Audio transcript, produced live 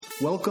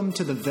Welcome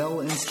to the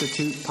Vell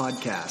Institute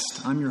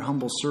podcast. I'm your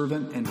humble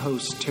servant and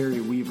host, Terry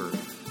Weaver.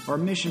 Our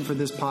mission for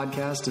this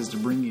podcast is to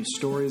bring you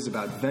stories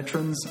about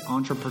veterans,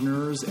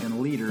 entrepreneurs,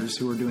 and leaders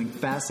who are doing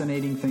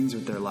fascinating things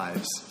with their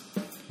lives.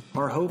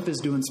 Our hope is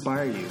to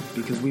inspire you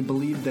because we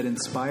believe that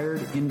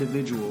inspired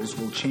individuals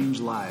will change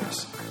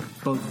lives,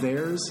 both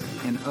theirs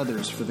and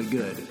others for the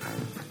good.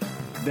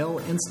 Vell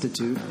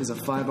Institute is a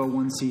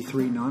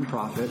 501c3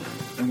 nonprofit,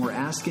 and we're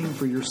asking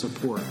for your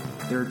support.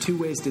 There are two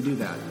ways to do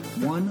that.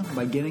 One,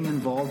 by getting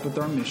involved with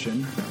our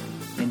mission,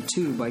 and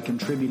two, by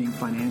contributing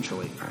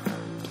financially.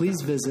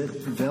 Please visit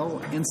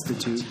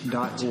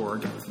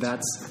vellinstitute.org,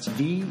 that's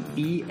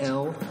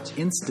VEL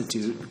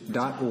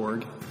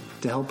Institute.org,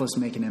 to help us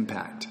make an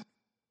impact.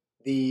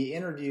 The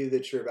interview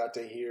that you're about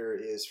to hear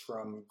is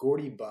from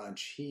Gordy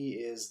Bunch. He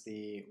is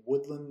the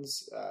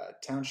Woodlands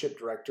Township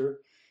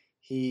Director.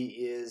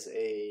 He is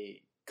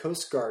a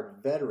Coast Guard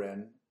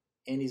veteran,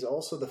 and he's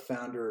also the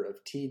founder of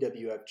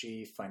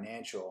TWFG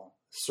Financial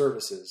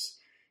Services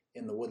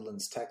in the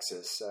Woodlands,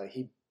 Texas.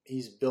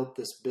 He's built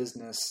this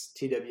business,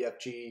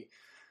 TWFG,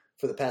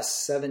 for the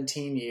past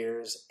 17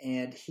 years,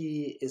 and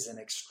he is an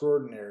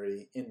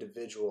extraordinary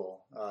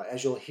individual.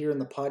 As you'll hear in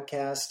the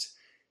podcast,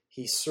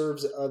 he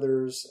serves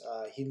others.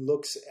 He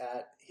looks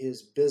at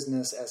his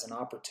business as an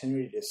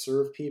opportunity to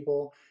serve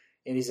people.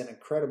 And he's an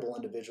incredible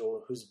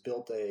individual who's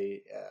built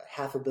a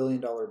 $500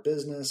 million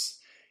business.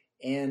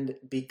 And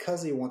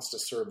because he wants to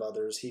serve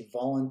others, he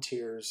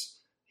volunteers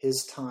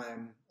his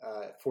time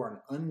for an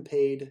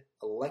unpaid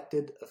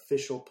elected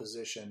official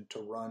position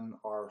to run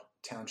our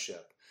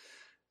township.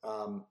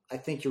 I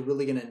think you're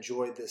really going to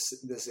enjoy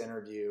this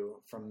interview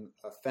from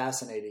a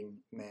fascinating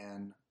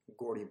man,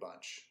 Gordy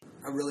Bunch.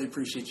 I really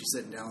appreciate you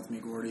sitting down with me,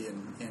 Gordy,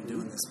 and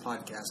doing this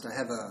podcast. I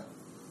have a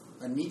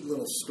neat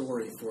little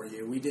story for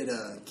you. We did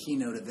a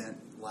keynote event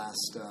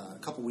a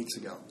couple weeks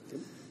ago,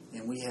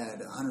 and we had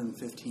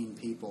 115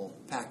 people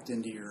packed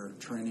into your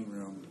training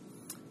room.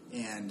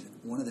 And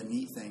one of the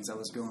neat things, I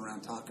was going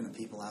around talking to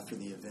people after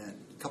the event,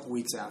 a couple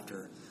weeks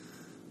after.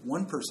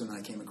 One person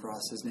I came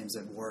across, his name's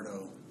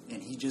Eduardo,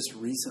 and he just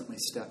recently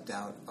stepped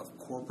out of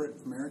corporate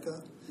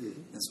America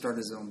and started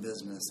his own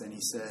business. And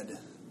he said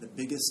the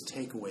biggest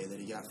takeaway that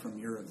he got from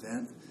your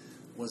event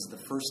was the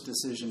first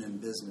decision in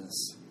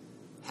business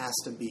has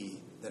to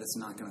be that it's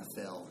not going to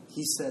fail.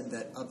 He said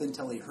that up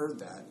until he heard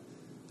that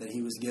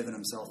he was giving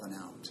himself an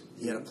out.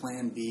 He had a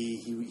plan B.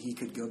 He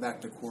could go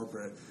back to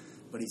corporate.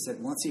 But he said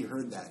once he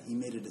heard that, he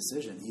made a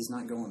decision. He's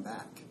not going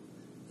back.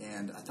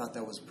 And I thought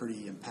that was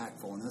pretty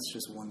impactful. And that's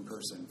just one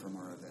person from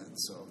our event.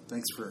 So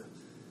thanks for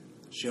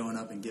showing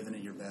up and giving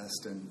it your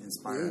best and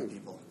inspiring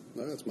people.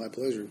 No, it's my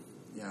pleasure.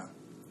 Yeah.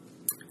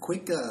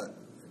 Quick,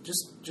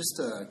 just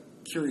a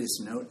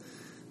curious note.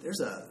 There's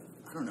a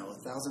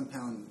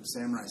 1,000-pound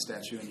samurai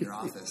statue in your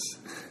office.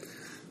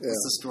 What's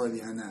the story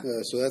behind that?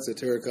 So that's a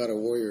terracotta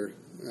warrior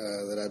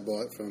that I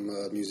bought from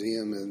a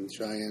museum in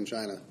Cheyenne,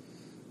 China,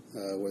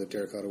 where the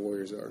terracotta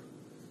warriors are.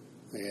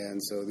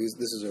 And so this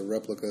is a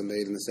replica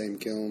made in the same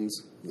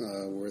kilns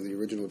where the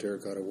original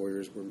terracotta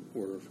warriors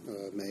were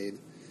made.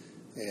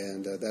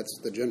 And that's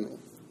the general.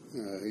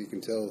 You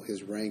can tell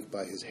his rank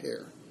by his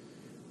hair.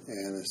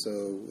 And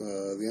so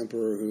the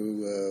emperor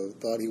who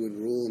thought he would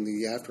rule in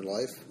the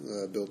afterlife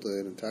built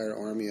an entire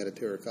army out of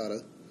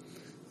terracotta,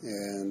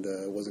 and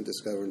wasn't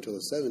discovered until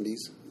the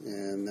 70s.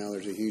 And now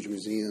there's a huge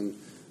museum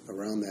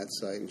around that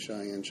site in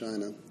Cheyenne,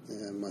 China.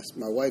 And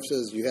my wife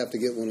says you have to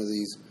get one of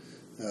these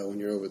when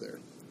you're over there.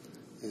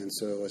 And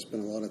so I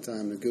spent a lot of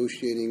time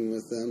negotiating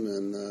with them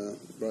and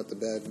brought the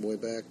bad boy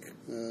back.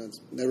 It's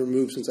never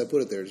moved since I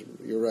put it there.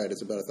 You're right,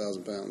 it's about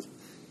 1,000 pounds.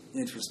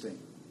 Interesting.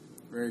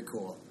 Very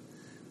cool.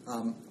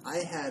 I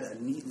had a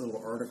neat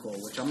little article,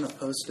 which I'm going to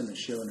post in the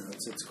show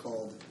notes. It's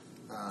called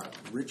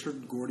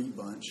Richard Gordy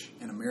Bunch,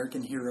 an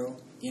American hero,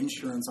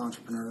 insurance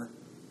entrepreneur,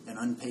 and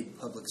unpaid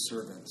public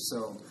servant.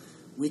 So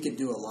we could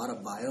do a lot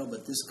of bio,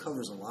 but this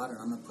covers a lot, and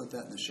I'm going to put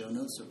that in the show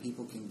notes so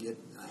people can get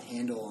a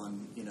handle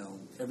on,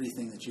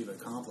 everything that you've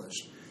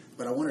accomplished.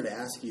 But I wanted to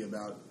ask you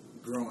about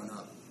growing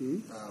up.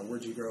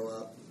 Where'd you grow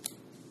up?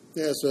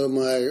 Yeah, so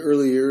my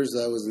early years,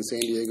 I was in San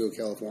Diego,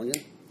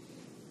 California.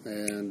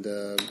 And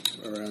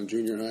around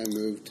junior high,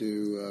 moved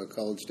to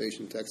College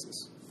Station,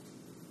 Texas.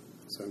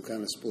 So I'm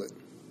kind of split.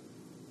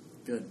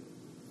 Good.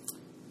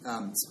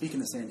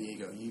 Speaking of San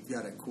Diego, you've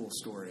got a cool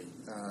story.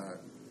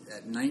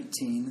 At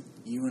 19,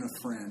 you and a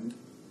friend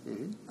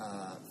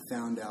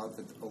found out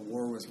that a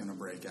war was going to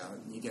break out.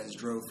 You guys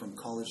drove from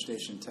College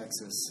Station,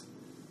 Texas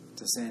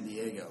to San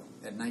Diego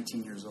at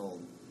 19 years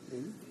old.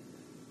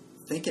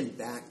 Thinking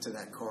back to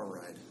that car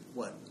ride,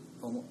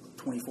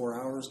 24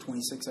 hours,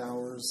 26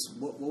 hours?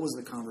 What was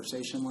the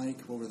conversation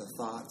like? What were the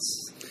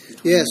thoughts?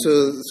 Yeah,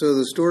 so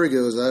the story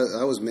goes,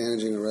 I was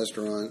managing a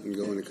restaurant and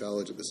going to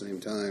college at the same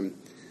time.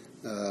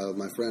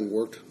 My friend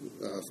worked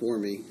for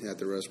me at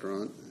the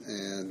restaurant,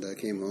 and I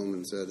came home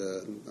and said,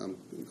 I'm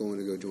going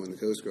to go join the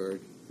Coast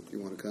Guard. If you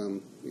want to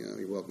come,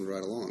 you're welcome to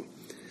ride along.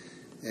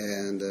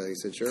 And he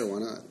said, sure, why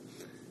not?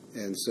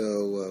 And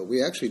so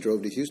we actually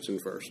drove to Houston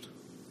first.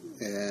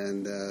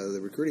 and the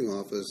recruiting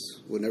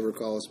office would never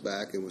call us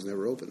back and was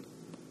never open.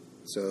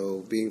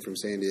 So being from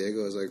San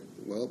Diego, I was like,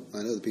 well,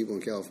 I know the people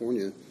in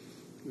California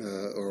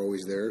are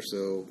always there,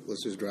 so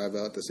let's just drive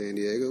out to San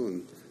Diego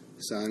and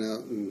sign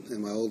out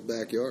in my old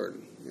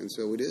backyard. And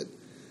so we did.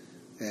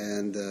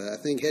 And I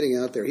think heading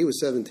out there, he was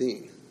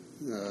 17,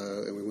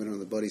 and we went on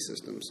the buddy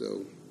system.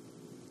 So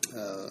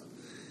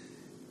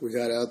we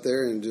got out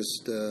there and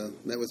just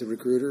met with the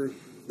recruiter.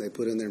 They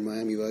put in their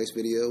Miami Vice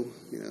video,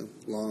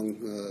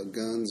 long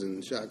guns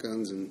and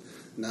shotguns and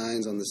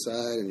nines on the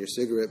side and your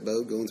cigarette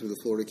boat going through the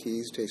Florida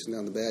Keys chasing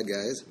down the bad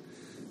guys.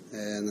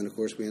 And then, of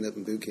course, we end up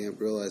in boot camp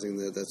realizing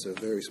that that's a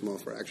very small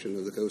fraction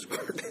of the Coast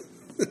Guard.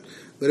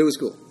 But it was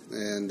cool.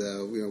 And,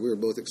 we were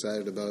both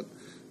excited about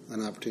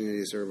an opportunity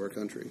to serve our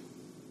country.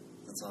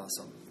 That's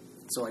awesome.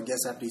 So I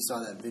guess after you saw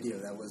that video,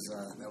 that was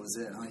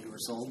it, huh? You were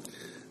sold?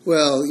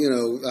 Well,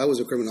 I was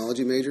a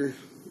criminology major,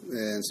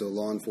 and so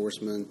law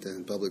enforcement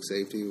and public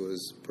safety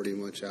was pretty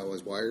much how I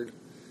was wired.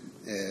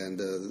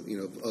 And,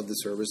 of the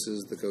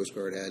services, the Coast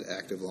Guard had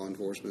active law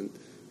enforcement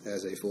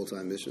as a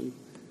full-time mission.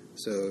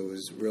 So it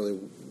was really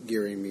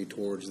gearing me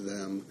towards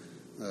them,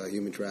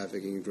 human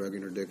trafficking, drug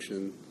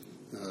interdiction,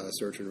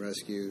 search and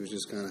rescue. It was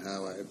just kind of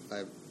how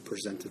I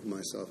presented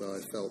myself, how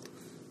I felt,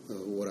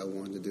 what I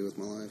wanted to do with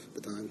my life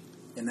at the time.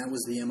 And that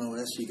was the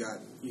MOS you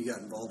got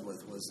involved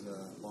with, was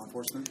the law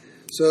enforcement?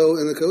 So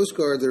in the Coast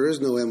Guard, there is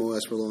no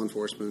MOS for law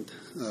enforcement.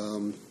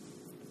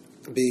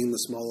 Being the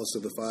smallest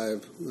of the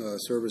five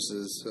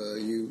services,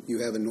 you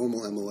have a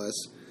normal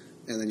MOS,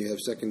 and then you have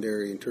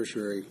secondary and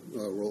tertiary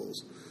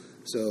roles.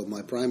 So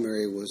my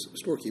primary was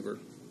storekeeper,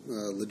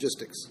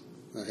 logistics.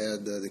 I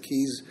had the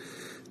keys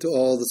to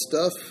all the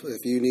stuff.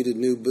 If you needed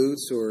new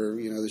boots or,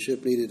 the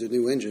ship needed a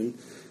new engine,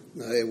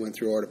 it went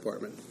through our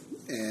department.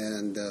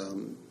 And,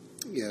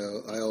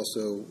 I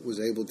also was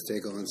able to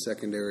take on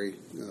secondary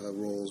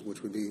roles,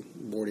 which would be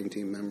boarding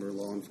team member,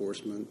 law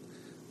enforcement.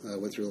 I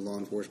went through the Law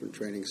Enforcement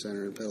Training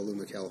Center in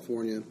Petaluma,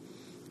 California,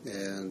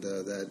 and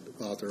that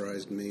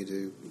authorized me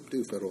to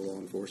do federal law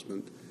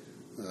enforcement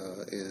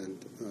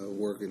and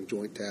work in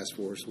joint task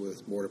force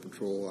with Border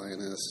Patrol,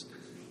 INS,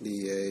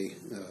 DEA,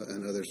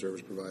 and other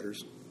service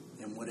providers.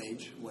 And what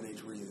age? What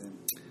age were you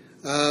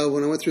then?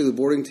 When I went through the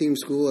boarding team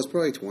school, I was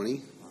probably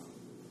 20,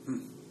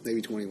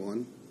 maybe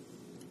 21.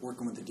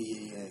 Working with the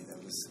DEA,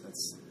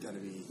 that's got to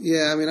be...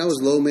 Yeah, I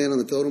was low man on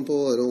the totem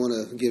pole. I don't want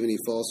to give any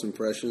false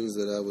impressions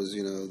that I was,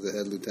 the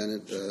head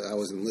lieutenant. I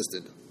was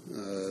enlisted,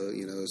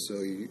 so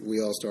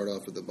we all start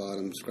off at the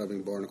bottom,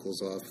 scrubbing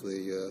barnacles off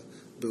the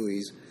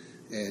buoys,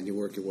 and you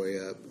work your way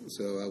up.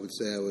 So I would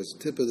say I was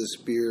tip of the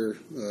spear,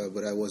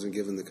 but I wasn't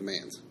given the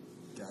commands.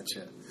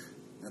 Gotcha.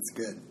 That's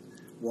good.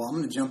 Well, I'm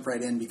going to jump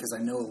right in because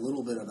I know a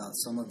little bit about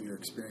some of your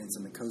experience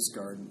in the Coast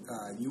Guard.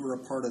 You were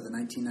a part of the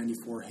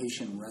 1994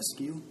 Haitian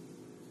Rescue.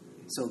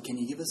 So can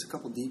you give us a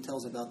couple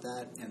details about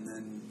that, and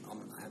then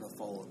I have a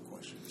follow-up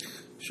question.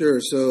 Sure.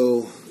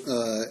 So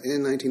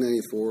in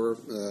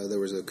 1994, there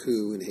was a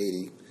coup in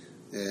Haiti,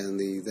 and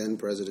the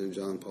then-President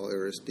John Paul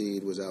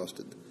Aristide was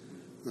ousted.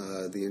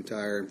 The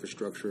entire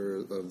infrastructure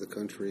of the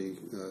country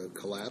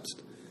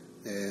collapsed,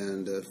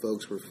 and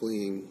folks were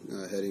fleeing,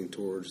 heading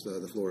towards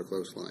the Florida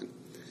coastline.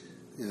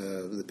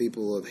 The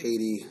people of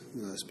Haiti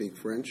speak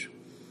French,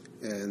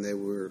 and they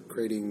were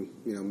creating,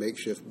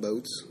 makeshift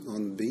boats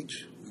on the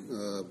beach,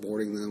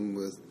 boarding them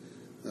with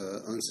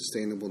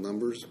unsustainable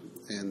numbers,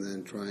 and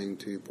then trying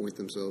to point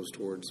themselves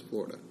towards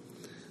Florida.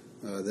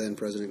 Then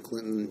President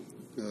Clinton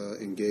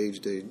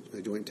engaged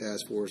a joint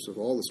task force of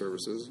all the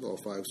services, all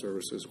five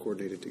services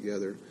coordinated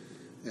together,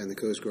 and the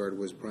Coast Guard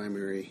was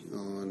primary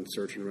on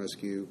search and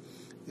rescue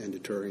and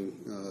deterring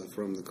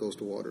from the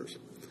coastal waters.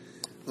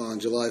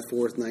 On July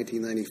 4th,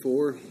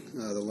 1994,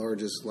 the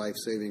largest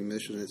life-saving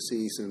mission at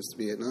sea since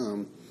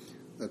Vietnam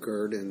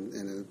occurred, and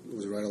it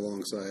was right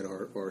alongside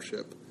our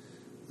ship.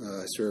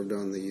 I served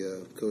on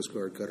the Coast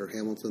Guard cutter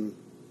Hamilton.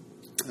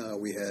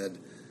 We had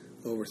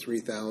over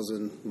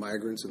 3,000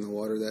 migrants in the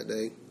water that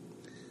day.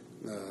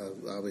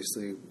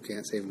 Obviously,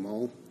 can't save them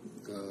all.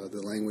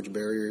 The language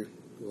barrier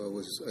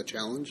was a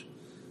challenge.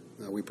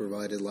 We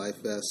provided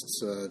life vests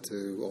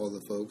to all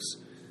the folks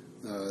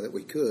that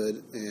we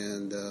could,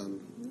 and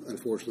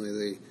unfortunately,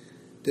 they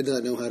did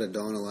not know how to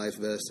don a life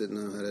vest,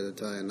 didn't know how to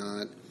tie a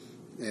knot,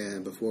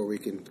 and before we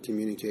could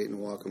communicate and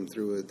walk them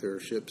through it, their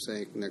ship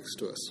sank next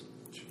to us.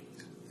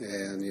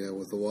 And,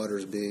 with the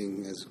waters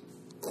being as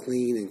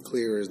clean and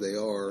clear as they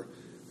are,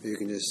 you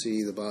can just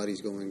see the bodies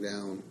going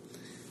down.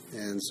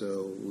 And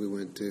so we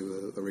went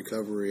to a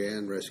recovery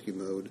and rescue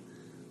mode.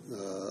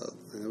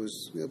 And it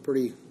was a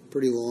pretty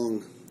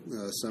long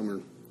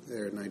summer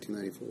there in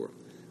 1994.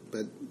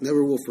 But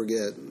never will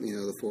forget,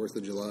 the 4th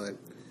of July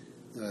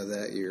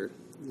that year.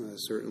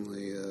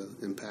 Certainly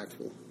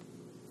impactful.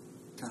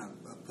 Kind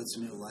of puts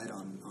a new light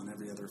on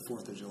every other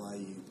 4th of July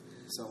you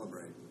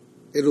celebrate.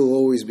 It'll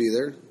always be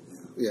there.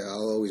 Yeah,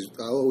 I'll always.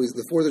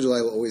 The 4th of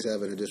July will always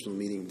have an additional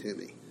meaning to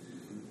me.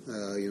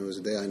 It was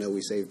a day I know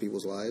we saved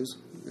people's lives,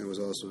 and it was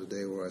also a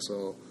day where I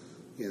saw,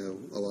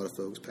 a lot of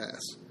folks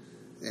pass.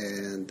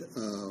 And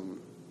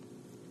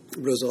But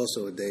it was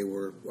also a day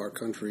where our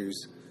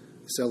country's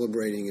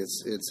celebrating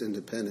its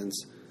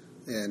independence,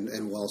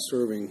 and while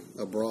serving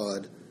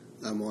abroad,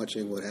 I'm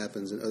watching what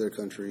happens in other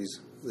countries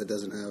that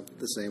doesn't have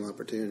the same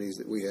opportunities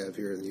that we have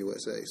here in the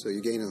USA. So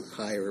you gain a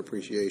higher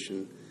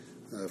appreciation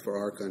for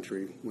our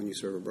country when you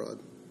serve abroad.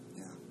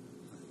 Yeah,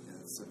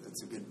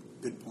 that's a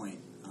good point.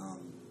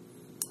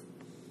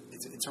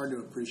 It's hard to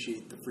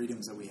appreciate the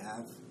freedoms that we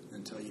have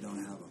until you don't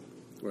have them.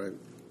 Right.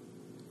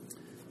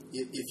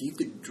 If you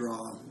could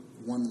draw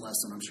one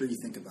lesson, I'm sure you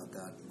think about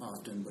that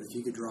often, but if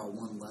you could draw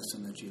one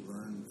lesson that you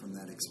learned from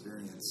that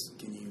experience,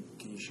 can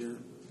you share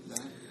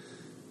that?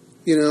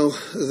 You know,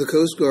 the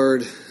Coast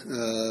Guard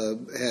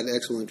had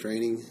excellent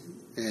training,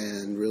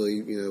 and really,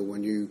 you know,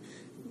 when you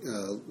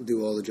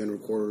do all the general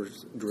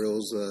quarters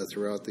drills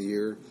throughout the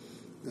year,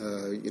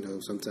 you know,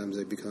 sometimes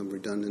they become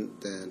redundant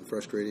and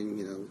frustrating,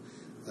 you know,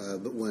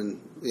 but when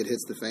it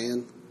hits the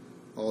fan,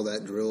 all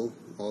that drill,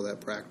 all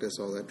that practice,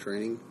 all that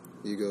training,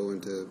 you go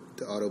into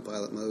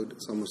autopilot mode.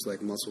 It's almost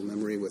like muscle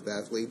memory with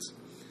athletes,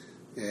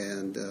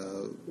 and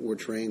we're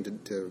trained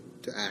to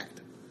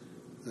act.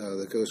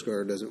 The Coast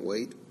Guard doesn't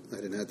wait. I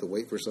didn't have to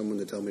wait for someone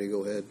to tell me to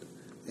go ahead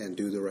and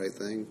do the right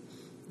thing.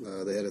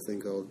 They had a thing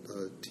called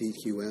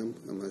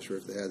TQM. I'm not sure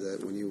if they had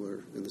that when you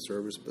were in the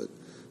service, but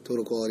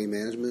Total Quality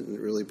Management, and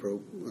it really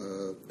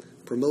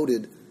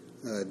promoted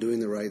doing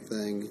the right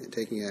thing,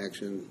 taking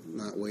action,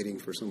 not waiting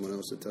for someone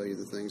else to tell you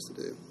the things to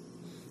do.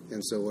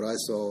 And so what I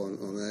saw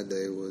on that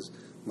day was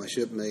my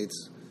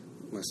shipmates,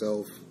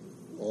 myself,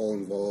 all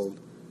involved,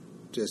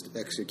 just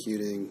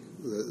executing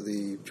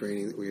the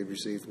training that we had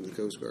received from the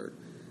Coast Guard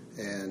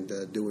and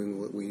doing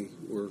what we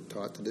were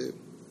taught to do,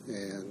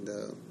 and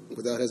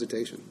without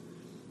hesitation.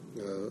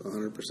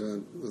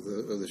 100%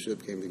 of the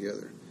ship came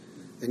together.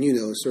 And you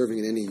know, serving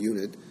in any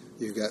unit,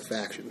 you've got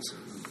factions,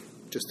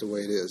 just the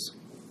way it is.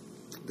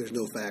 There's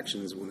no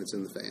factions when it's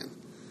in the fan.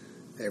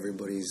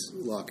 Everybody's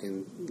locked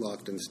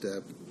in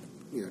step,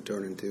 you know,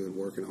 turning to and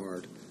working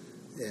hard.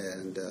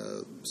 And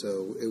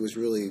so it was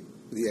really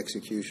the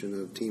execution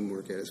of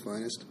teamwork at its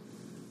finest,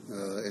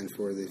 and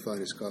for the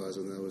finest cause,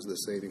 and that was the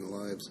saving of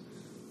lives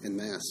en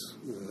masse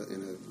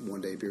in a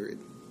one-day period.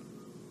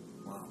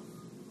 Wow.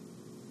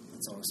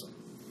 That's awesome.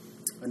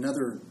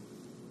 Another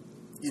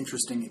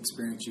interesting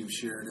experience you've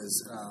shared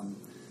is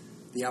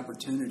the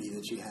opportunity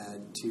that you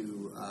had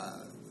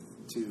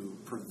to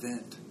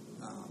prevent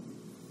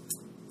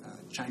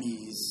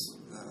Chinese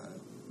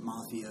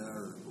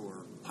mafia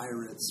or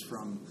pirates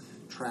from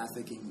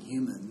trafficking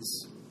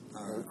humans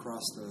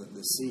across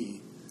the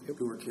sea,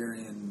 who were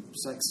carrying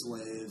sex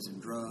slaves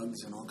and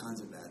drugs and all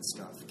kinds of bad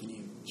stuff. Can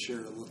you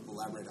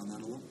elaborate on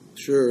that a little?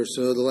 Sure.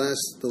 So the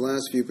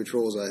last few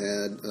patrols I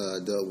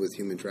had dealt with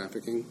human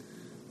trafficking,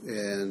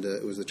 and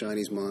it was the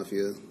Chinese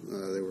mafia.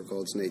 They were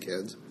called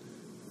snakeheads,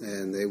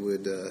 and they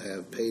would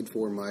have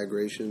paid-for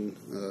migration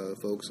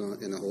folks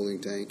in a holding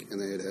tank, and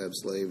they'd have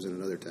slaves in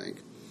another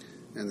tank.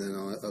 And then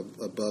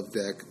above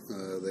deck,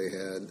 they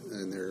had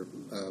in their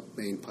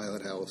main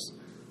pilot house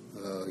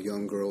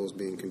young girls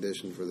being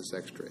conditioned for the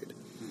sex trade.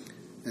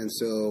 And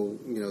so,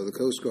 you know, the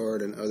Coast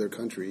Guard and other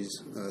countries,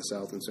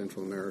 South and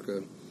Central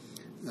America,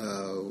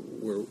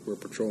 were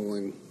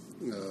patrolling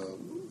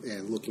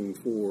and looking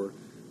for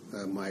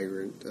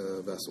migrant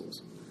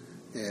vessels.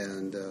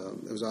 And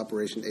it was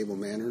Operation Able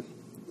Manor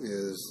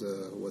is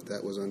what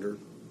that was under.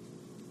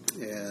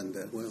 And,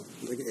 well,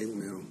 I think Able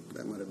Manor,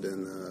 that might have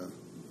been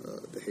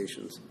the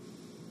Haitians.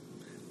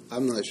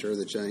 I'm not sure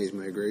the Chinese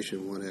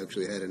migration one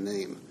actually had a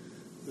name.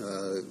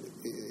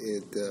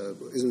 It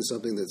isn't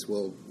something that's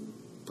well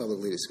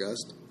publicly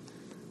discussed.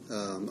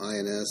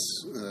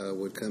 INS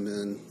would come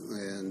in,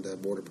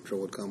 and Border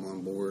Patrol would come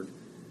on board,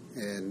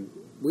 and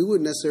we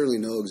wouldn't necessarily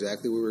know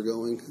exactly where we were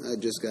going.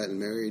 I'd just gotten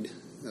married,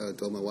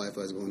 told my wife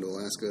I was going to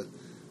Alaska,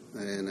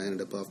 and I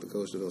ended up off the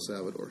coast of El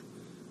Salvador.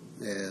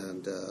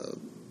 And,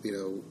 you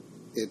know,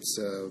 it's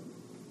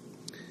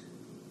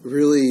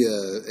really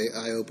an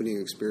eye-opening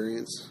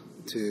experience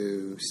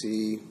to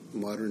see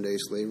modern-day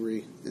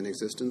slavery in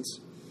existence.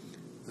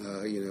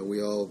 You know,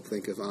 we all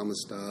think of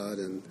Amistad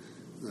and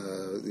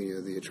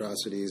the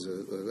atrocities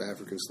of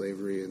African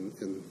slavery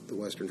in the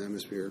Western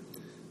Hemisphere,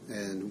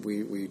 and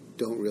we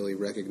don't really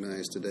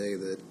recognize today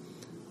that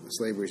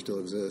slavery still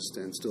exists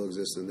and still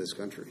exists in this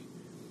country.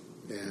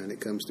 And it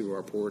comes through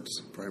our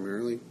ports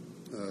primarily.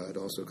 It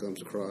also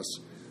comes across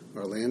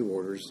our land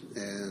borders,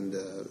 and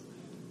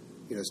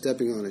you know,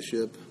 stepping on a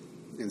ship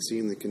and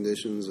seeing the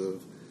conditions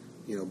of,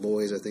 you know,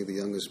 boys. I think the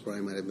youngest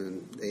probably might have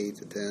been 8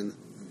 to 10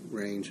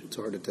 range. It's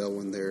hard to tell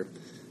when they're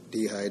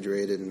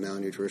dehydrated and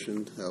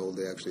malnutritioned how old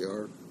they actually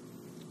are.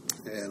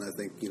 And I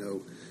think, you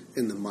know,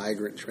 in the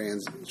migrant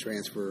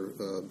transfer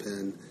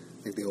pen,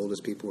 I think the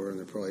oldest people were in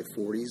their probably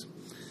 40s.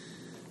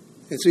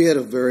 And so you had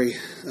a very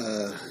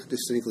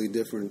distinctly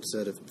different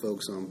set of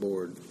folks on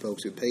board,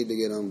 folks who paid to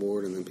get on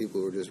board, and then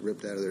people who were just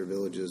ripped out of their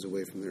villages,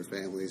 away from their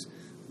families,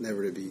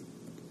 never to be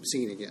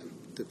seen again,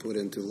 to put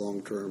into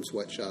long-term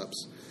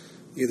sweatshops,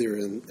 either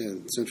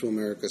in Central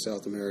America,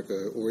 South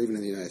America, or even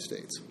in the United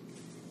States.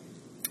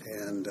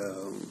 And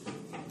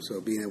so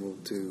being able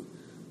to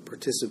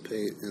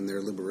participate in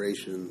their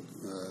liberation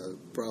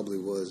probably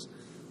was,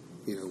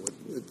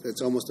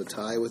 it's almost a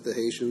tie with the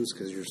Haitians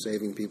because you're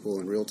saving people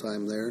in real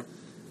time there.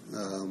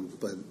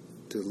 But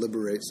to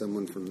liberate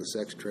someone from the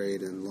sex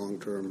trade and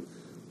long-term,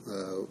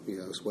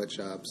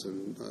 sweatshops,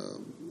 and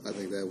I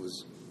think that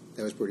was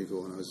pretty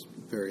cool, and I was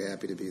very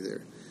happy to be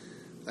there.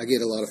 I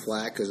get a lot of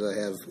flack because I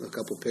have a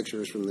couple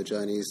pictures from the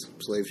Chinese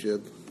slave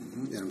ship,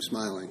 and I'm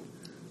smiling.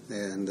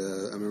 And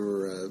I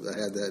remember I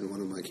had that in one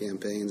of my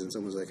campaigns, and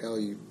someone was like,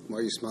 why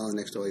are you smiling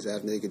next to all these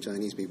half-naked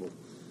Chinese people?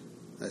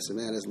 I said,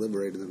 man, it's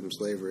liberated them from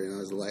slavery, and I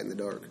was the light in the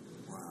dark.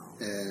 Wow.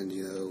 And,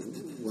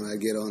 when I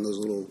get on those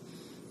little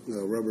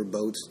rubber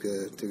boats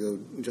to go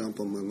jump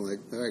them, I'm like,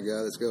 all right,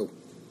 God, let's go.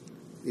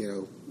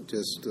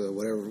 Just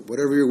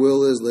whatever your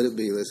will is, let it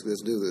be. Let's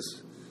do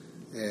this.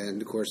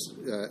 And, of course,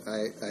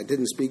 I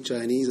didn't speak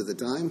Chinese at the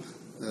time,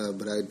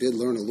 but I did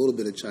learn a little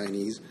bit of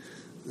Chinese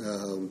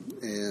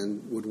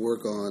and would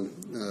work on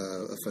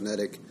a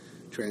phonetic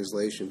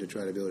translation to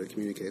try to be able to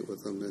communicate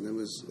with them. And it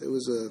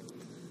was a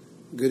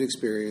good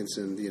experience,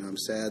 and, I'm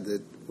sad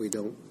that we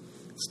don't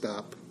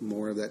stop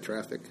more of that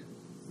traffic.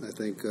 I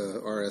think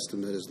our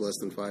estimate is less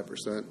than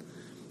 5%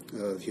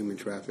 of human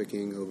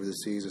trafficking over the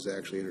seas is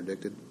actually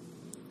interdicted.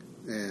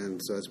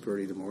 And so it's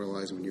pretty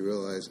demoralizing when you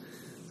realize,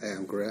 hey,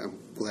 I'm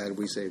glad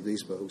we saved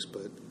these folks,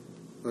 but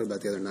what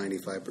about the other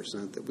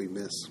 95% that we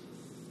miss?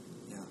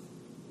 Yeah.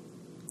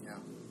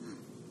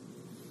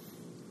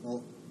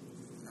 Well,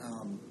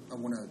 I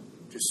want to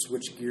just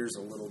switch gears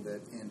a little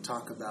bit and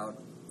talk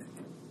about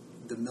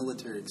the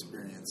military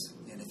experience,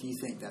 and if you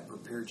think that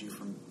prepared you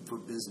for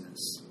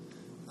business,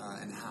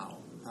 and how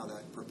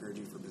that prepared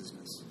you for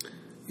business.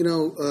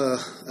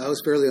 I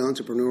was fairly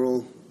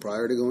entrepreneurial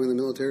prior to going in the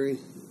military.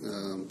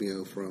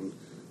 From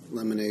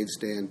lemonade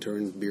stand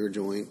turned beer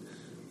joint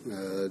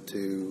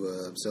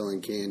to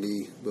selling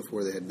candy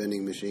before they had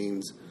vending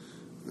machines.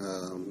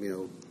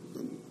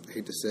 I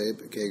hate to say it,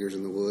 but Kager's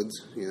in the woods.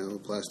 A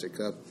plastic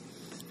cup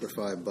for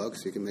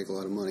 $5, you can make a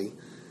lot of money.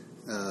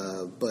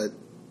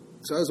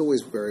 So I was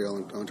always very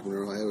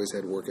entrepreneurial. I always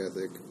had work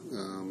ethic.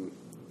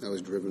 I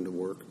was driven to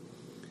work.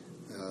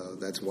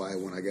 That's why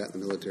when I got in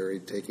the military,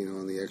 taking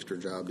on the extra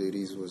job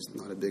duties was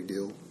not a big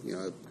deal.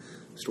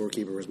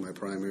 Storekeeper was my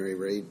primary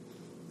rate,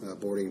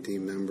 boarding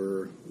team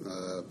member,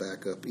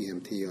 backup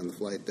EMT on the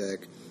flight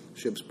deck,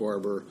 ship's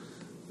barber,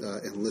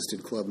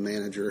 enlisted club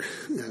manager.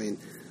 I mean,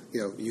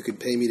 you could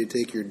pay me to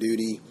take your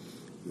duty.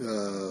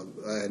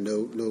 I had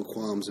no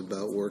qualms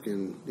about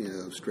working,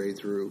 straight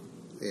through.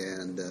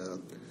 And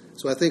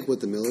so I think what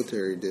the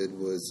military did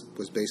was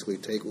basically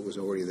take what was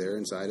already there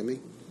inside of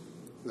me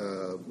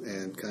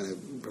and kind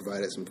of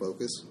provide it some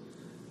focus.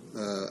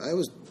 I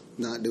was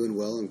not doing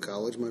well in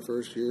college my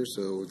first year,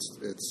 so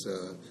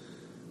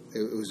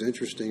it was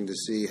interesting to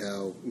see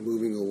how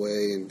moving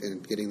away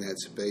and getting that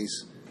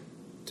space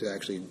to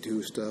actually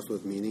do stuff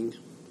of meaning,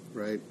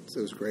 right? So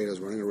it was great. I was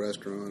running a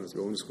restaurant. I was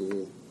going to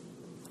school.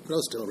 But I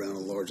was still around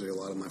largely a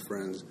lot of my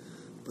friends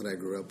that I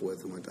grew up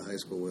with and went to high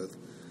school with.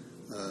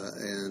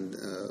 And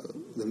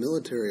the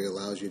military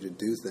allows you to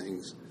do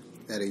things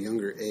at a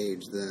younger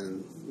age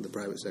than the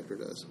private sector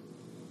does.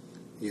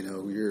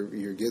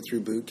 You get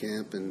through boot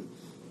camp and,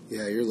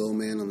 you're low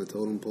man on the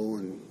totem pole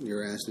and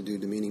you're asked to do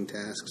demeaning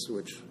tasks,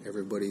 which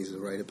everybody's a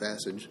rite of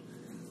passage.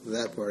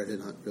 That part I did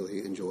not really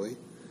enjoy.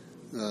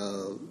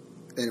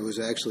 And it was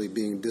actually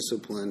being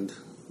disciplined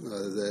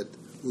that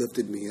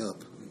lifted me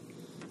up.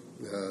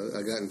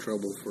 I got in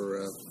trouble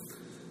for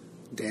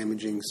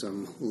damaging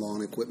some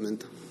lawn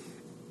equipment.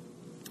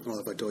 I don't know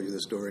if I told you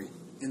this story.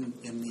 In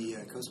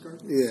the Coast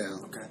Guard? Yeah.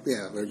 Okay.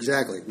 Yeah,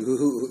 exactly.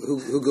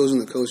 Who goes in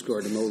the Coast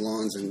Guard to mow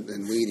lawns and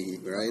weed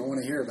eat, right? I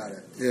want to hear about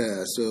it.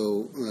 Yeah,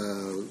 so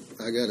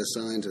I got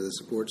assigned to the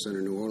support center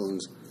in New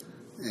Orleans,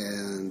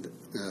 and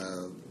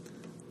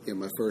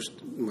my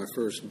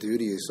first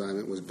duty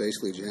assignment was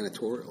basically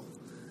janitorial.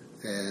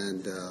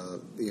 And,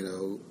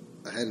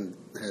 I hadn't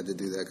had to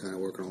do that kind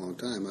of work in a long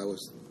time. I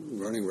was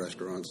running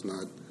restaurants,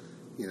 not,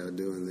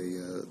 doing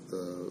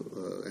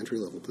the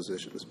entry-level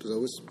positions. So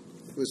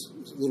it was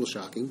a little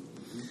shocking.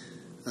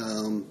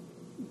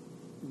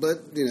 But,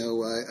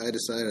 I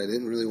decided I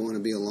didn't really want to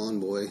be a lawn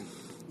boy.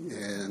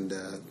 And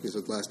because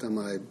the last time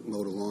I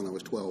mowed a lawn, I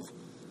was 12.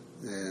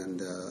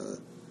 And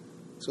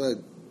so I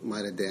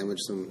might have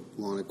damaged some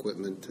lawn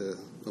equipment to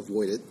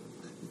avoid it.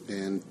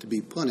 And to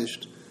be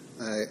punished,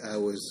 I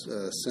was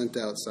sent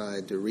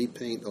outside to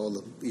repaint all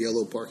the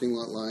yellow parking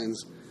lot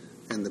lines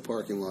and the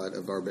parking lot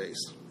of our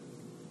base.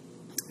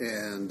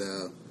 And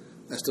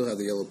I still have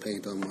the yellow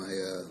paint on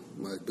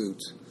my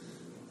boots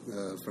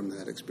from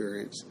that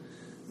experience.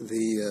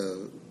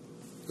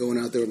 Going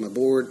out there with my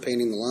board,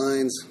 painting the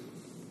lines,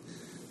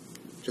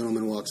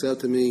 gentleman walks up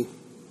to me,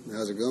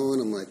 how's it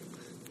going? I'm like,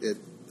 it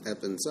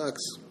effing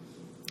sucks.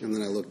 And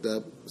then I looked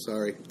up,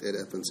 sorry, it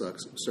effing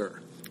sucks,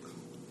 sir.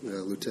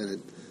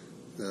 Lieutenant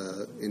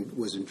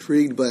was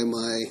intrigued by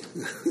my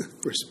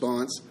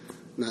response,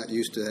 not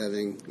used to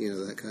having,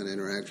 that kind of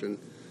interaction.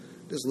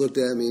 Just looked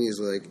at me and he's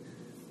like,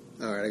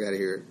 all right, I got to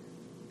hear it.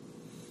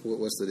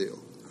 What's the deal?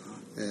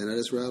 And I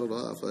just rattled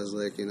off. I was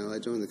like, I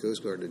joined the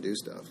Coast Guard to do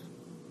stuff.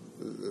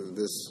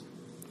 This,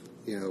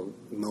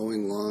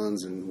 mowing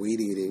lawns and weed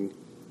eating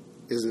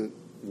isn't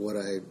what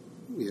I,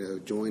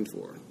 joined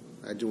for.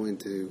 I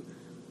joined to,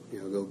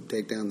 go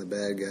take down the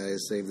bad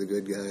guys, save the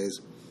good guys,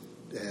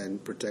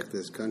 and protect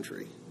this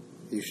country.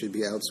 You should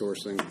be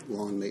outsourcing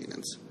lawn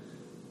maintenance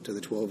to the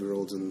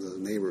 12-year-olds in the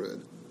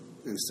neighborhood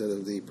instead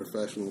of the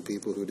professional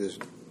people who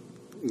just,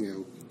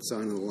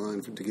 sign on the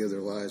line to give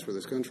their lives for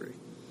this country.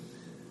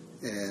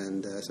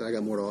 And so I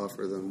got more to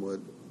offer than what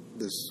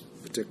this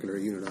particular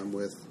unit I'm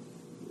with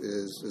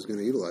is going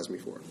to utilize me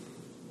for.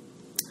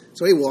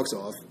 So he walks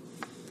off,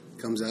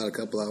 comes out a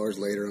couple hours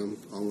later. I'm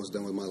almost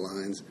done with my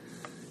lines.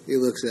 He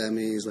looks at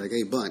me. He's like,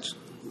 "Hey, Bunch."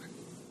 I'm like,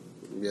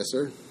 "Yes,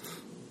 sir."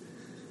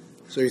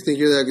 "So you think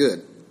you're that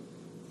good?"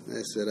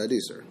 I said, "I do,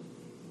 sir."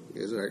 He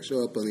goes, "All right,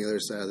 show up on the other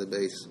side of the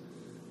base.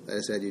 I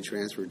just had you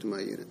transferred to my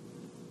unit.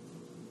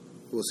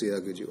 We'll see how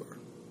good you are."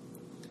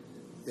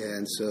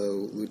 And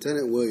so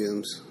Lieutenant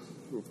Williams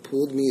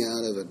pulled me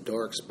out of a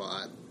dark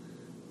spot.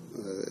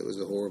 It was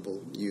a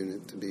horrible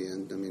unit to be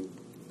in. I mean,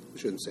 I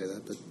shouldn't say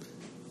that, but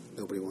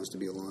nobody wants to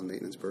be a lawn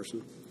maintenance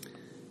person.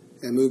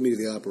 And moved me to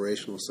the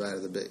operational side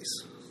of the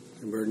base.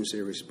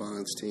 Emergency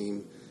response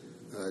team,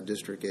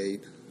 District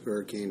 8,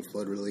 hurricane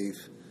flood relief,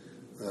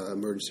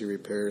 emergency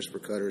repairs for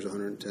cutters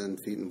 110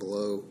 feet and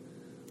below.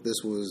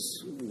 This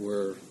was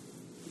where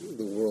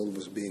the world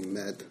was being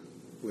met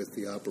with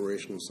the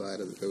operational side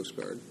of the Coast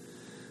Guard.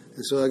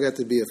 And so I got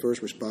to be a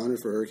first responder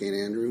for Hurricane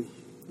Andrew.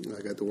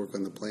 I got to work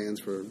on the plans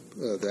for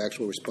the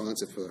actual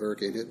response if the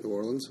hurricane hit New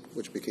Orleans,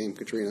 which became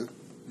Katrina.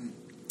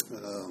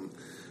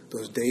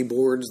 Those day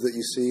boards that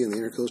you see in the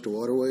intercoastal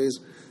waterways,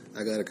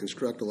 I got to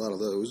construct a lot of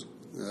those.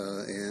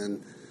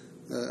 And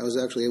I was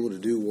actually able to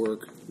do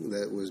work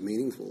that was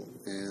meaningful.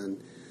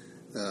 And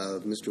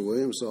Mr.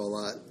 Williams saw a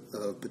lot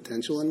of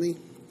potential in me,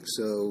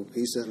 so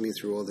he sent me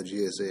through all the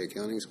GSA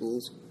accounting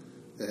schools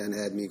and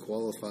had me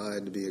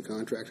qualified to be a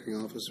contracting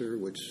officer,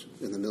 which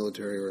in the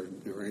military or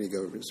any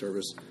government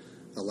service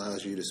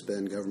allows you to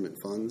spend government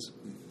funds.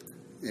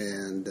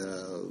 And,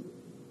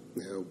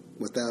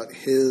 without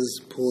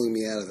his pulling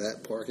me out of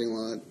that parking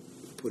lot,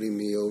 putting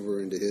me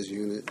over into his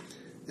unit,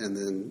 and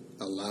then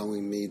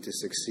allowing me to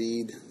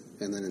succeed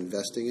and then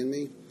investing in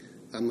me,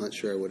 I'm not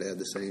sure I would have had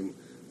the same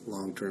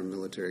long-term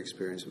military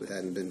experience if it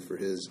hadn't been for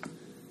his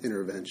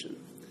intervention.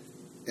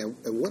 And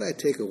what I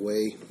take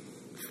away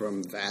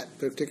from that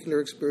particular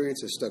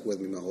experience has stuck with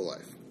me my whole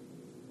life.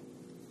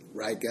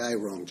 Right guy,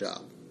 wrong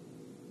job.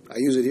 I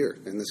use it here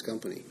in this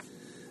company.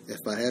 If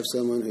I have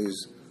someone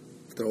who's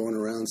throwing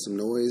around some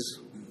noise,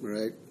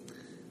 right,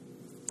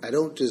 I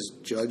don't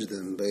just judge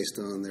them based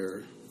on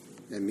their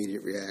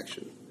immediate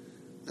reaction.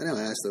 I now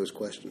ask those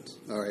questions.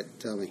 All right,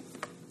 tell me,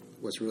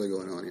 what's really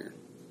going on here?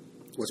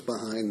 What's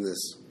behind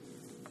this,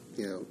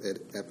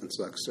 it effing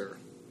sucks, sir?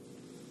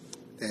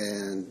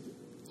 And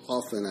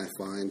often I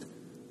find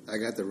I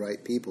got the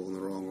right people in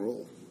the wrong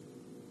role.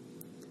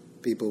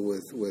 People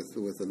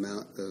with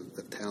amount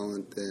of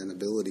talent and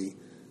ability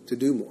to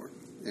do more,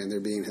 and they're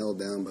being held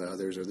down by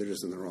others, or they're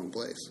just in the wrong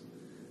place.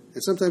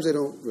 And sometimes they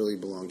don't really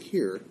belong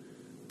here,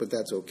 but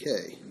that's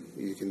okay.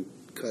 You can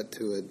cut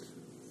to it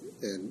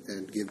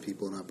and give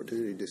people an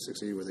opportunity to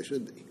succeed where they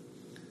should be.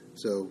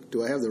 So,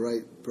 do I have the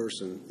right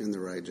person in the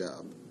right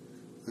job?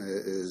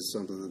 Is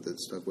something that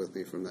stuck with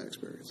me from that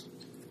experience.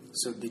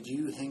 So did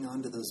you hang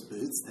on to those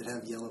boots that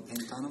have yellow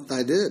paint on them?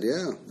 I did,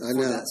 yeah.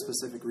 For that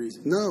specific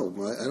reason? No,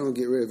 I don't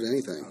get rid of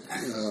anything.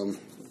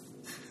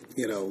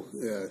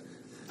 Okay.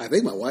 I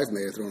think my wife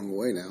may have thrown them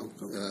away now.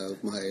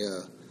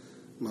 Okay.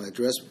 My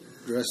dress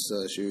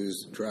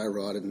shoes dry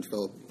rotted and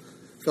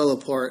fell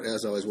apart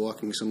as I was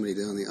walking somebody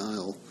down the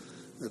aisle.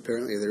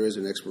 Apparently there is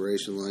an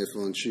expiration life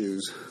on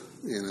shoes,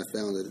 and I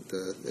found it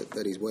at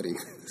Betty's wedding.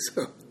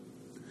 So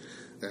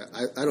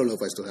I don't know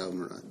if I still have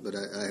them or not, but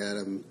I had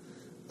them.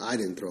 I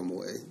didn't throw them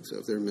away, so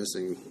if they're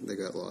missing, they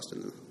got lost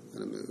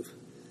in a move.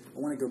 I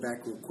want to go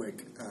back real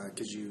quick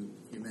because you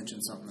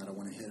mentioned something that I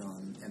want to hit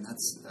on, and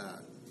that's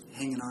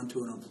hanging on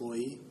to an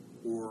employee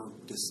or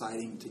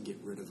deciding to get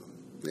rid of them.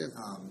 Yeah.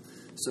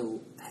 So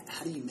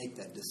how do you make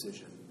that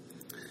decision?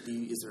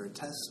 Is there a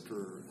test,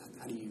 or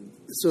how do you...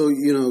 So,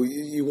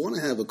 you want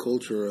to have a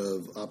culture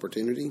of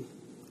opportunity,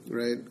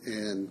 right?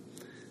 And,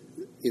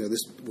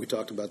 we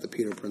talked about the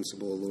Peter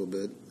Principle a little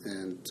bit,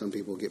 and some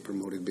people get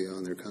promoted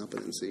beyond their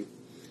competency.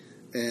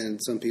 And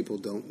some people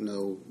don't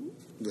know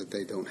that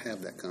they don't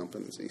have that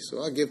competency.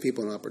 So I give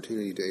people an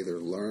opportunity to either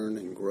learn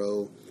and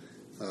grow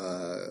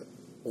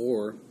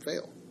or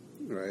fail,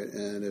 right?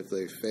 And if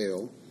they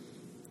fail,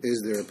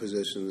 is there a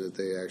position that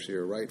they actually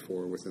are right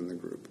for within the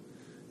group?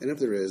 And if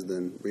there is,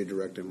 then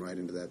redirect them right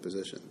into that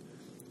position.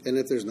 And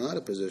if there's not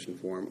a position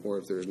for them, or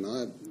if there's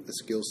not a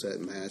skill set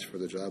match for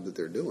the job that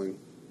they're doing,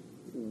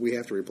 we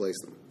have to replace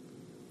them.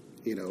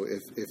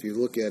 If you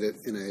look at it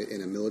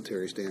in a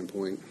military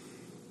standpoint,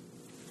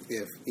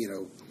 if,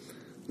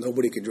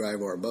 nobody could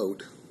drive our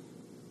boat,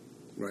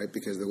 right,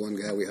 because the one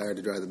guy we hired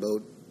to drive the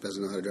boat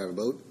doesn't know how to drive a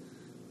boat,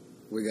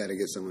 we got to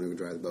get someone who can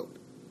drive the boat.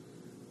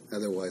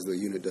 Otherwise, the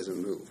unit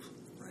doesn't move.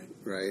 Right.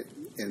 right?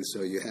 And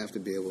so you have to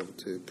be able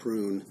to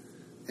prune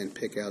and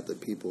pick out the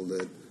people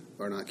that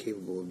are not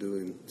capable of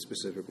doing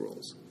specific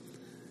roles.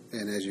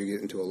 And as you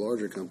get into a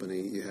larger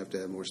company, you have to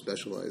have more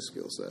specialized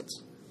skill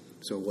sets.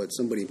 So what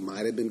somebody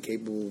might have been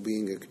capable of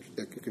being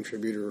a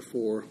contributor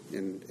for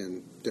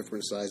in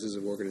different sizes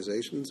of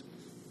organizations,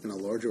 in a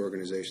larger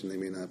organization, they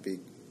may not be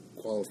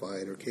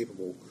qualified or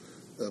capable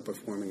of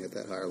performing at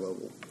that higher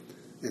level.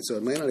 And so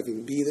it may not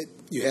even be that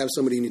you have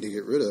somebody you need to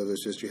get rid of.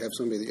 It's just you have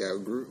somebody that you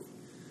outgrew.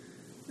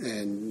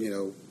 And,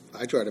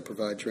 I try to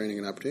provide training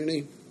and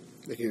opportunity.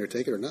 They can either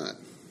take it or not.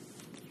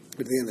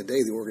 But at the end of the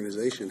day, the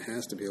organization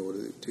has to be able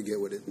to get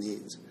what it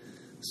needs.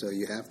 So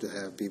you have to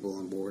have people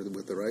on board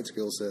with the right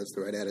skill sets,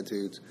 the right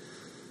attitudes,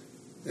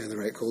 and the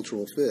right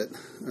cultural fit.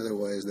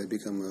 Otherwise, they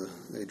become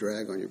a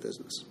drag on your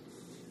business.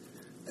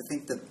 I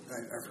think that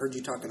I've heard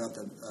you talk about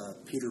the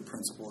Peter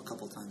Principle a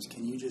couple times.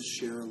 Can you just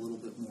share a little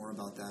bit more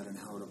about that and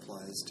how it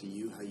applies to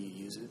you, how you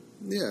use it?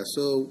 Yeah,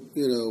 so,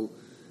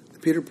 the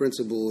Peter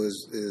Principle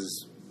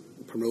is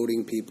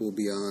promoting people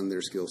beyond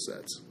their skill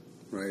sets,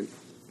 right?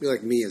 Be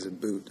like me as a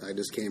boot. I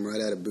just came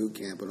right out of boot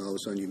camp, and all of a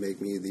sudden you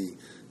make me the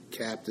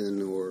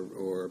captain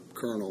or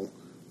colonel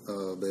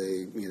of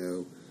a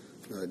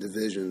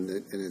division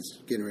and it's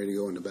getting ready to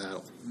go into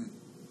battle.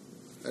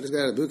 I just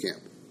got out of boot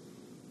camp,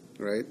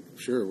 right?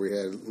 Sure, we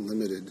had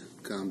limited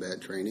combat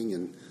training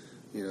and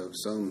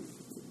some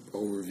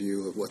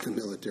overview of what the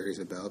military is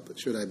about, but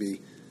should I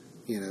be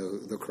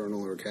the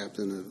colonel or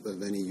captain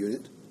of any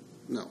unit?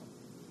 No.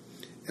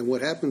 And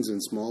what happens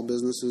in small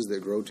businesses that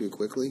grow too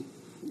quickly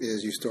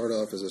is you start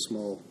off as a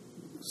small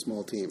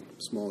team,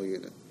 small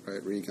unit,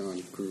 right?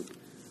 Recon group.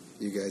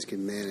 You guys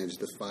can manage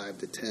the 5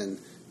 to 10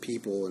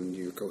 people, and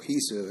you're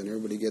cohesive, and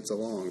everybody gets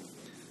along.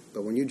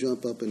 But when you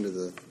jump up into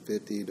the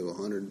 50 to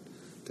 100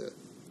 to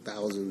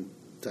 1,000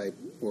 type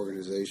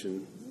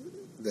organization,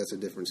 that's a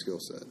different skill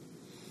set.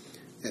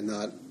 And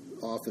not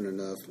often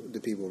enough do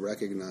people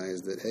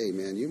recognize that, hey,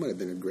 man, you might have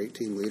been a great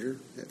team leader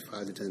at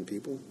 5 to 10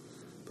 people,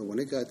 but when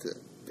it got to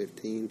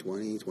 15,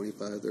 20,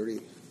 25, 30,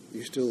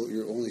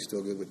 you're only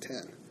still good with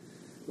 10,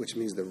 which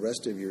means the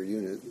rest of your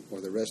unit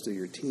or the rest of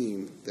your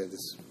team that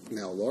is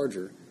now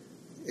larger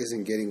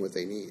isn't getting what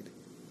they need.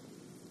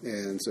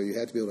 And so you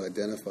have to be able to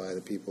identify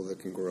the people that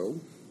can grow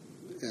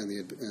and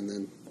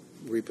then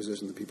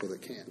reposition the people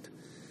that can't.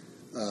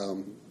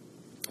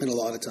 And a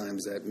lot of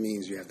times that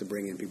means you have to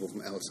bring in people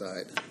from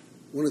outside.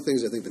 One of the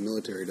things I think the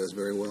military does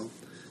very well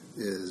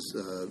is,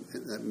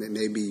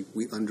 maybe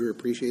we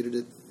underappreciated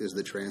it, is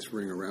the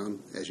transferring around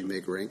as you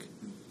make rank.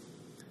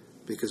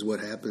 Because what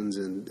happens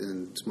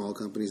in small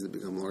companies that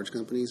become large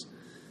companies,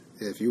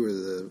 if you were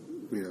the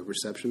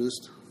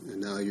receptionist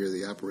and now you're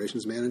the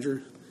operations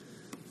manager,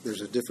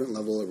 there's a different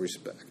level of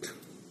respect.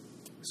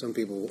 Some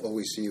people will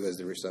always see you as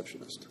the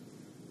receptionist,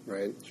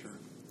 right? Sure.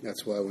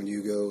 That's why when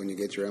you go and you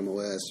get your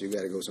MOS, you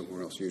got to go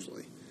somewhere else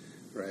usually,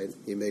 right?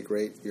 You make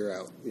rate, you're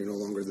out. You're no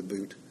longer the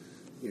boot.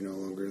 You're no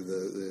longer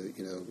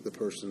the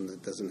person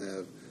that doesn't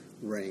have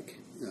rank.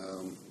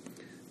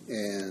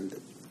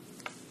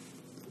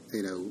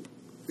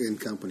 In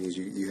companies,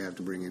 you have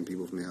to bring in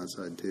people from the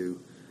outside too,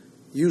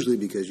 usually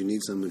because you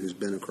need someone who's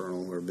been a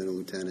colonel or been a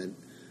lieutenant,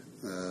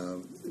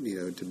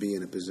 to be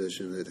in a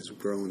position that has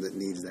grown that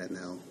needs that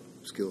now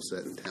skill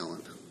set and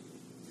talent.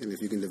 And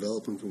if you can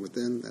develop them from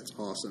within, that's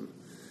awesome.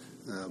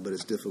 But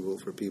it's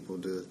difficult for people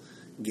to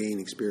gain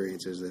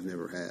experiences they've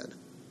never had.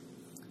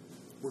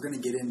 We're going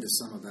to get into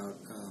some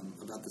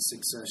about the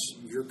success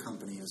your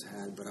company has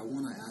had, but I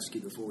want to ask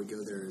you before we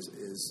go there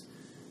is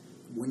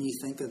when you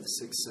think of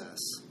success,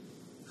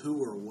 who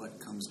or what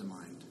comes to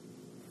mind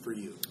for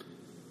you?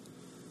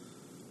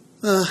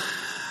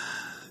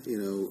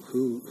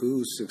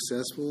 Who's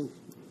successful?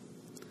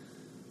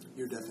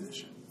 Your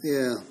definition.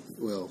 Yeah,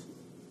 well,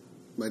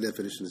 my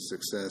definition of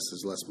success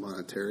is less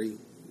monetary,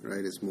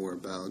 right? It's more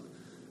about,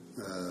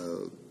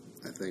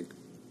 I think,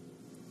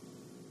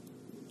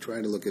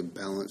 trying to look at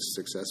balanced,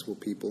 successful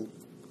people.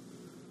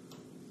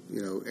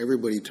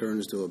 Everybody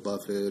turns to a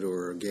Buffett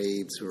or a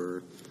Gates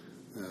or,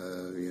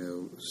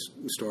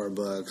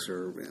 Starbucks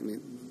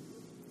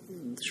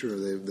sure,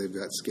 they've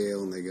got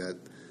scale and they got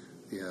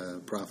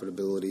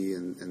profitability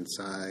and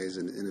size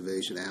and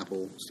innovation.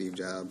 Apple, Steve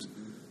Jobs.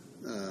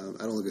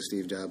 I don't look at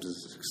Steve Jobs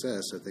as a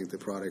success. I think the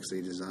products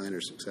they design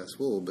are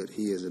successful, but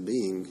he as a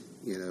being,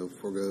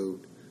 forego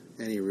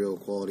any real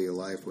quality of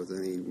life with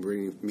any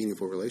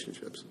meaningful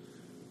relationships.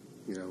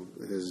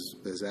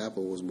 His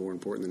Apple was more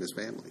important than his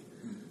family.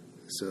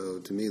 So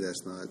to me,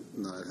 that's not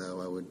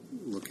how I would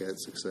look at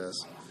success.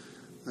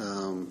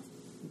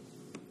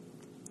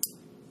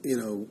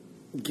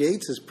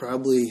 Gates is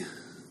probably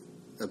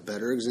a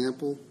better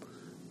example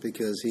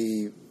because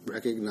he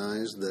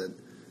recognized that,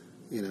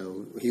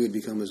 he would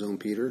become his own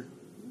Peter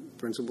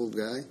principled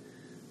guy,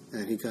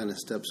 and he kind of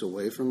steps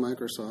away from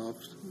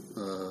Microsoft,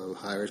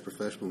 hires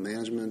professional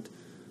management,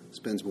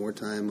 spends more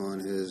time on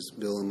his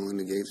Bill and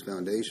Melinda Gates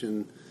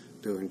Foundation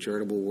doing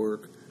charitable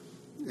work,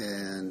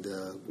 and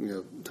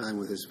time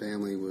with his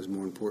family was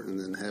more important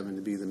than having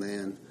to be the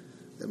man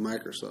at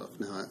Microsoft.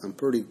 Now, I'm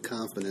pretty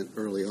confident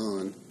early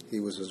on He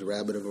was as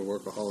rabid of a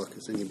workaholic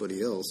as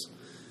anybody else,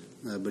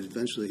 but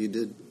eventually he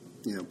did,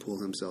 pull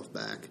himself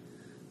back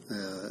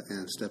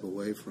and step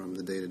away from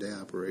the day-to-day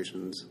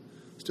operations,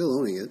 still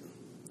owning it,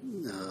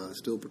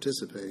 still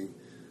participating,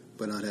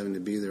 but not having to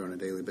be there on a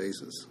daily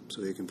basis,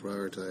 so he can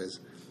prioritize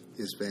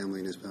his family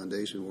and his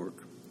foundation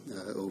work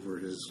over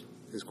his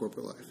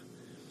corporate life.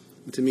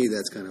 And to me,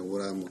 that's kind of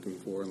what I'm looking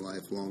for in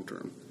life long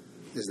term,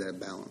 is that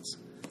balance.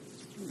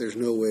 There's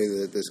no way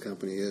that this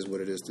company is what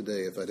it is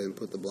today if I didn't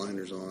put the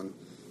blinders on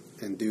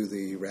and do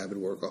the rabid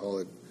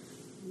workaholic,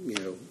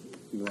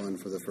 run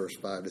for the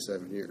first 5 to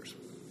 7 years.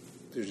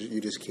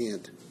 You just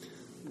can't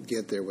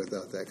get there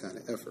without that kind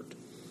of effort.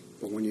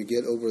 But when you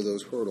get over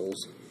those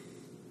hurdles,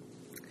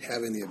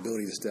 having the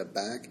ability to step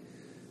back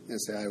and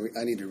say,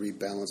 I need to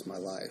rebalance my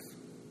life.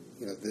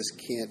 This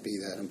can't be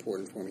that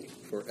important for me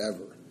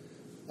forever.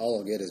 All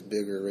I'll get is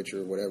bigger,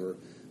 richer, whatever,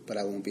 but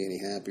I won't be any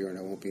happier and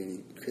I won't be any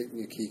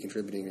key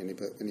contributing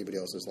to anybody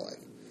else's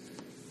life.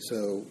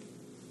 So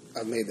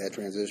I've made that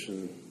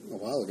transition a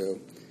while ago,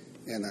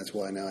 and that's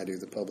why now I do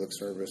the public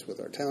service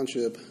with our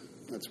township.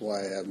 That's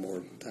why I have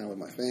more time with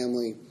my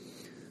family.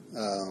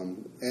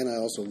 And I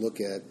also look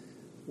at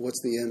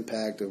what's the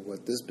impact of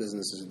what this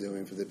business is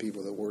doing for the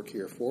people that work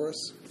here for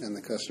us and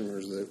the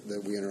customers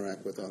that we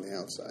interact with on the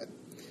outside.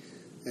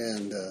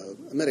 And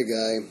I met a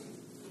guy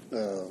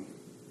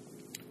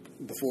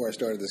before I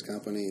started this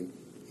company.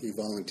 He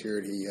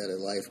volunteered. He had a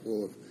life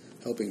goal of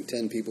helping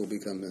 10 people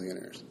become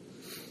millionaires.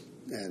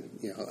 And,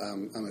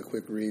 I'm a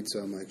quick read, so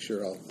I'm like,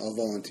 sure, I'll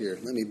volunteer.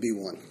 Let me be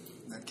one.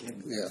 Not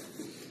kidding. Yeah.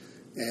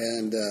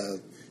 And,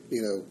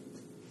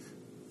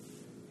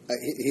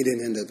 he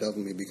didn't end up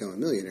helping me become a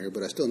millionaire,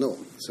 but I still know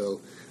him.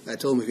 So I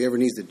told him if he ever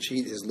needs to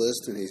cheat his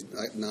list and he's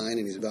 9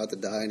 and he's about to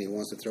die and he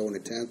wants to throw in a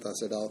 10th, I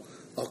said,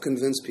 I'll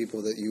convince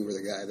people that you were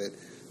the guy that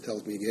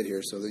helped me get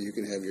here so that you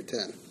can have your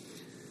 10.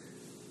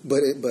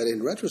 But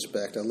in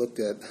retrospect, I looked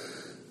at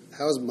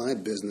how's my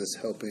business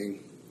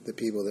helping the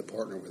people that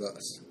partner with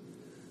us.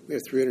 We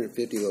have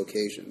 350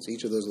 locations.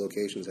 Each of those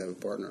locations have a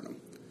partner in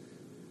them.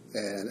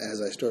 And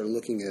as I started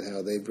looking at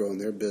how they've grown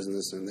their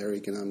business and their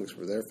economics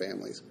for their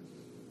families,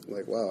 I'm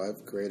like, wow,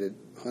 I've created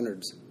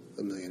hundreds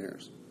of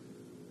millionaires,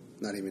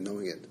 not even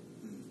knowing it,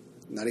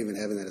 not even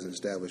having that as an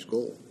established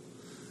goal.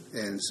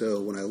 And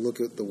so when I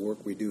look at the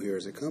work we do here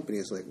as a company,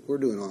 it's like we're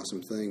doing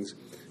awesome things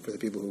for the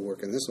people who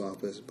work in this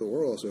office, but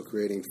we're also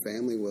creating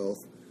family wealth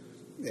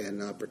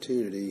and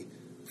opportunity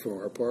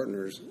for our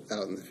partners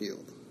out in the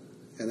field.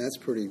 And that's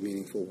pretty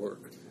meaningful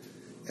work.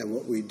 And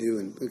what we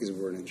do, because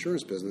we're an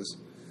insurance business,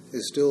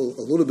 is still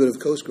a little bit of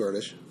Coast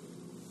Guardish,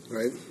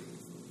 right?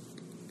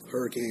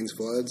 Hurricanes,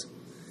 floods,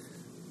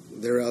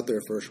 they're out there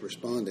first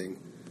responding.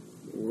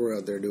 We're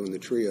out there doing the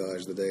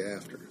triage the day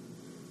after.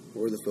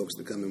 We're the folks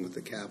that come in with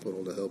the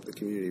capital to help the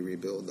community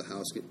rebuild, the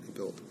house get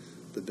rebuilt,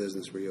 the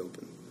business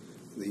reopen,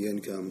 the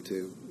income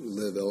to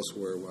live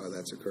elsewhere while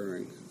that's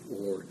occurring,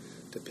 or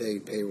to pay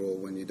payroll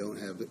when you don't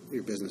have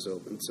your business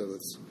open. So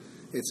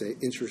it's an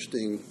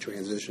interesting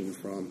transition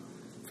from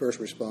first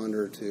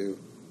responder to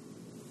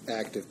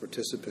active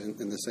participant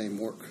in the same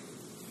work.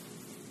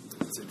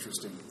 That's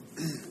interesting.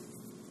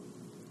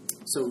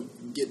 So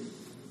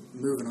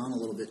moving on a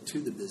little bit to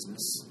the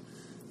business.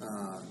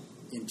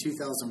 In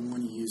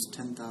 2001, you used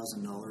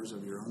 $10,000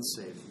 of your own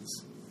savings.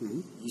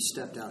 Mm-hmm. You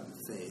stepped out in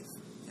faith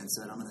and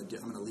said, "I'm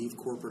going to leave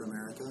corporate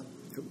America,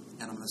 yep,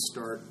 and I'm going to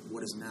start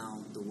what is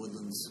now the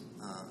Woodlands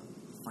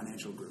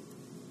Financial Group."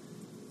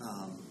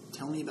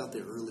 Tell me about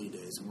the early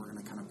days, and we're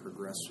going to kind of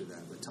progress through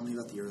that. But tell me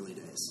about the early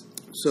days.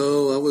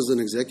 So I was an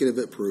executive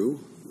at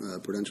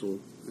Prudential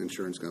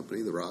Insurance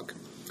Company, The Rock,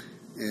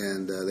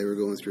 and they were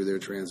going through their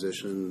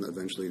transition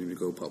eventually to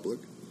go public.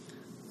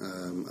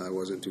 I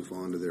wasn't too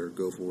fond of their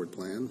go-forward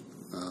plan,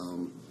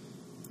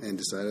 and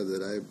decided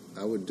that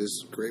I would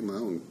just create my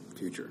own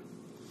future.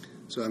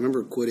 So I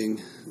remember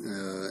quitting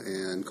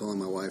and calling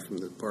my wife from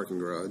the parking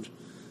garage.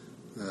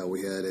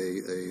 We had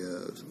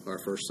our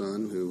first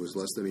son who was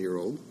less than a year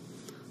old.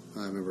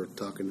 I remember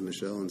talking to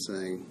Michelle and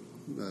saying,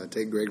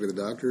 take Greg to the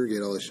doctor,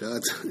 get all his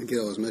shots, get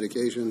all his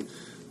medication,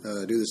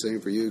 do the same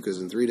for you,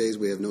 because in 3 days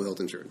we have no health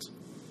insurance.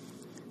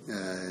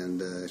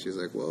 And she's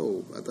like,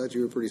 whoa, I thought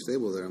you were pretty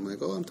stable there. I'm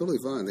like, oh, I'm totally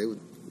fine.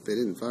 They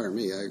didn't fire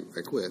me.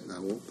 I quit. I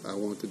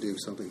want to do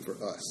something for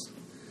us.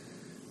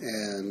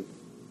 And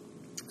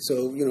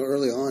so,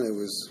 early on it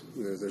was,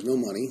 there's no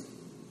money,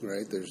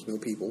 right? There's no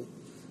people.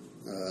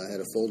 I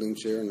had a folding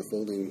chair and a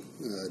folding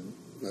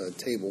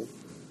table,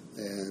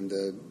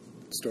 and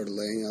started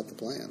laying out the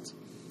plans.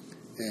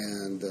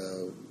 And,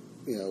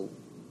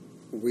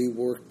 we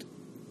worked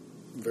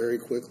very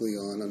quickly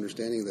on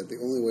understanding that the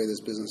only way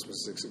this business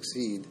was to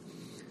succeed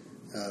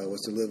was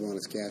to live on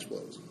its cash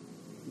flows,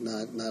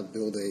 not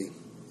build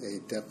a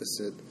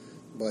deficit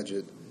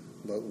budget,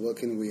 but what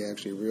can we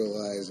actually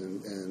realize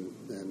and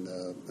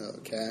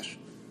cash,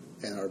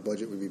 and our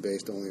budget would be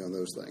based only on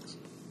those things.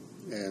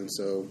 And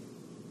so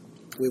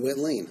we went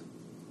lean.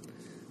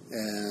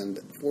 And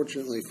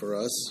fortunately for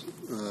us,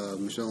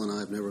 Michelle and I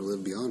have never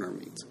lived beyond our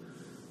means.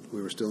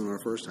 We were still in our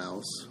first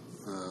house.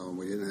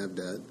 We didn't have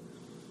debt.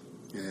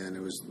 And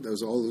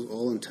those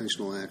all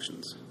intentional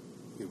actions.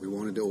 We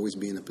wanted to always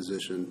be in a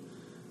position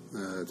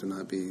to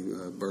not be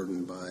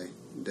burdened by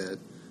debt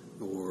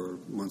or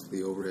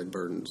monthly overhead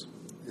burdens.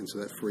 And so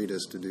that freed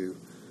us to do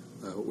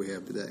what we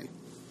have today.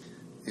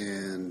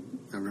 And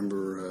I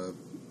remember,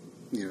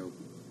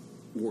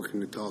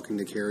 talking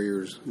to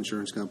carriers,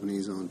 insurance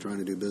companies on trying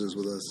to do business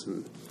with us.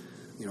 And,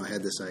 I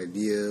had this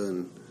idea,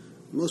 and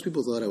most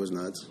people thought I was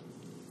nuts.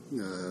 They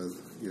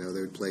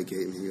would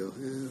placate me and go,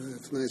 "Yeah,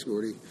 that's nice,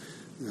 Gordy.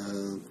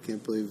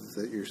 Can't believe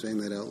that you're saying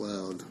that out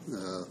loud."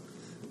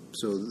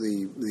 So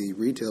the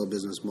retail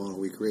business model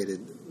we created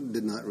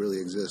did not really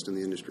exist in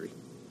the industry.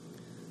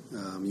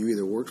 You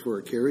either worked for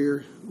a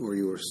carrier or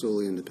you were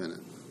solely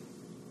independent.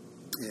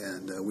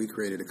 And we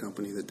created a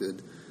company that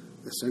did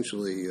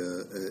essentially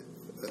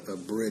a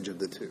bridge of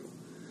the two,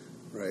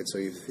 right? So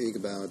you think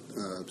about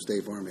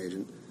State Farm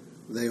agent.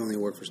 They only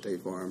work for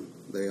State Farm.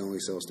 They only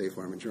sell State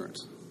Farm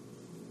insurance.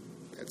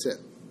 That's it.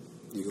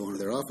 You go into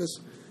their office,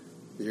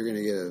 you're going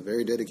to get a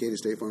very dedicated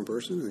State Farm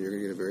person, and you're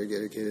going to get a very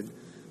dedicated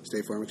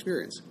State Farm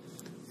experience.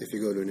 If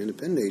you go to an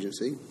independent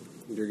agency,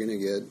 you're going to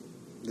get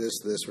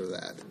this, or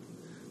that.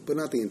 But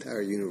not the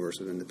entire universe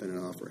of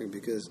independent offering,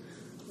 because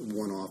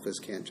one office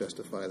can't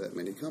justify that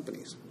many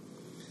companies.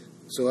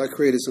 So I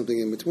created something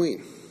in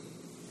between.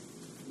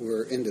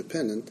 We're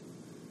independent,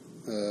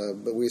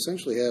 but we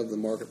essentially have the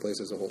marketplace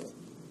as a whole.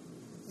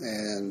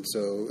 And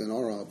so in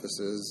our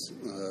offices,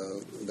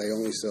 they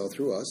only sell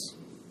through us,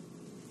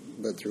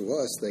 but through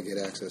us, they get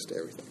access to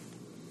everything.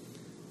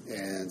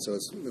 And so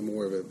it's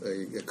more of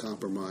a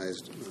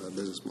compromised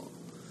business model.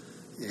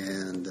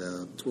 And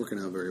it's working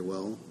out very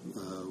well.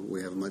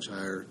 We have much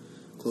higher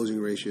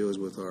closing ratios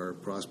with our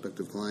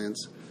prospective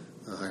clients,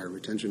 a higher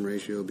retention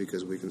ratio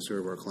because we can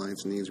serve our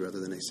clients' needs rather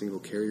than a single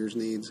carrier's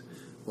needs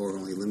or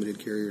only limited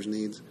carrier's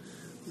needs.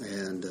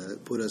 And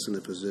put us in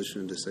a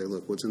position to say,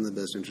 look, what's in the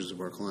best interest of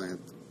our client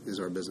is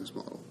our business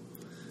model.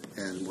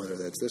 And whether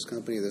that's this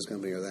company, or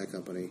that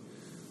company,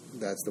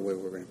 that's the way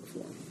we're going to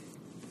perform.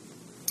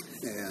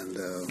 And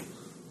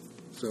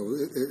so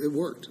it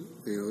worked.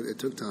 It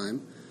took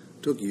time,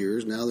 took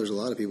years. Now there's a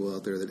lot of people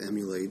out there that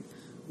emulate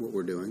what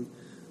we're doing.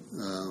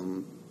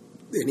 And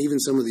even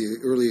some of the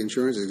early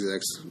insurance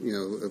execs,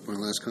 at my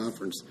last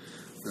conference,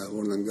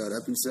 one of them got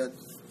up and said,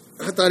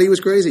 "I thought he was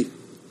crazy."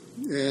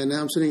 And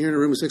now I'm sitting here in a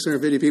room with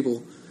 650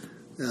 people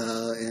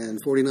and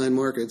 49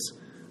 markets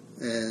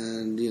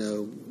and,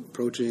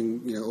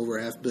 approaching, over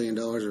 $500 million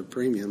of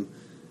premium.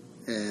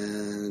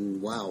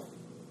 And wow,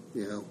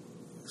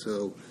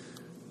 so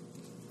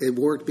it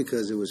worked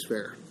because it was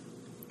fair.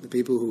 The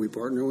people who we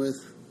partner with,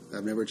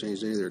 I've never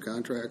changed any of their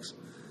contracts.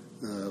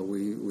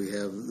 We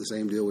have the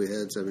same deal we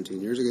had 17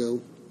 years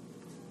ago.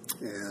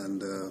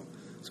 And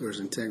so there's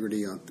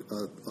integrity,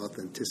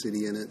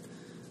 authenticity in it.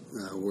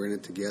 We're in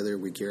it together.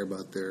 We care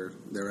about their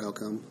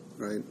outcome,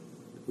 right?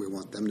 We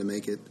want them to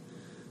make it.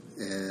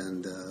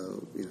 And,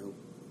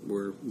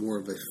 we're more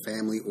of a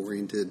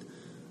family-oriented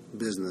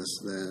business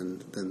than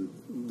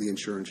the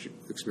insurance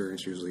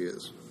experience usually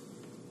is.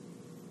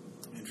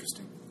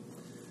 Interesting.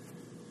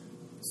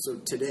 So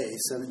today,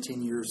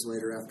 17 years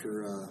later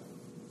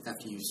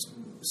after you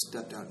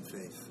stepped out in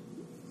faith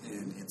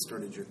and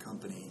started your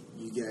company,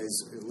 you guys,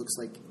 it looks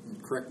like,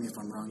 and correct me if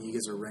I'm wrong, you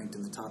guys are ranked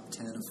in the top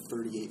 10 of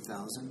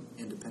 38,000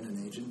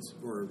 independent agents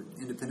or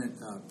independent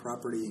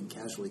property and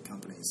casualty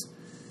companies.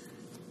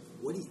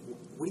 What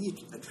do you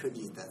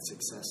attribute that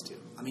success to?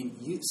 I mean,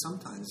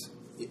 sometimes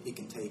it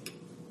can take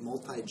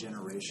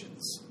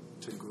multi-generations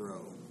to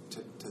grow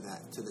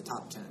to the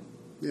top 10.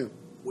 Yeah.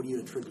 What do you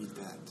attribute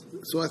that?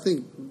 So I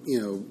think,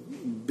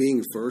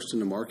 being first in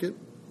the market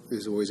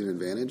is always an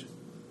advantage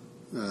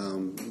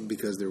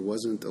because there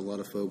wasn't a lot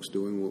of folks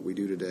doing what we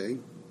do today.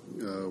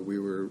 We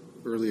were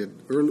we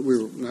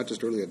were not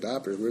just early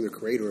adopters, we were the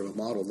creator of a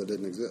model that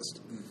didn't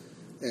exist.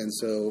 And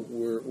so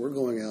we're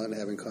going out and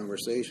having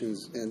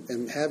conversations,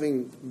 and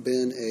having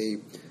been a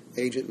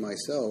agent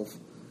myself,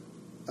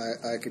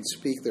 I could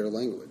speak their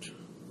language.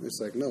 It's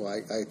like, no,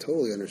 I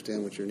totally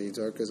understand what your needs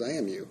are because I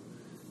am you.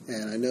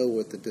 And I know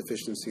what the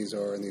deficiencies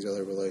are in these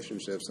other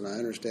relationships, and I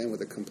understand what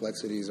the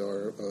complexities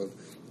are of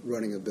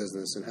running a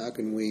business, and how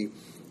can we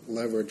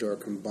leverage our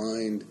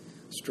combined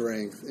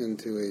strength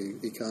into an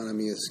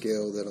economy of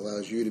scale that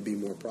allows you to be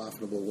more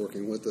profitable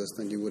working with us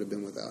than you would have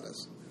been without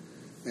us.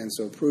 And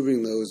so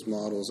proving those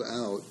models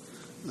out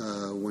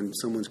when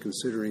someone's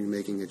considering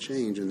making a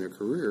change in their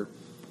career,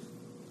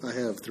 I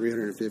have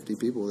 350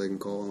 people they can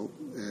call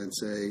and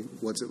say,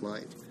 what's it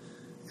like?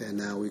 And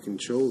now we can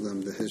show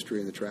them the history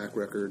and the track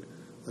record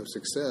of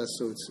success.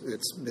 So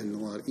it's been a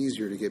lot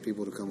easier to get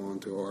people to come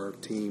onto our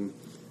team,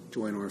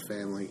 join our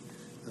family,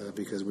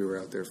 because we were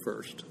out there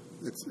first.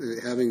 It's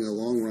having a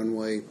long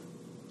runway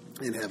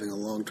and having a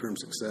long-term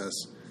success.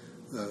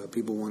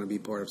 People want to be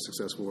part of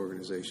successful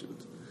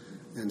organizations.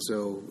 And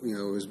so,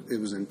 it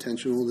was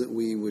intentional that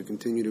we would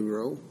continue to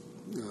grow.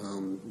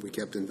 We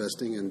kept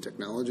investing in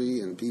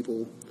technology and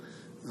people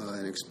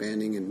and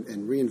expanding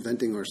and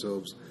reinventing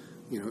ourselves,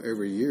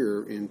 every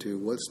year into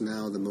what's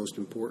now the most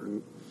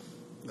important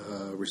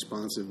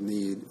responsive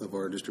need of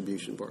our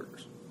distribution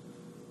partners.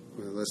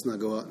 Let's not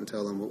go out and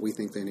tell them what we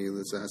think they need.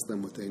 Let's ask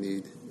them what they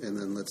need, and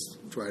then let's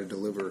try to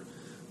deliver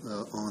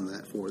on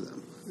that for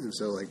them. And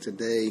so, like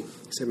today,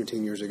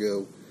 17 years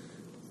ago,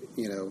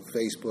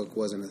 Facebook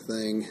wasn't a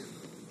thing,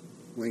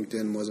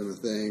 LinkedIn wasn't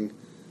a thing,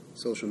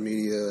 social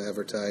media,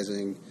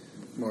 advertising,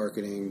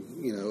 marketing,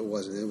 it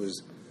wasn't. It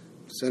was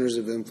centers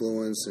of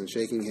influence and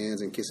shaking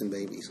hands and kissing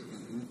babies.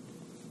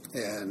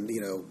 And,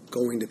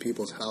 going to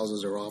people's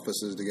houses or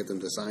offices to get them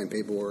to sign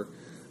paperwork.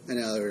 And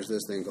now there's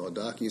this thing called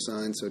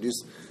DocuSign. So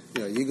just,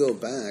 you go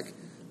back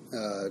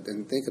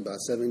and think about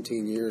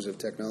 17 years of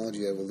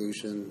technology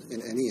evolution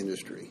in any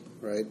industry,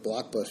 right?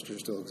 Blockbuster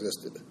still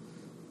existed.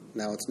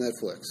 Now it's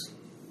Netflix,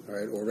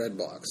 right, or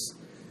Redbox.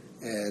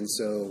 And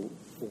so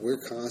we're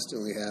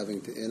constantly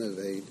having to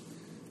innovate.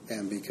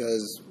 And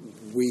because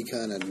we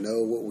kind of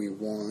know what we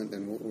want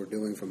and what we're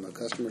doing from a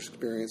customer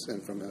experience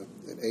and from an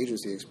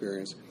agency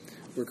experience,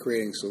 we're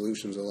creating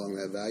solutions along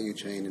that value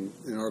chain.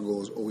 And our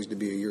goal is always to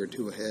be a year or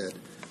two ahead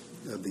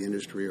of the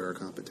industry or our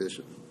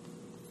competition.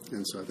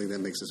 And so I think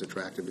that makes us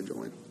attractive to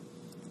join.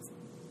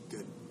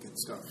 Good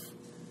stuff.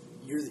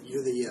 You're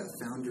the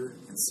founder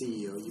and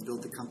CEO. You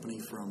built the company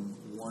from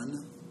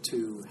one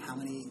to how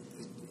many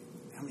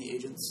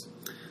agents?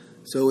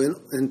 So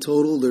in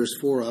total, there's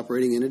 4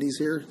 operating entities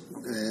here.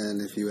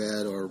 And if you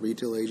add our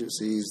retail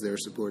agencies, their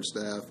support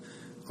staff,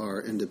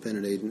 our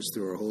independent agents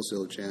through our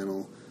wholesale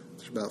channel,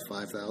 there's about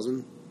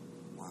 5,000.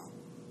 Wow.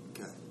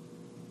 Okay.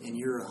 And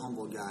you're a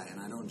humble guy, and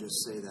I don't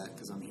just say that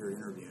because I'm here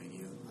interviewing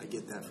you. I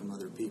get that from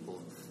other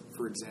people.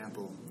 For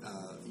example,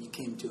 you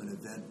came to an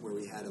event where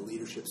we had a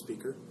leadership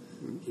speaker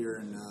here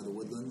in the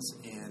Woodlands,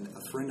 and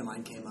a friend of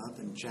mine came up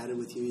and chatted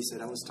with you. He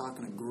said, I was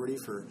talking to Gordy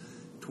for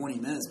 20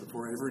 minutes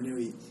before I ever knew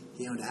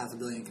he owned a $500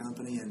 million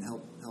company and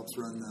helps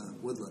run the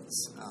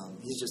Woodlands.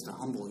 He's just a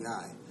humble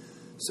guy.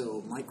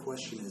 So my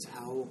question is,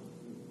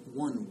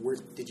 where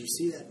did you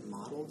see that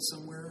modeled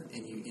somewhere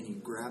and you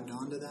grabbed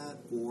onto that,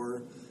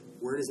 or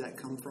where does that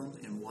come from,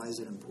 and why is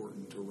it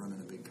important to run in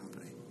a big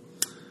company?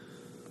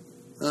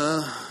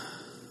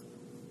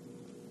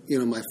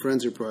 My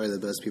friends are probably the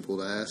best people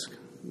to ask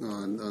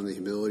on the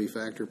humility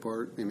factor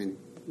part. I mean,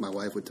 my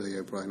wife would tell you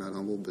I'm probably not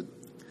humble, but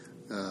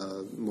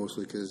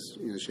mostly because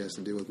she has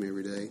to deal with me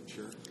every day.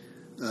 Sure.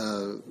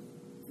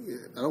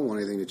 I don't want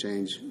anything to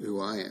change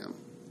who I am,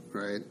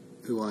 right?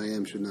 Who I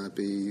am should not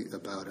be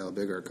about how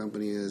big our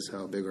company is,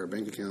 how big our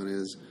bank account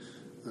is,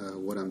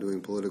 what I'm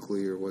doing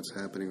politically, or what's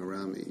happening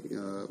around me.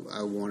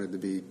 I wanted to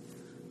be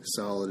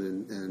solid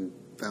and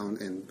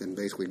found and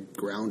basically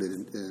grounded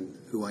in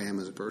who I am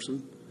as a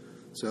person.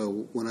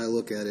 So when I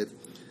look at it,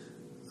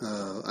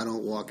 I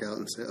don't walk out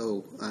and say,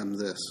 "Oh, I'm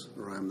this"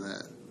 or "I'm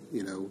that."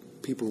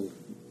 People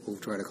will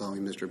try to call me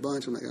Mr.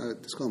 Bunch. I'm like,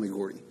 just call me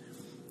Gordy.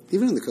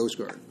 Even in the Coast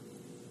Guard,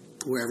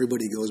 where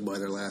everybody goes by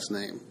their last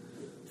name,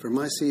 from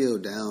my CO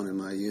down in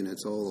my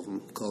units, all of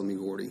them called me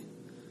Gordy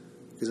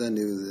because I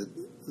knew that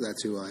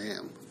that's who I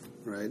am.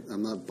 Right?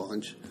 I'm not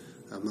Bunch.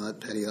 I'm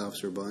not Petty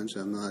Officer Bunch.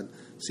 I'm not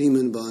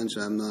Seaman Bunch.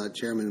 I'm not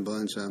Chairman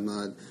Bunch. I'm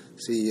not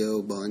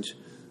CEO Bunch.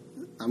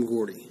 I'm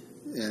Gordy.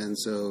 And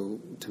so,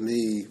 to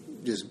me,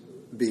 just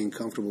being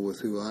comfortable with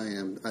who I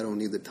am, I don't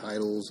need the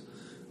titles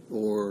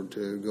or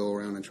to go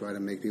around and try to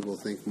make people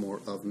think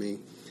more of me.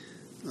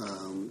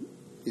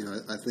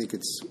 I think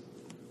it's,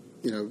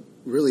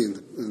 really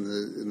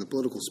in the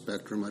political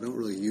spectrum, I don't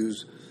really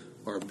use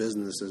our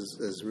business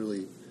as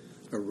really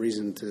a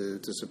reason to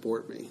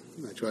support me.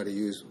 I try to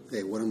use,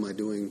 hey, what am I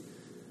doing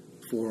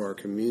for our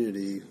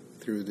community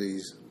through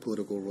these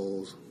political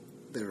roles?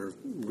 There are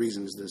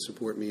reasons to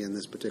support me in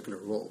this particular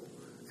role.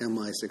 Am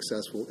I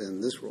successful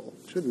in this role?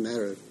 It shouldn't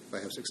matter if I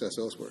have success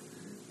elsewhere.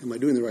 Am I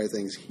doing the right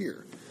things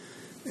here?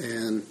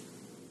 And,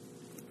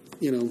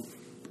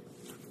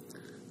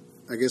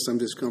 I guess I'm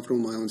just comfortable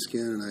in my own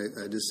skin, and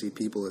I just see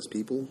people as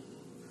people.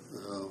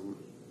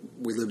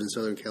 We lived in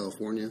Southern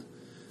California.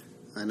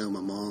 I know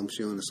my mom,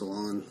 she owned a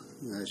salon.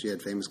 She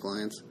had famous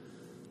clients.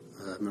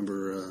 I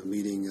remember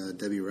meeting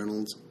Debbie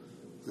Reynolds.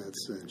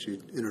 She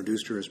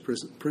introduced her as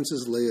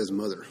Princess Leia's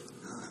mother.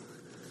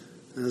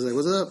 And I was like,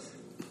 "What's up?"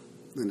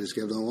 And just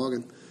kept on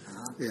walking.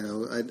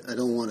 I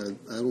don't want to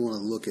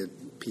look at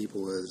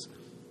people as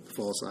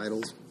false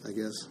idols, I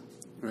guess.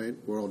 Right?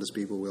 We're all just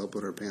people. We all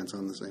put our pants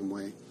on the same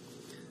way.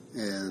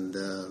 And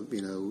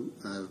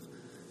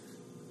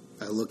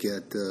I look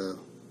at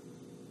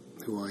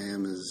who I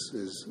am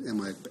as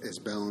am I as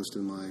balanced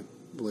in my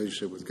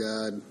relationship with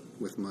God,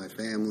 with my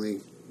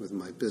family, with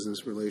my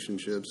business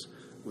relationships,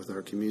 with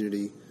our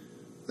community.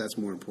 That's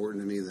more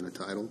important to me than a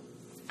title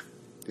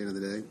at the end of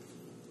the day.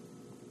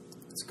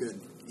 That's good.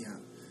 Yeah.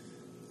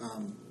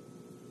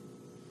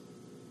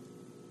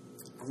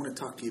 I want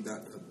to talk to you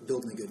about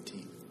building a good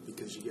team,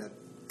 because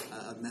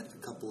I've met a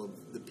couple of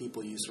the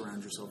people you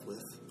surround yourself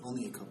with,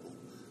 only a couple,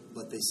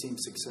 but they seem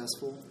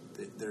successful.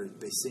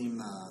 They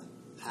seem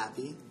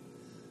happy.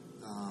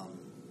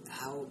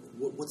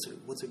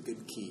 What's a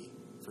good key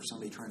for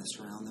somebody trying to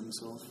surround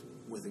themselves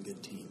with a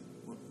good team?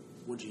 What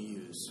would you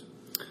use?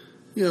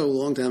 A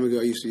long time ago,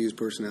 I used to use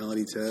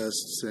personality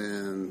tests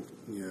and,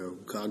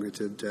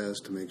 cognitive tests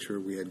to make sure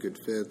we had good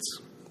fits.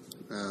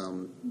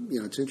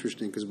 It's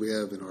interesting because we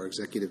have in our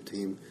executive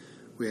team,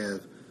 we have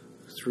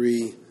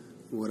 3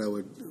 what I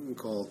would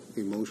call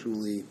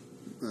emotionally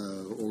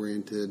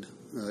oriented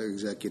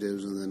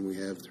executives, and then we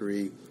have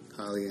 3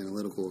 highly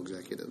analytical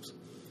executives.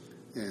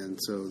 And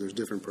so there's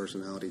different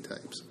personality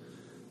types.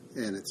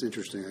 And it's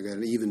interesting. I got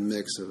an even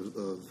mix of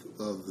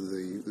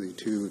the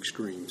 2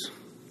 extremes.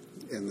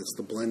 And it's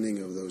the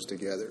blending of those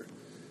together,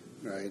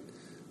 right?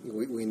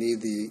 We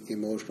need the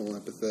emotional,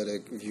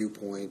 empathetic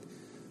viewpoint,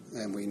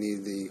 and we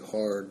need the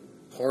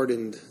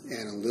hardened,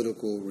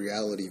 analytical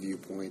reality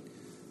viewpoint,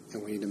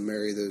 and we need to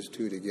marry those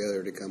 2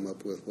 together to come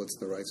up with what's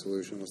the right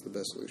solution, what's the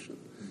best solution.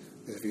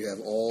 Mm-hmm. If you have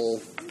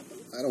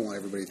I don't want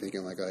everybody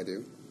thinking like I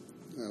do.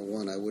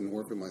 One, I wouldn't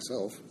work with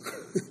myself,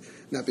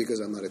 not because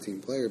I'm not a team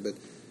player, but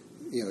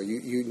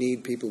you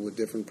need people with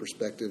different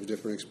perspectives,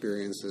 different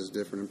experiences,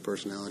 different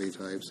personality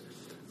types.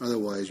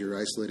 Otherwise, you're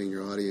isolating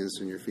your audience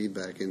and your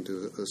feedback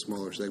into a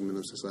smaller segment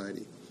of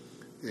society.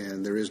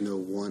 And there is no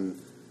one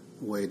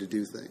way to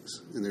do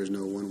things, and there's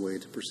no one way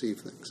to perceive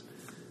things.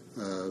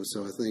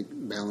 So I think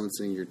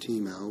balancing your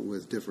team out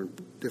with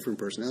different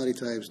personality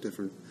types,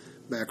 different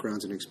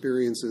backgrounds and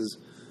experiences,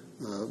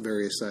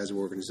 various sizes of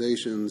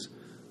organizations,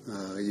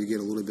 you get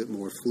a little bit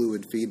more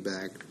fluid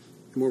feedback,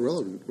 more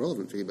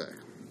relevant feedback.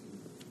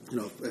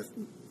 If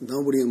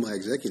nobody on my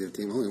executive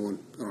team, only one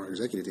on our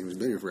executive team has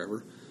been here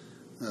forever.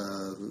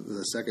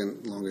 The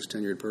second longest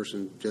tenured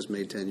person just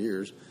made 10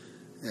 years,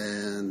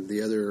 and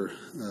the other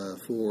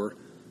 4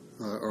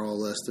 are all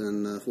less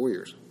than 4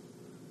 years.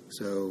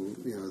 So,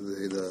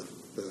 the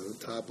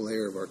top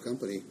layer of our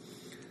company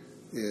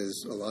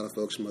is a lot of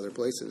folks from other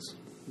places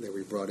that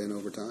we brought in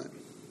over time.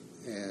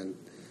 And,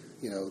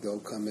 they'll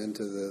come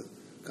into the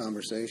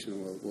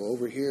conversation, well,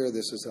 over here,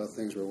 this is how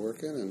things were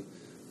working, and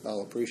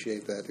I'll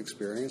appreciate that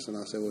experience, and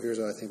I'll say, well, here's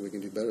how I think we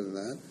can do better than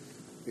that.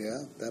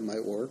 Yeah, that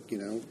might work,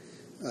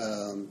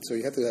 So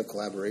you have to have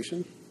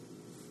collaboration.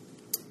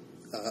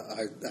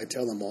 I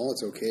tell them all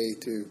it's okay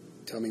to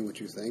tell me what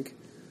you think.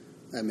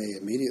 I may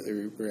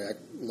immediately react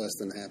less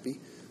than happy,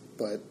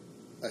 but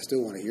I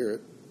still want to hear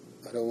it.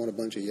 I don't want a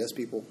bunch of yes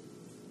people.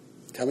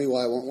 Tell me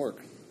why it won't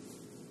work.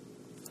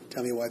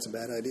 Tell me why it's a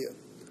bad idea.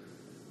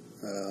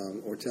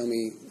 Or tell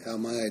me how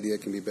my idea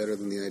can be better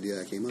than the idea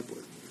I came up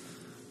with.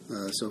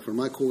 So for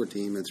my core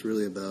team, it's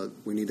really about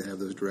we need to have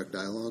those direct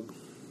dialogue,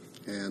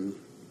 and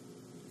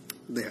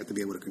they have to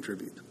be able to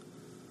contribute.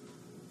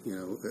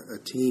 A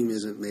team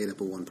isn't made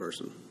up of one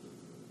person.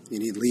 You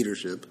need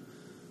leadership,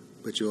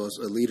 but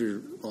a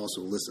leader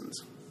also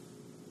listens.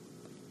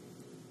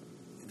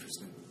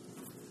 Interesting.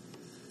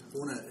 I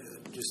want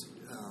to just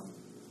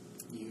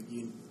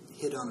you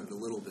hit on it a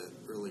little bit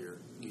earlier.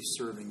 You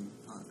serving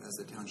as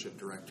the township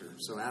director.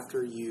 So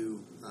after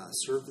you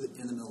served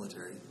in the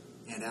military,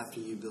 and after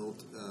you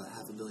built a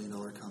 $500 million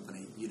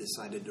company, you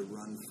decided to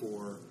run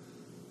for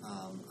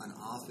an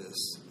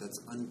office that's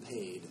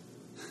unpaid.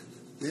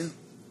 Yeah.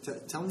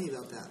 Tell me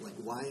about that. Like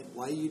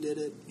why you did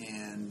it,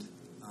 and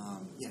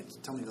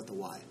tell me about the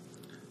why.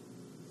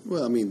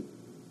 Well,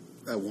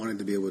 I wanted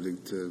to be able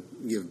to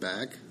give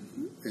back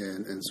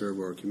and serve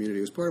our community.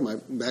 It was part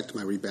of back to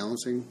my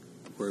rebalancing,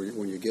 where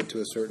when you get to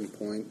a certain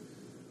point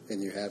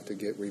and you have to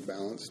get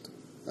rebalanced.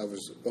 I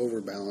was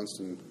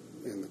overbalanced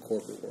in the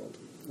corporate world,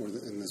 or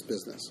in this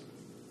business.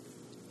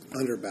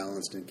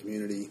 Underbalanced in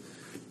community,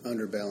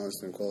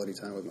 underbalanced in quality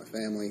time with my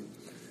family.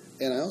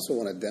 And I also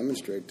want to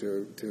demonstrate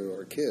to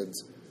our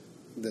kids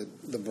that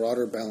the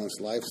broader balanced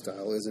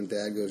lifestyle isn't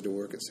dad goes to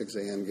work at 6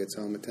 a.m., gets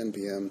home at 10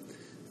 p.m.,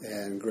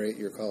 and great,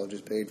 your college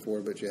is paid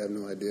for, but you have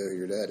no idea who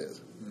your dad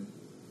is.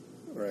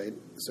 Right?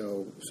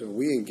 So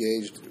we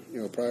engaged,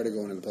 prior to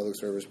going into public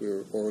service, we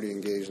were already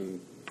engaged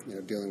in,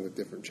 dealing with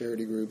different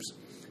charity groups,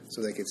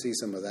 so they could see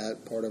some of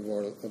that part of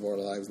our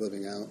lives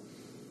living out.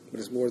 But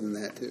it's more than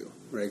that, too,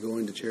 right?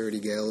 Going to charity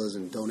galas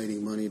and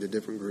donating money to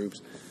different groups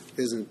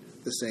isn't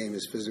the same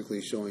as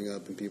physically showing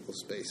up in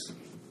people's space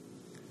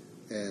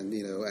and,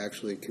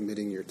 actually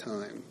committing your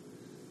time,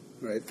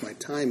 right? My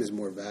time is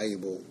more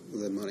valuable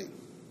than money.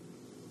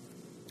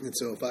 And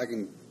so if I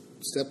can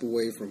step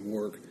away from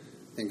work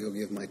and go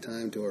give my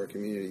time to our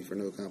community for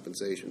no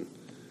compensation,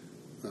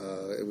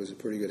 it was a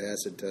pretty good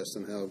acid test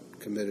on how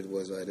committed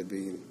was I to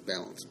being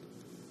balanced.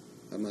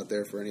 I'm not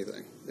there for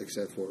anything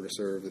except for to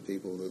serve the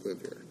people that live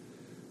here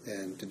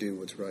and to do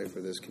what's right for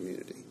this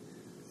community.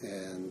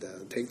 And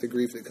take the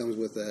grief that comes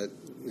with that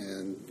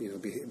and,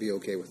 be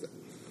okay with it.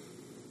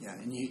 Yeah,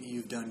 and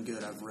you've done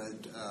good. I've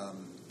read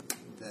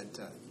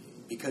that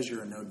because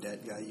you're a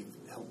no-debt guy,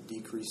 you've helped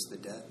decrease the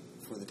debt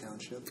for the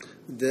township.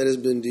 Debt has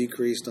been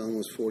decreased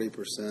almost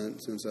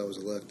 40% since I was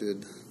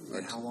elected.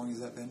 And how long has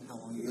that been? How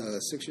long ago?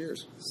 6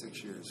 years.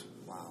 6 years.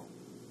 Wow.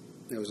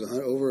 It was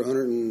over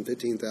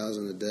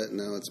 $115,000 of debt.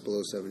 Now it's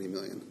below $70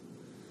 million.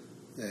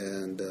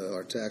 And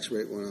our tax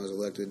rate when I was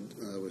elected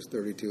was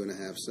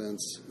 32.5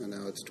 cents, and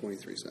now it's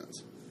 23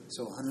 cents.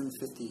 So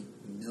 $150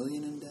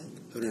 million in debt?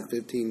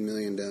 $115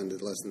 million down to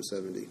less than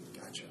 70.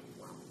 Gotcha.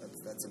 Wow,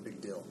 that's a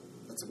big deal.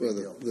 That's a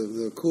big deal.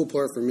 The cool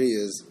part for me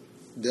is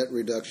debt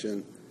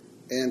reduction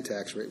and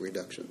tax rate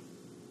reduction.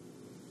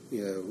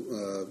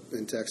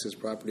 In Texas,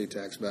 property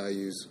tax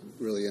values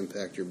really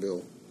impact your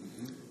bill.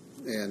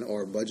 Mm-hmm. And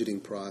our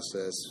budgeting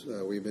process,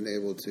 we've been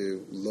able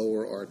to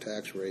lower our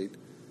tax rate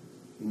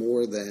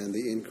more than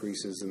the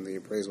increases in the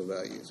appraisal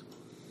values.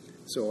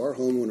 So our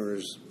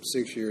homeowners,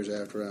 6 years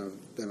after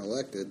I've been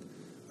elected,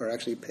 are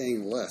actually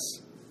paying less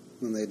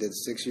than they did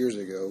 6 years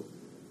ago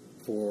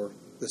for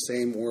the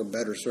same or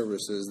better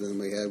services than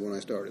we had when I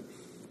started.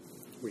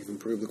 We've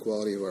improved the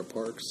quality of our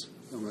parks.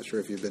 I'm not sure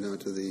if you've been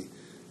out to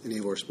any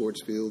of our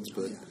sports fields,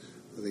 but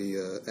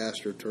the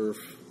AstroTurf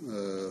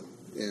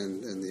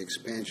and the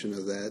expansion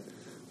of that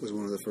was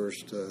one of the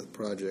first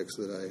projects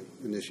that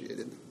I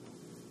initiated.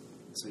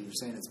 So you're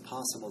saying it's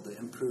possible to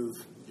improve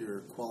your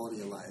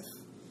quality of life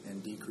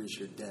and decrease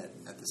your debt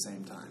at the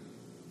same time?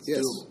 It's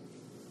doable.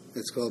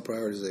 It's called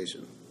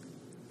prioritization.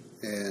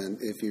 And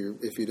if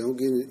you don't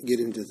get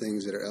into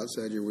things that are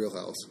outside your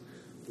wheelhouse,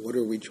 what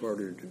are we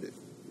chartered to do?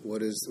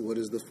 What is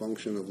the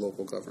function of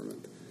local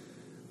government?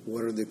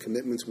 What are the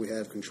commitments we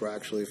have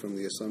contractually from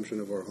the assumption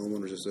of our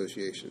homeowners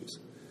associations?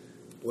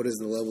 What is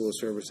the level of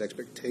service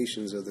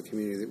expectations of the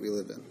community that we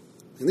live in?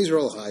 And these are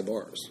all high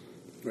bars,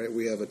 right?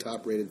 We have a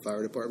top-rated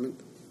fire department.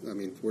 I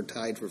mean, we're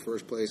tied for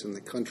first place in the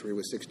country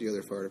with 60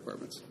 other fire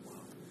departments.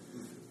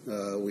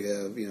 We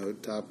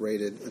have,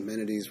 top-rated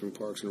amenities from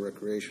parks and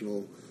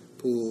recreational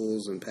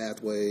pools and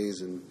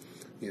pathways and,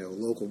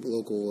 local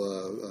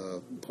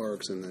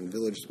parks and then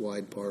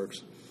village-wide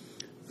parks.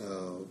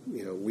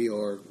 We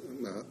are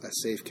a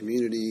safe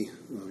community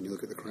when you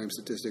look at the crime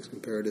statistics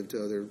comparative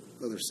to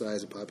other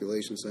size of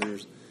population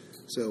centers.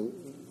 So,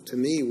 to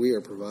me, we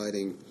are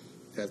providing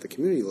at the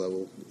community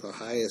level the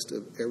highest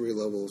of every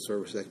level of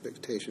service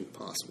expectation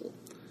possible,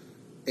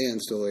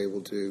 and still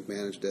able to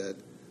manage debt,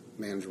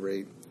 manage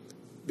rate,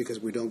 because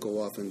we don't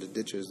go off into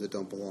ditches that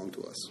don't belong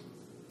to us.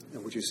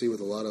 And what you see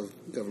with a lot of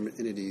government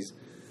entities,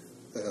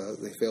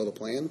 they fail to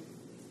plan,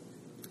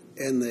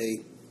 and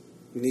they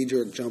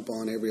knee-jerk jump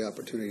on every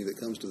opportunity that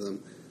comes to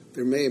them.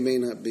 There may or may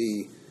not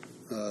be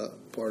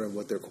part of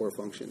what their core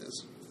function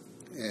is.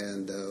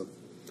 And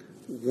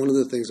one of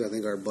the things I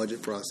think our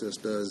budget process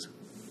does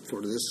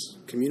for this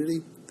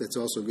community that's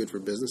also good for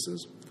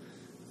businesses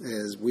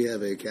is we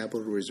have a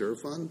capital reserve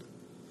fund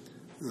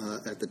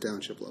at the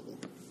township level.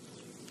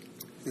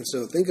 And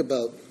so think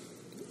about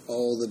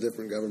all the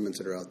different governments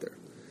that are out there.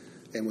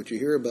 And what you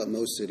hear about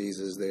most cities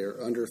is they're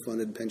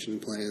underfunded pension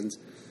plans,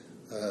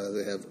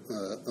 they have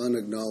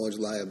unacknowledged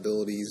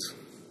liabilities,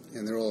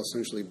 and they're all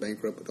essentially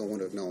bankrupt but don't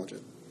want to acknowledge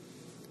it.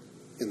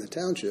 In the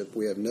township,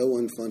 we have no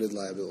unfunded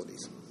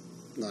liabilities,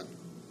 none.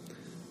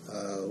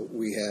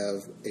 We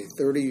have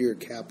a 30-year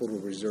capital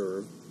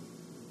reserve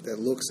that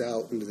looks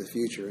out into the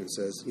future and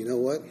says, you know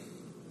what,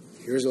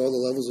 here's all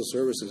the levels of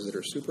services that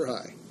are super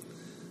high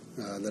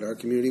that our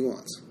community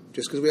wants.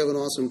 Just because we have an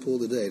awesome pool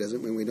today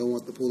doesn't mean we don't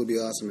want the pool to be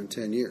awesome in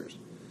 10 years.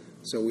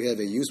 So we have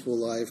a useful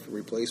life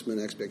replacement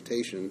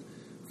expectation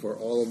for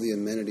all of the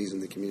amenities in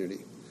the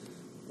community.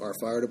 Our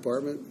fire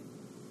department,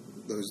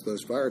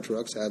 those fire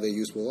trucks have a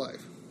useful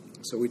life.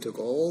 So we took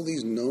all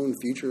these known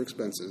future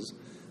expenses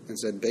and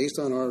said, based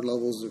on our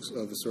levels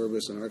of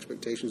service and our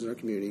expectations in our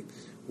community,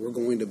 we're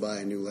going to buy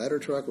a new ladder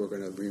truck, we're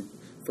going to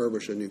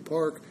refurbish a new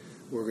park,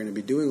 we're going to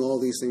be doing all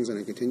these things on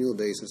a continual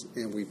basis,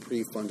 and we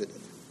pre-funded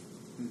it.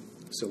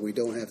 So we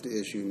don't have to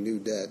issue new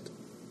debt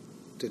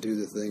to do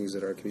the things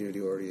that our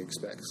community already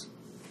expects.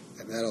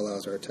 And that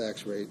allows our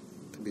tax rate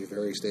to be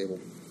very stable.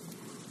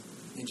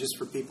 And just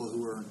for people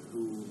who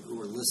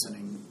are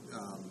listening,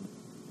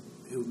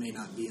 who may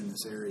not be in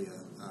this area,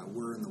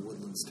 we're in the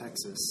Woodlands,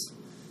 Texas,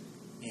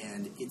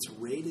 and it's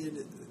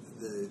rated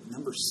the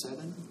number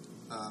 7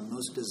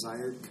 most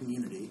desired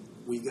community.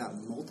 We've got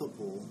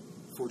multiple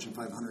Fortune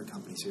 500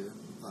 companies here.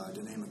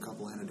 To name a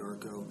couple,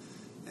 Anadarko,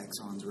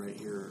 Exxon's right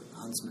here,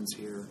 Huntsman's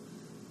here.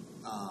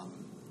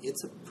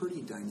 It's a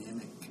pretty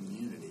dynamic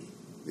community.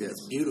 Yes.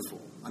 It's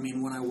beautiful. I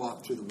mean, when I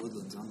walk through the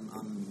Woodlands,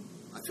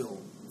 I feel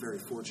very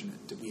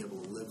fortunate to be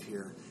able to live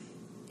here,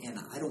 and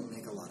I don't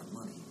make a lot of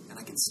money, and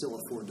I can still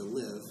afford to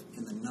live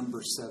in the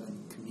number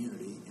 7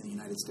 community in the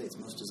United States,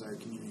 most desired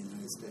community in the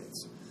United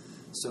States.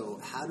 So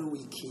how do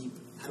we keep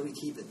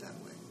it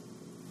that way?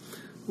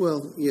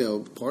 Well,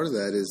 part of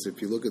that is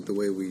if you look at the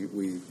way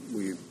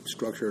we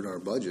structured our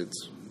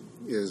budgets,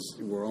 is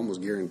we're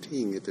almost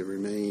guaranteeing it to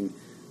remain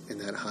in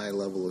that high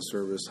level of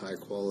service, high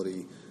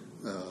quality,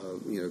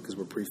 because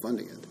we're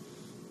pre-funding it.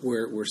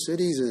 Where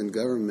cities and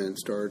government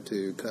start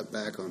to cut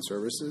back on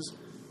services,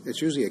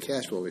 it's usually a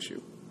cash flow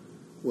issue.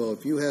 Well,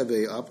 if you have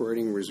a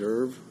operating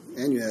reserve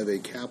and you have a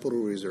capital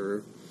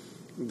reserve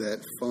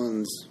that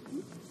funds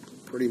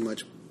pretty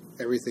much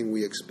everything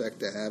we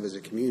expect to have as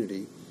a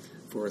community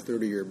for a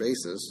 30-year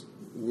basis,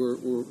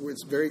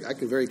 I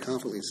can very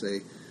confidently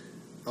say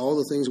all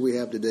the things we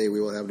have today we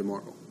will have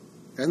tomorrow,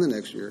 and the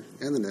next year,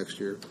 and the next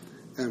year,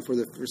 and for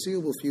the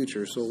foreseeable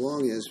future, so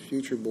long as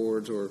future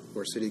boards or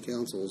city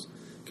councils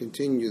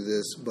continue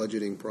this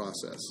budgeting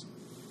process.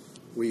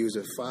 We use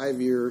a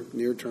 5-year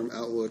near-term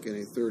outlook and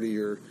a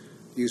 30-year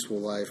useful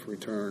life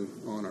return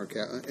on our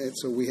and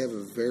so we have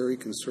a very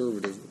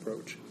conservative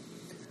approach.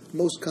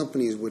 Most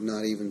companies would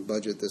not even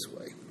budget this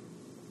way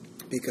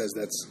because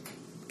that's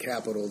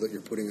capital that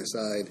you're putting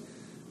aside.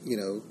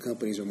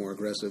 Companies are more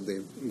aggressive. They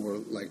more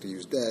like to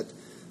use debt.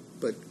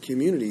 But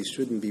communities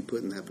shouldn't be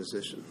put in that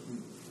position.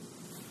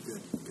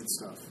 Good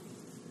stuff.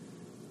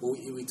 Well,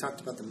 we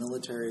talked about the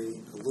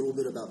military, a little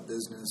bit about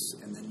business,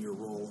 and then your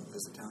role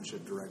as the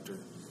township director.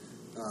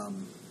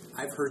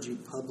 I've heard you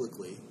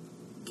publicly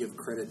give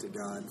credit to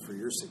God for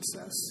your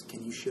success.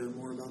 Can you share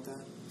more about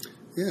that?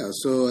 Yeah,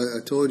 so I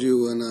told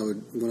you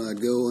when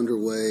I'd go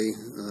underway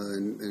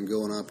and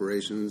go on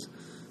operations,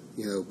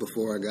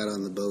 before I got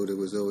on the boat, it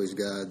was always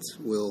God's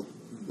will.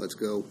 Let's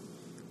go.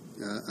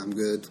 I'm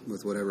good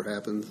with whatever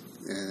happened.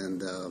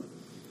 And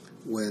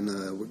when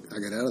I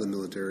got out of the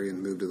military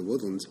and moved to the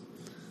Woodlands,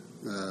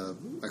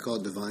 I call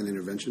it divine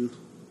intervention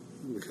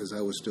because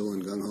I was still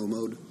in gung-ho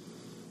mode.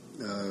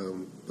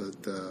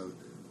 But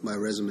my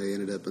resume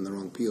ended up in the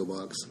wrong P.O.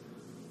 box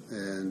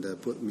and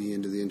put me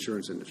into the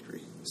insurance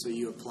industry. So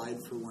you applied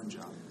for one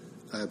job?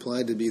 I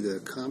applied to be the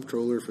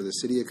comptroller for the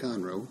city of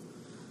Conroe,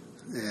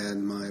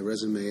 and my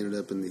resume ended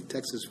up in the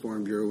Texas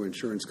Farm Bureau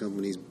Insurance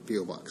Company's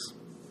P.O. box.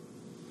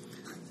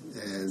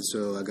 And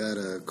so I got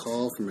a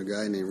call from a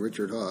guy named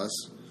Richard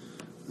Haas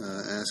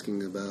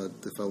asking about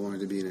if I wanted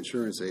to be an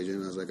insurance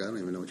agent. I was like, I don't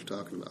even know what you're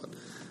talking about.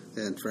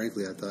 And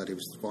frankly, I thought he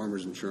was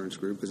Farmers Insurance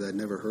Group because I'd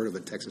never heard of a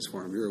Texas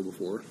Farm Bureau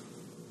before.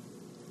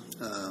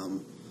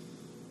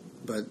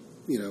 But,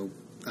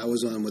 I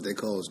was on what they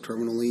call as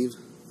terminal leave.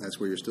 That's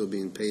where you're still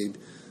being paid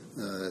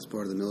as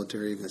part of the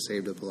military. I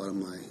saved up a lot of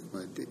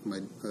my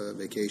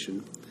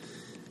vacation.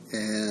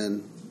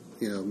 And,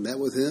 met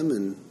with him,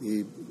 and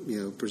he,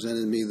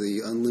 presented me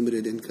the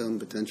unlimited income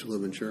potential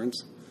of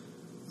insurance,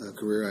 a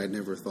career I'd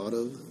never thought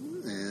of.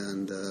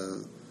 And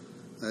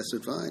I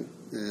said, fine.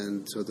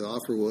 And so the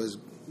offer was,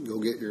 go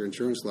get your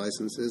insurance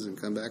licenses and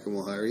come back and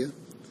we'll hire you.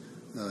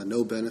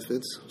 No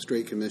benefits,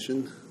 straight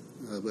commission,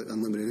 but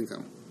unlimited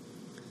income.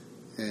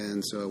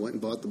 And so I went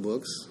and bought the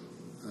books,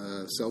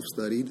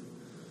 self-studied.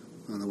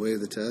 On the way to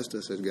the test, I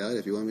said, God,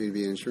 if you want me to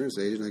be an insurance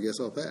agent, I guess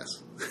I'll pass.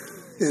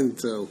 And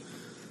so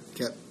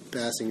kept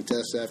passing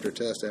test after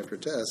test after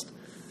test.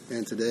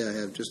 And today I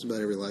have just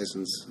about every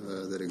license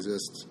that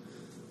exists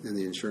in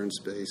the insurance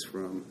space,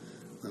 from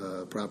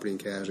property and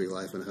casualty,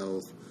 life and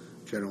health,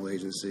 general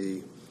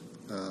agency,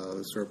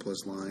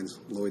 surplus lines,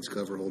 Lloyd's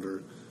cover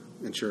holder,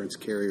 insurance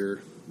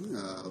carrier,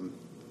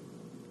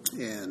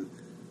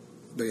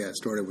 but it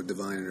started with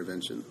divine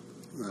intervention.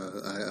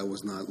 I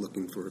was not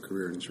looking for a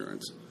career in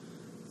insurance,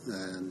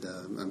 and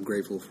I'm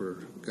grateful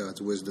for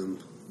God's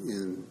wisdom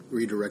in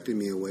redirecting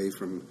me away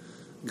from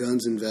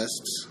guns and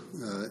vests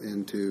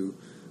into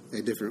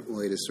a different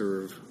way to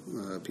serve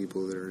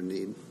people that are in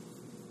need.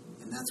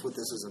 And that's what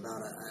this is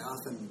about. I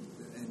often,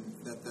 and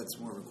that's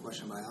more of a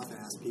question, but I often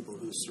ask people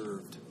who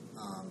served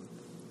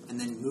and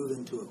then move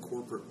into a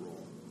corporate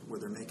role where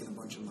they're making a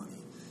bunch of money.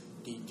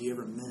 Do you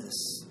ever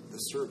miss the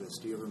service?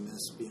 Do you ever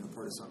miss being a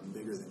part of something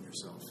bigger than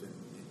yourself? And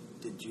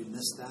did you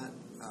miss that?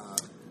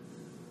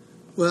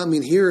 Well, I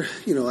mean, here,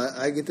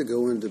 I get to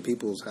go into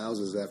people's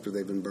houses after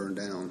they've been burned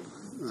down.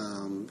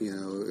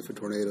 If a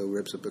tornado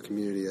rips up a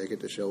community, I get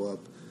to show up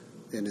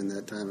and in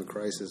that time of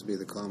crisis be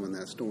the calm in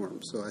that storm.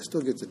 So I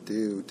still get to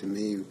do, to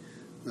me,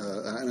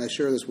 and I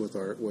share this with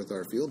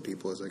our field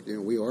people, it's like,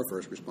 we are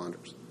first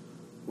responders.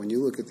 When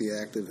you look at the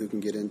active who can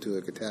get into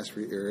a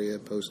catastrophe area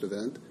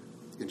post-event,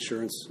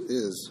 insurance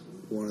is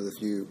one of the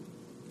few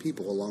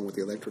people, along with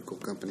the electrical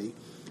company,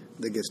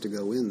 that gets to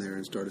go in there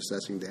and start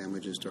assessing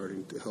damage and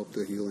starting to help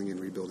the healing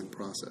and rebuilding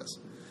process.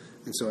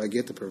 And so I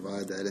get to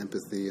provide that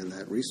empathy and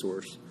that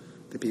resource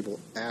to people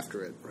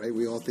after it, right?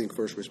 We all think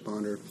first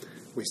responder,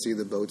 we see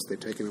the boats, they've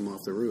taken them off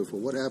the roof.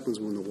 Well, what happens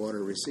when the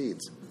water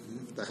recedes?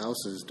 Mm-hmm. The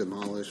house is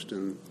demolished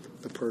and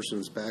the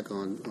person's back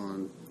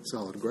on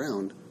solid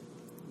ground,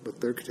 but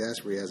their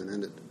catastrophe hasn't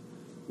ended.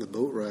 The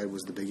boat ride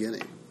was the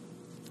beginning.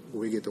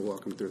 We get to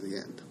walk them through the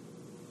end.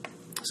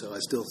 So I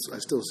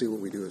still see what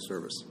we do as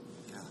service.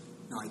 Yeah.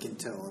 No, I can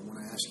tell. When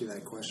I ask you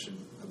that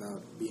question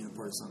about being a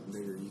part of something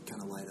bigger, you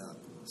kind of light up.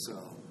 So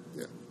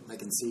yeah. I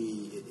can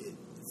see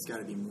it's got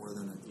to be more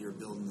than you're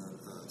building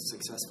a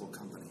successful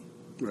company.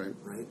 Right.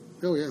 Right?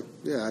 Oh, yeah.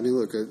 Yeah, I mean,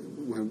 look,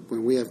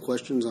 when we have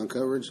questions on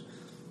coverage,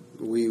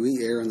 we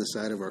err on the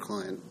side of our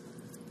client.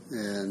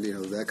 And,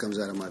 that comes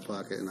out of my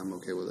pocket, and I'm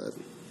okay with that.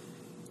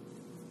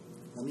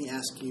 Let me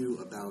ask you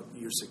about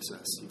your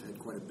success. You've had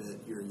quite a bit.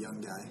 You're a young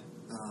guy.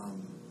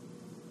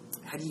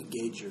 How do you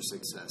gauge your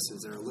success?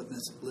 Is there a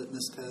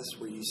litmus test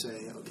where you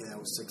say, okay, I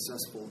was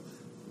successful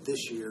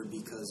this year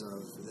because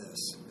of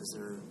this? Is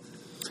there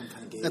some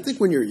kind of gauge? I think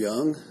when you're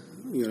young,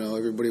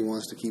 everybody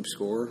wants to keep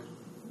score.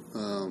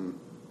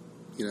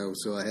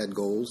 So I had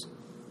goals.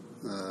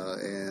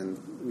 And,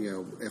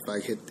 if I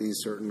hit these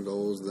certain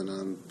goals, then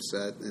I'm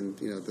set. And,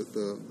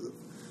 the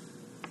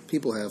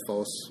people have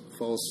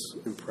false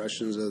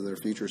impressions of their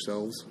future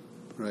selves,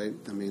 right?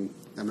 I mean,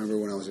 I remember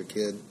when I was a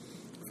kid,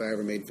 if I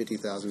ever made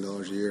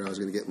 $50,000 a year, I was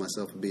going to get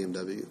myself a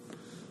BMW.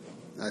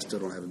 I still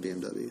don't have a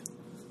BMW.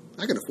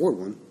 I can afford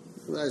one.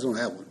 I just don't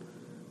have one.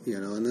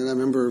 And then I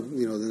remember,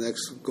 the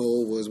next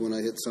goal was when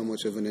I hit so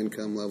much of an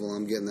income level,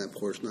 I'm getting that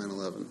Porsche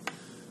 911.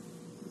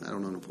 I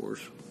don't own a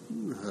Porsche.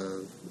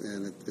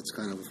 And it's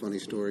kind of a funny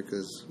story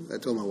because I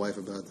told my wife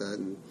about that,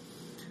 and,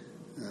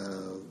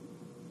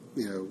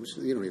 she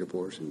said, you don't need a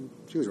Porsche. And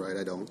she was right,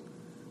 I don't.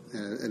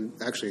 And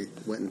actually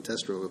went and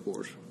test drove a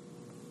Porsche.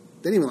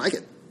 Didn't even like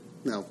it.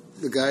 Now,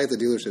 the guy at the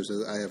dealership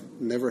says, I have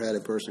never had a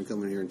person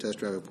come in here and test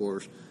drive a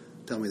Porsche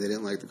tell me they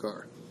didn't like the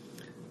car.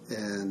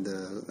 And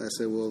I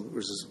said, well,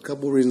 there's a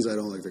couple of reasons I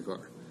don't like the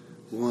car.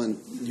 One,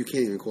 you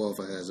can't even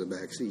qualify as a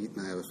back seat,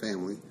 and I have a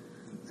family.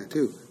 And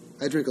two,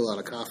 I drink a lot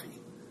of coffee,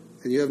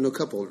 and you have no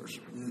cup holders.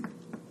 And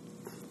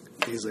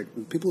he's like,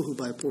 people who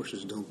buy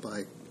Porsches don't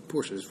buy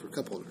Porsches for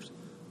cup holders.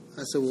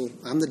 I said, well,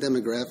 I'm the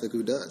demographic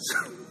who does.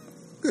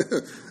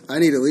 I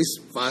need at least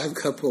 5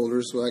 cup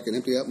holders so I can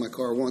empty out my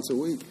car once a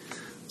week.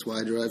 That's why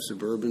I drive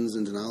Suburbans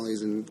and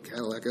Denali's and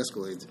Cadillac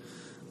Escalades,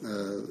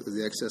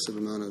 the excessive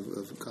amount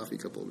of coffee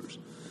cup holders.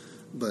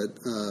 But,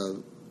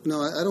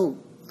 no, I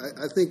don't.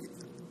 I think,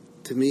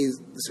 to me,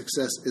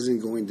 success isn't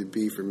going to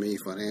be, for me,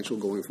 financial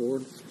going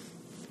forward.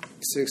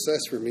 Success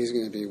for me is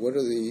going to be, what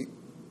are the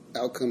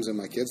outcomes in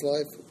my kids'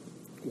 life?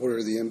 What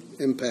are the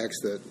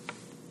impacts that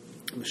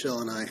Michelle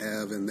and I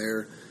have in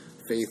their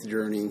faith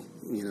journey?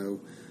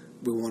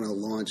 We want to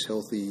launch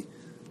healthy,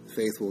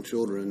 faithful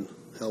children,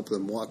 help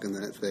them walk in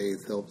that faith,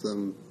 help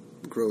them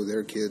grow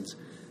their kids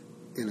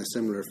in a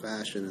similar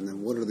fashion. And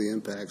then what are the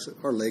impacts?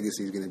 Our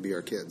legacy is going to be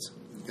our kids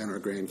and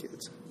our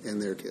grandkids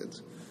and their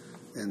kids.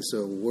 And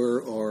so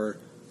where are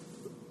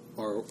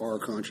our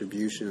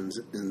contributions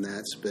in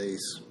that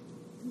space,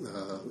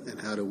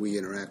 and how do we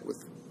interact with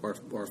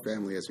our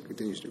family as it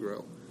continues to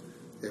grow?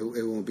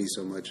 It won't be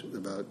so much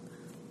about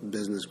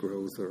business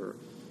growth or,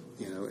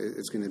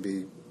 it's going to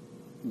be,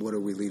 what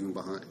are we leaving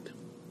behind?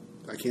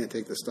 I can't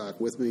take the stock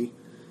with me.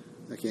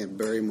 I can't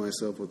bury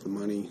myself with the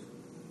money.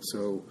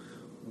 So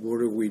what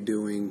are we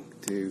doing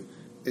to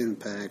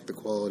impact the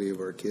quality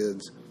of our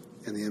kids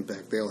and the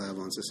impact they'll have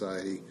on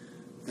society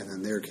and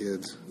then their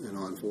kids and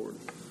on forward?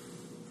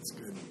 That's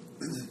good.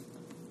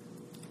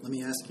 Let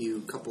me ask you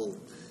a couple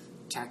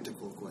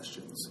tactical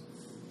questions.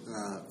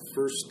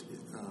 First,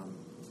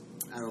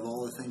 out of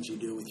all the things you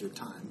do with your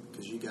time,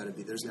 because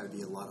there's got to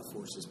be a lot of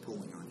forces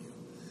pulling on you.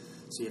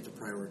 So you have to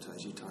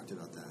prioritize. You talked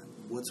about that.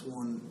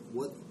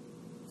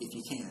 If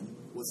you can,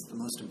 what's the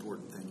most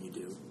important thing you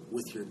do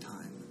with your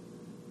time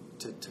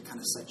to kind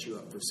of set you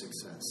up for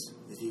success?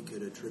 If you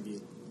could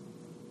attribute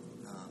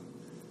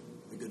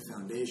a good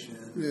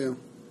foundation,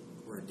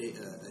 or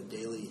a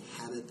daily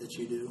habit that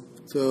you do.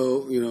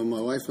 So,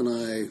 my wife and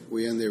I,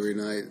 we end every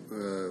night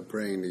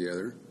praying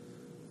together,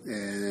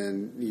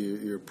 and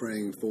you're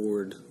praying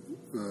forward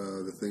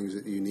the things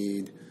that you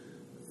need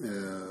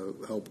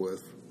help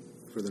with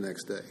for the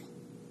next day.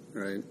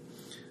 Right?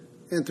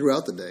 And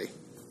throughout the day,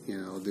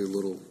 I'll do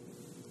little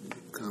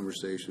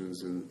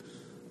conversations and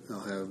I'll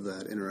have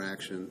that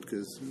interaction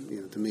because,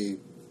 to me,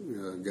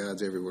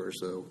 God's everywhere,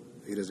 so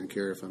He doesn't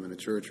care if I'm in a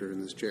church or in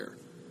this chair.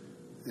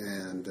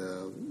 And,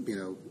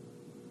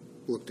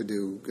 look to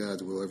do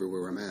God's will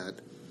everywhere I'm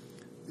at.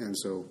 And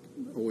so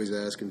always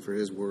asking for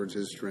His words,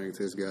 His strength,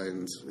 His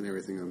guidance in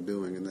everything I'm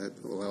doing, and that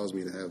allows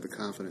me to have the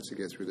confidence to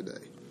get through the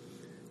day.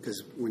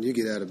 Because when you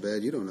get out of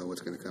bed, you don't know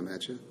what's going to come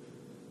at you.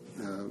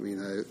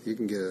 You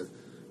can get a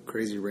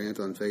crazy rant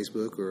on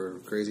Facebook or a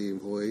crazy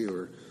employee,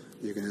 or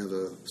you can have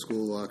a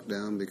school locked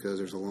down because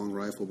there's a long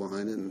rifle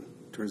behind it and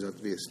it turns out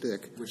to be a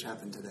stick. Which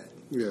happened today.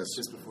 Yes.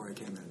 Just before I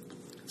came in.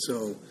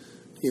 So,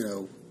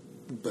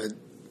 but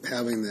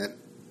having that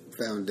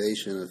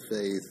foundation of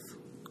faith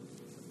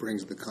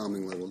brings the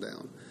calming level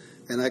down.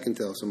 And I can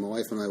tell. So my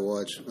wife and I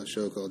watch a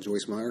show called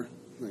Joyce Meyer.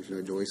 Actually,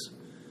 know Joyce,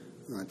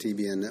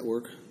 TBN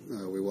Network.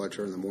 We watch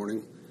her in the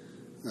morning.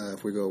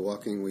 If we go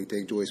walking, we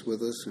take Joyce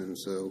with us, and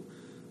so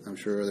I'm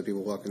sure other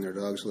people walking their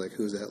dogs are like,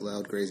 who's that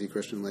loud, crazy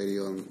Christian lady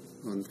on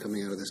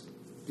coming out of this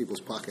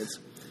people's pockets?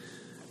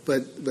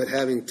 But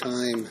having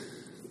time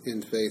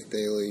in faith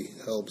daily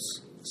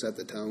helps set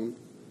the tone,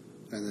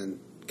 and then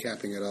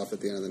capping it off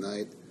at the end of the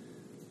night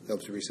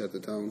helps reset the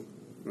tone,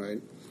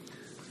 right?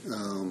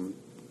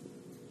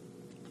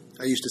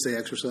 I used to say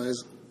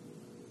exercise.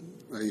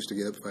 I used to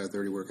get up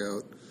 5:30, work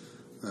out,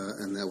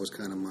 and that was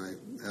kind of my,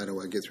 how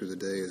do I get through the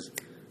day, is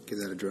get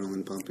that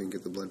adrenaline pumping,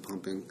 get the blood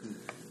pumping.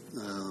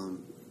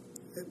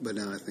 But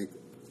now I think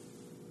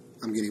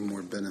I'm getting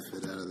more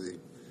benefit out of the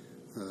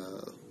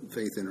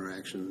faith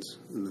interactions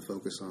and the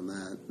focus on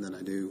that than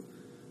I do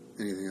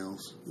anything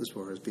else as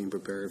far as being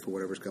prepared for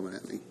whatever's coming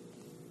at me.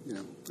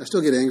 I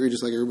still get angry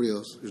just like everybody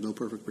else. There's no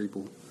perfect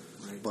people.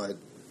 Right. But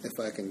if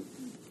I can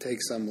take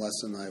some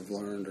lesson I've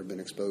learned or been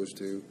exposed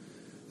to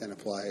and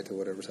apply it to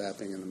whatever's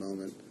happening in the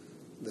moment,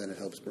 then it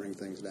helps bring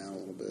things down a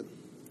little bit,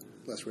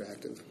 less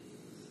reactive.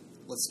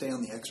 Let's stay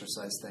on the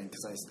exercise thing,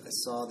 because I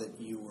saw that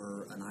you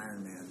were an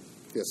Ironman.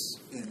 Yes.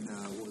 In,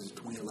 what was it,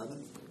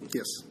 2011?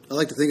 Yes. I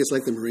like to think it's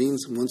like the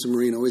Marines. Once a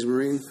Marine, always a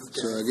Marine. Okay.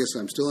 So I guess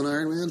I'm still an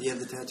Ironman. Do you have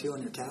the tattoo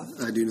on your calf?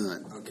 I do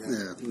not. Okay.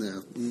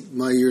 Yeah.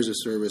 My years of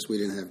service, we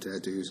didn't have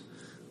tattoos.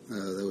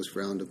 That was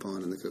frowned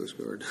upon in the Coast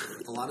Guard.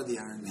 A lot of the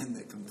Ironmen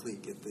that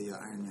complete get the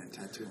Ironman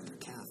tattoo on their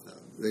calf,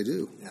 though. They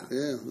do.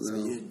 Yeah. So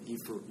No, you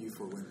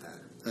forewent that.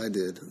 I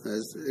did.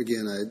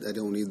 I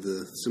don't need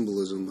the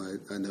symbolism.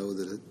 I know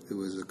that it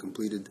was a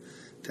completed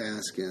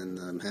task, and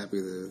I'm happy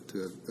to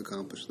have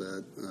accomplished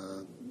that.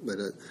 But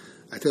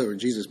I tell you,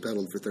 Jesus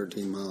pedaled for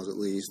 13 miles at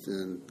least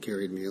and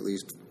carried me at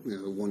least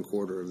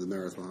 1/4 of the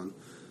marathon,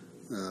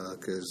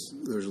 because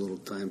there's little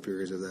time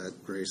periods of that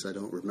race I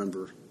don't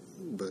remember.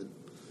 But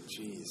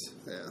Jeez.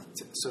 yeah.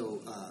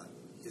 So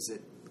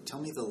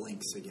tell me the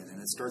links again,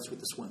 and it starts with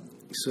the swim.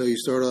 So you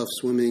start off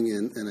swimming,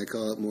 and I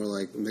call it more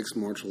like mixed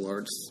martial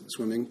arts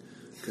swimming,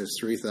 because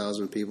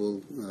 3,000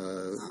 people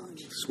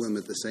swim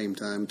at the same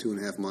time,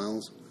 2.5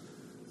 miles.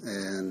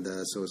 And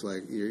so it's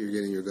like you're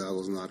getting your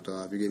goggles knocked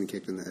off, you're getting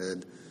kicked in the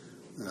head.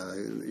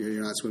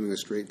 You're not swimming a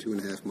straight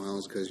 2.5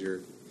 miles because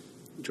you're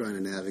trying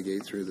to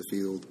navigate through the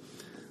field.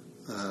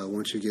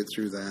 Once you get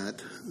through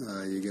that,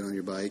 you get on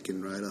your bike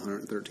and ride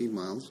 113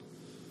 miles,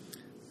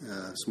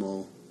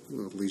 small,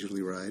 little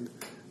leisurely ride.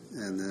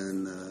 And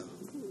then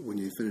when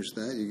you finish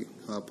that, you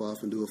hop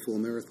off and do a full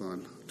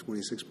marathon,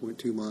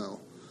 26.2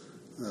 mile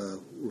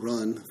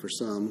run for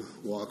some,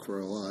 walk for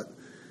a lot.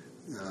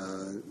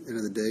 End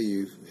of the day,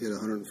 you've hit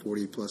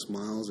 140 plus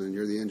miles, and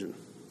you're the engine.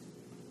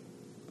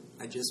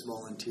 I just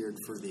volunteered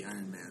for the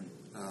Ironman.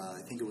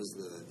 I think it was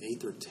the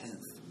 8th or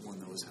 10th one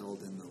that was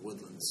held in the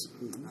Woodlands,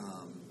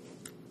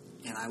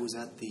 and I was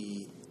at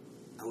the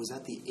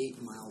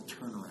 8-mile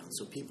turnaround.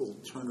 So people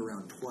turned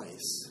around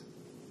twice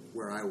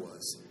where I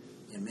was,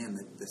 and man,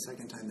 the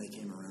second time they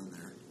came around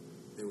there,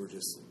 they were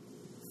just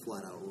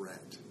flat out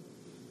wrecked.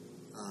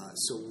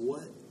 So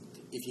what?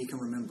 If you can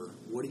remember,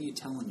 what are you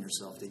telling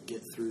yourself to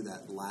get through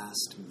that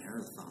last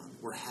marathon,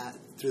 or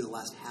through the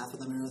last half of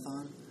the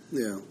marathon?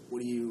 Yeah.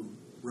 What are you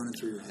running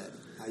through your head?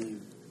 How do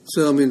you?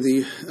 So I mean,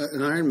 an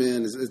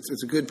Ironman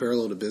it's a good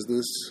parallel to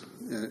business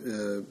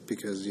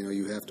because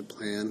you have to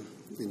plan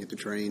and you have to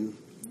train,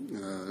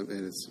 and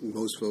it's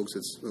most folks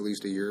it's at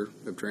least a year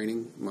of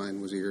training. Mine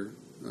was a year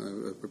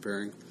of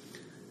preparing,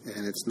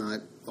 and it's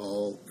not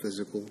all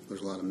physical.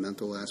 There's a lot of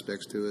mental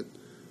aspects to it.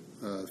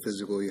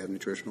 Physical, you have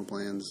nutritional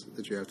plans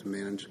that you have to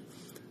manage.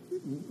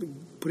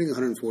 Putting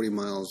 140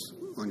 miles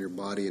on your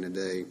body in a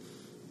day,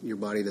 your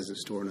body doesn't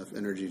store enough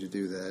energy to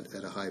do that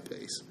at a high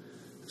pace.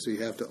 So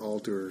you have to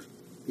alter,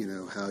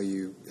 how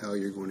you're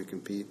going to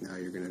compete and how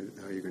you're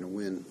going to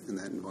win in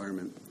that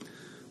environment.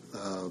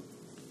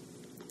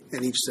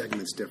 And each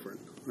segment's different,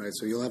 right?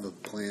 So you'll have a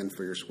plan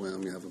for your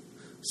swim. You have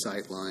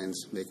sight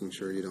lines, making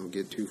sure you don't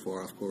get too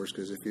far off course,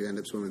 because if you end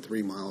up swimming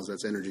 3 miles,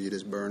 that's energy you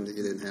just burned that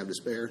you didn't have to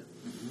spare.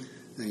 Mm-hmm.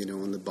 And,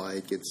 on the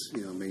bike, it's,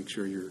 make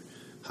sure you're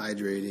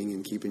hydrating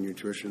and keeping your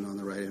nutrition on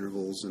the right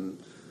intervals. And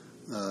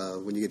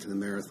when you get to the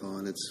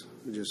marathon, it's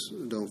just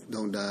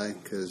don't die,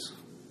 because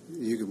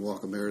you can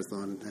walk a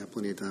marathon and have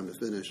plenty of time to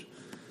finish.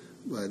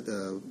 But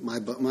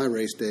my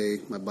race day,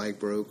 my bike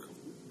broke,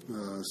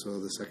 so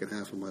the second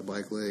half of my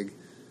bike leg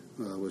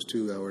was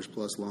 2 hours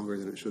plus longer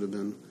than it should have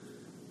been.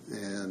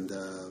 And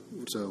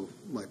so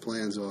my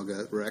plans all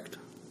got wrecked.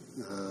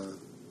 I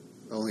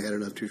only had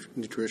enough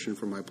nutrition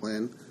for my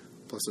plan,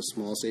 plus a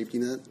small safety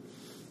net,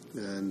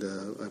 and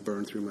I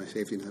burned through my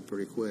safety net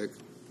pretty quick.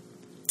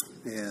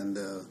 And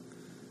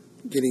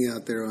getting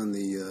out there on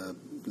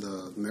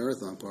the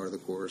marathon part of the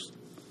course,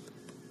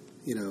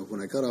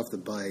 when I got off the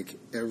bike,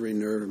 every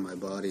nerve in my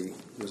body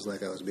was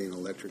like I was being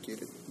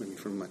electrocuted. I mean,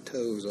 from my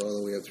toes all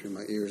the way up through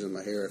my ears and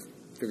my hair.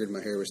 I figured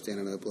my hair was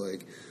standing up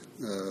like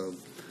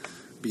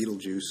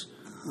Beetlejuice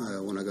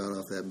when I got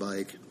off that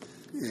bike.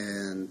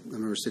 And I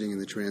remember sitting in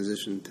the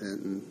transition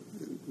tent and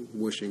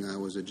wishing I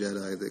was a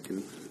Jedi that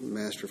can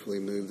masterfully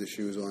move the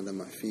shoes onto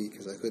my feet,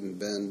 because I couldn't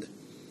bend.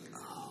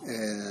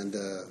 And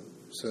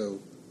so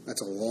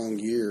that's a long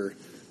year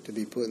to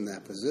be put in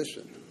that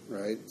position,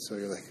 right? So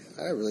you're like,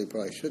 I really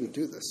probably shouldn't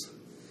do this.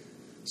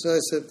 So I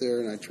sit there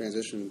and I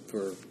transition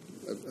for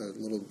a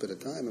little bit of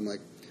time. I'm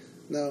like,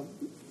 no,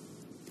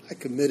 I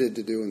committed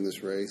to doing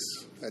this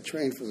race. I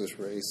trained for this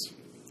race.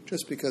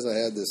 Just because I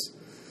had this,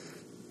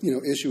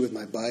 issue with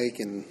my bike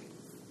and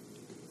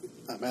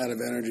I'm out of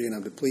energy and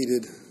I'm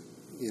depleted,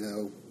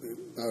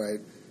 all right,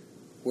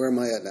 where am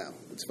I at now?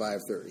 It's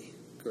 5:30.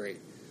 Great.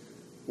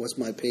 What's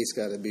my pace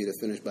got to be to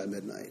finish by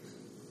midnight?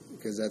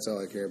 Because that's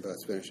all I care about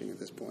is finishing at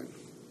this point.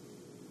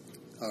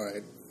 All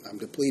right, I'm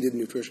depleted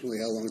nutritionally.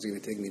 How long is it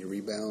going to take me to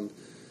rebound?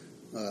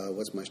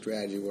 What's my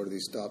strategy? What are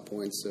these stop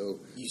points? So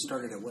you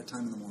started at what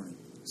time in the morning?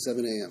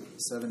 7 a.m.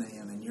 7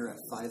 a.m. and you're at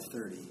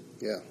 5:30.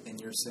 Yeah. And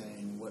you're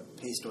saying, what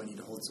pace do I need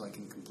to hold so I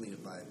can complete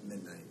it by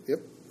midnight? Yep.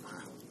 Wow.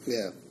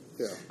 Yeah.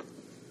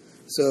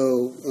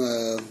 So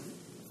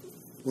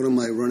one of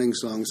my running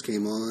songs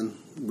came on.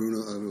 It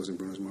wasn't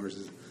Bruno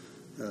Mars's.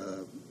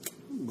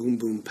 Boom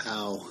Boom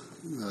Pow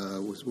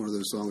was one of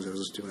those songs I was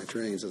listening to when I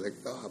trained. So I was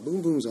like,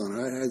 Boom Boom's on.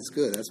 All right, that's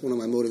good. That's one of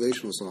my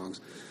motivational songs.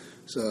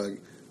 So I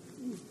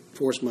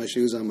forced my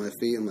shoes on my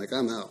feet. I'm like,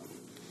 I'm out.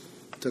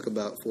 Took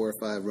about 4 or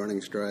 5 running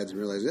strides and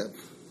realized,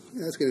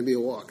 that's going to be a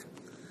walk.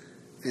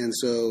 And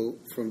so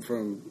from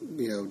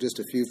just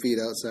a few feet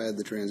outside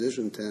the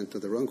transition tent to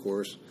the run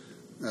course,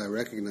 I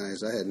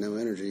recognized I had no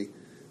energy.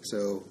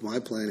 So my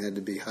plan had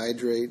to be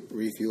hydrate,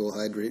 refuel,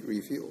 hydrate,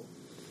 refuel.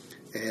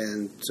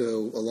 And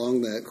so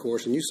along that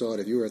course, and you saw it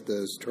if you were at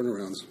those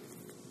turnarounds,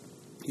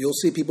 you'll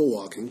see people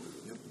walking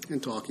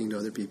and talking to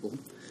other people,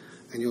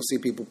 and you'll see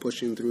people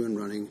pushing through and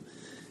running.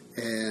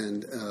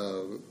 And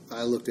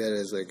I looked at it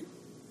as like,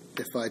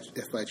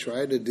 if I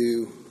try to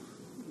do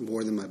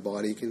more than my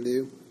body can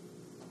do,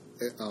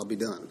 I'll be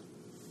done.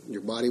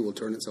 Your body will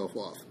turn itself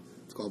off.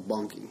 It's called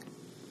bonking.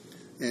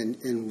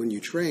 And when you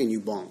train,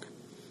 you bonk.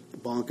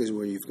 Bonk is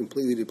where you've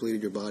completely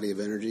depleted your body of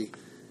energy,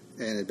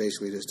 and it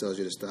basically just tells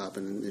you to stop.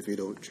 And if you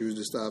don't choose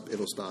to stop,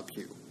 it'll stop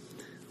you.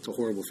 It's a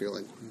horrible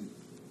feeling.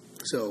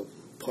 So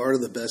part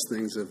of the best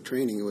things of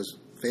training was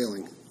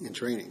failing in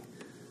training,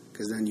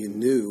 because then you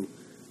knew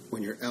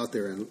when you're out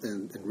there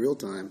in real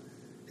time,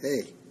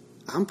 hey,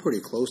 I'm pretty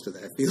close to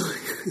that feeling,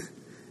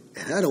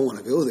 and I don't want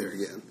to go there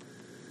again.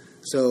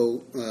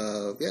 So,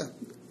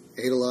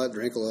 ate a lot,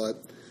 drank a lot,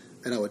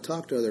 and I would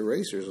talk to other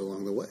racers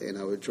along the way, and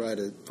I would try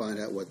to find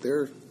out what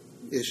their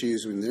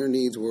issues and their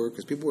needs were,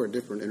 because people were at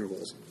different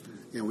intervals.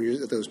 When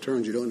you're at those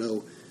turns, you don't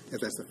know if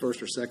that's the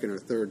first or second or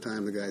third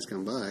time the guys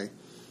come by.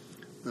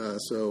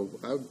 So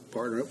I would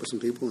partner up with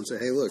some people and say,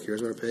 hey, look,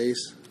 here's our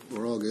pace.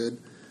 We're all good.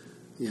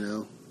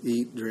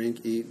 Eat,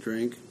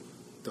 drink.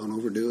 Don't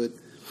overdo it.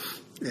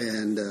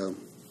 And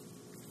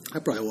I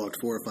probably walked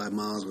 4 or 5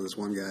 miles with this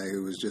one guy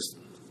who was just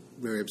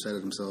very upset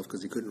at himself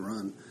because he couldn't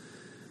run.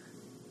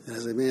 And I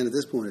was like, man, at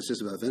this point, it's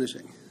just about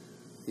finishing.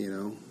 He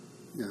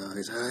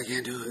said, I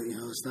can't do it.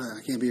 It's not.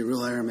 I can't be a real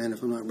Ironman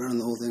if I'm not running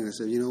the whole thing. I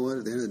said, you know what?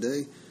 At the end of the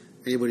day,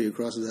 anybody who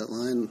crosses that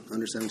line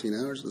under 17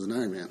 hours is an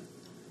Ironman.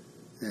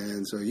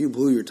 And so you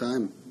blew your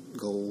time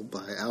goal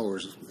by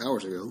hours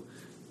ago.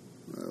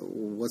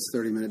 What's the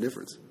 30-minute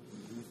difference?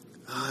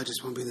 I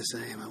just won't be the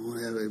same. I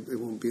won't have it. It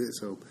won't be it.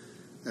 So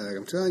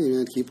I'm telling you,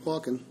 man, keep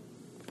walking.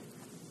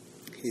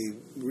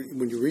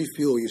 When you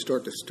refuel, you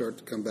start to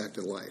come back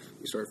to life.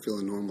 You start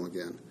feeling normal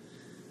again.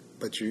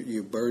 But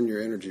you burn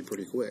your energy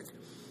pretty quick.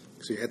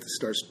 So you have to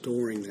start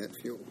storing that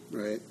fuel,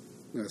 right?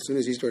 Now, as soon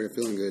as he started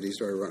feeling good, he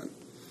started running.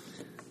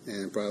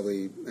 And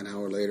probably an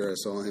hour later, I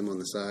saw him on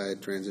the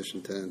side,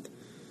 transition tent,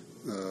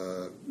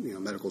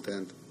 medical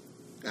tent,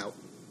 out.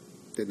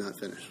 Did not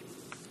finish.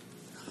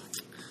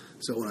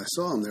 So when I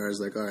saw him there, I was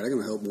like, all right, I'm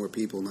going to help more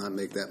people not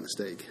make that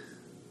mistake.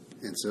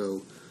 And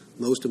so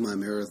most of my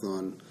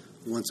marathon,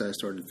 once I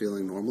started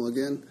feeling normal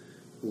again,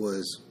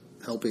 was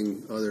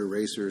helping other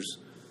racers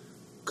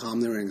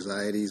calm their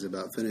anxieties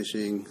about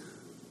finishing,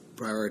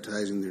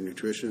 prioritizing their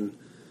nutrition,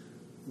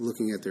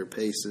 looking at their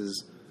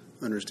paces,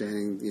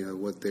 understanding,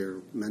 what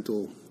their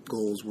mental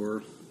goals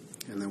were,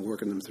 and then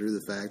working them through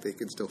the fact they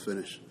could still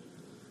finish.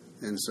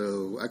 And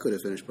so I could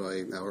have finished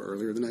probably an hour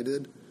earlier than I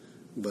did,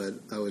 but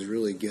I was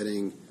really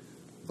getting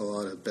a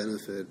lot of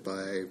benefit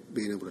by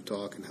being able to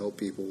talk and help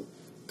people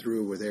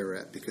through where they were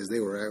at, because they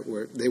were at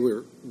where they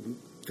were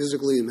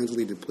physically and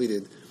mentally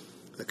depleted,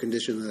 a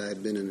condition that I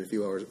had been in a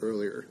few hours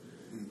earlier.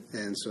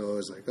 And so I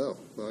was like, oh,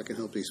 well, I can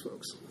help these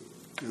folks.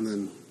 And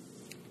then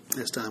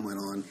as time went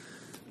on,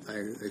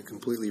 I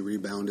completely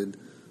rebounded.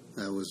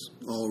 I was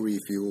all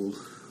refueled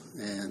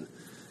and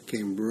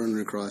came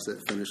running across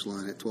that finish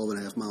line at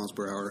 12.5 miles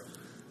per hour.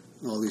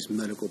 All these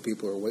medical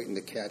people are waiting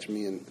to catch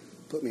me and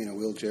put me in a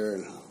wheelchair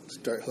and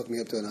start hooking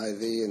me up to an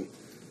IV. And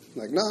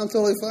I'm like, no, I'm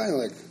totally fine.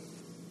 Like,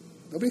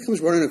 nobody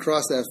comes running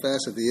across that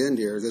fast at the end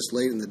here this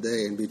late in the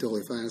day and be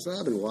totally fine. So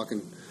I've been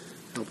walking,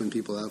 helping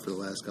people out for the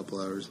last couple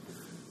hours.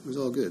 It was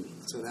all good.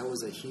 So that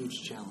was a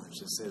huge challenge,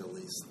 to say the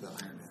least, the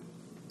Ironman.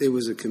 It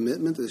was a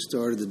commitment that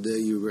started the day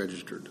you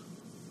registered.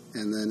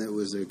 And then it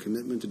was a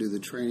commitment to do the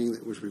training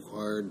that was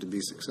required to be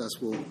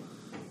successful,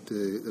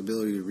 the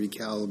ability to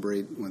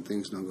recalibrate when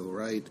things don't go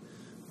right,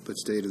 but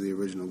stay to the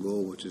original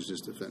goal, which is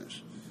just to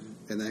finish.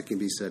 Mm-hmm. And that can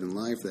be said in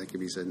life, that can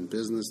be said in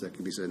business, that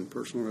can be said in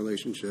personal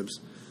relationships.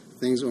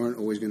 Things aren't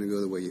always going to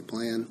go the way you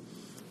plan,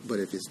 but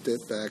if you step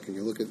back and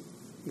you look at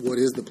what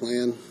is the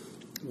plan,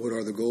 what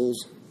are the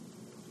goals,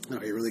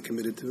 are you really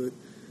committed to it,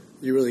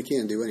 you really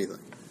can do anything.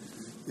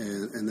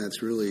 And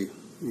that's really,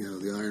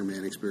 the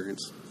Ironman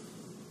experience.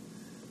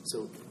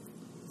 So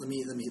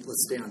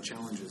let's stay on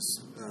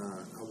challenges.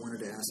 I wanted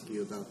to ask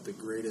you about the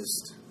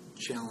greatest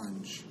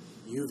challenge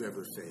you've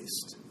ever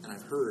faced. And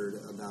I've heard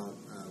about,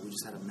 we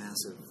just had a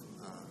massive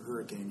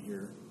hurricane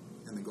here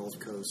in the Gulf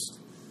Coast.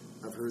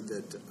 I've heard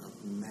that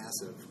a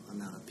massive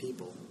amount of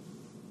people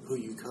who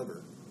you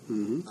cover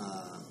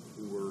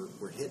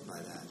were hit by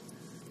that.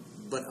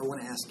 But I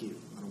want to ask you,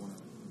 I don't want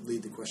to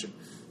lead the question,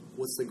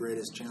 what's the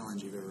greatest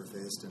challenge you've ever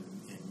faced,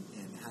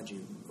 and how'd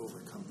you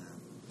overcome that?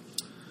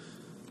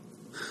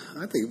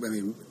 I think,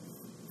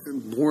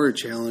 more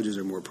challenges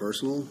are more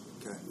personal,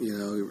 okay.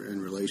 In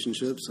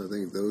relationships. I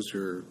think those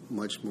are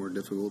much more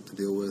difficult to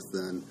deal with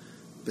than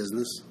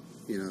business.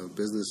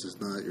 Business is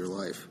not your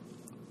life.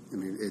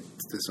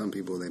 To some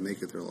people, they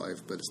make it their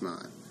life, but it's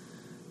not.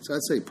 So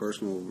I'd say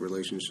personal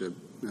relationship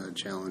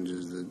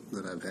challenges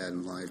that I've had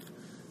in life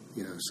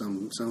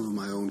some of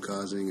my own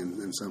causing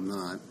and some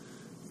not,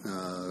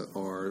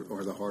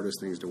 are the hardest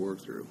things to work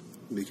through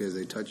because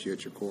they touch you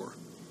at your core.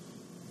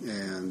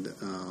 And,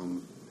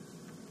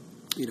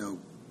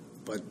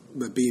 but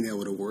being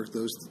able to work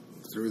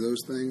through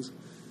those things,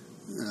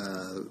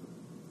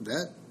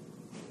 that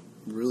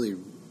really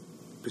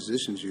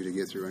positions you to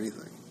get through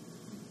anything,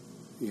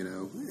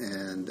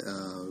 and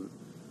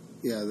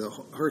the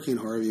Hurricane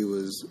Harvey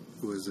was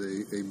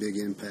a big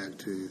impact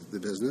to the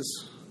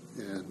business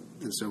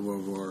and several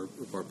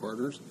of our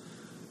partners.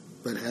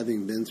 But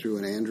having been through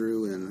an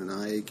Andrew and an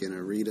Ike and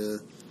a Rita,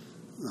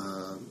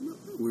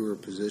 we were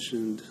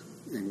positioned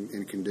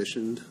and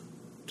conditioned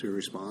to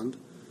respond,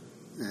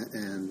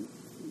 and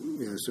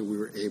so we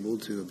were able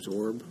to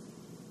absorb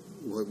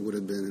what would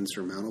have been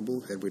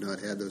insurmountable had we not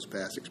had those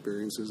past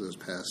experiences, those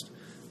past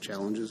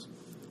challenges.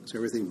 So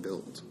everything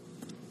builds.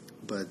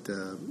 But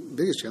the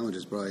biggest challenge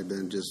has probably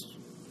been just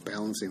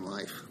balancing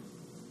life,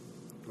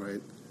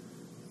 right?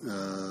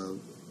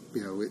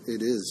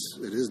 It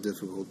is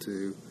difficult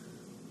to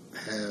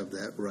have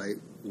that right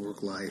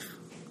work-life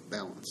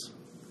balance.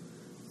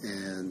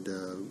 And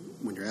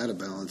when you're out of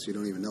balance, you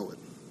don't even know it.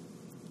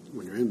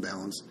 When you're in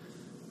balance,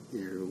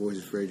 you're always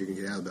afraid you're going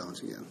to get out of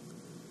balance again.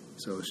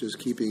 So it's just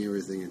keeping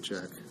everything in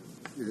check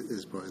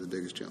is probably the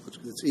biggest challenge.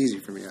 It's easy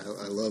for me.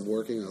 I love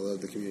working. I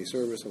love the community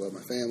service. I love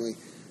my family.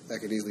 I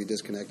could easily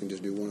disconnect and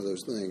just do one of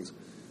those things.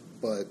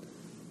 But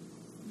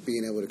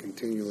being able to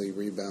continually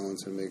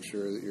rebalance and make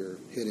sure that you're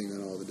hitting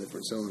on all the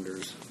different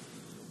cylinders,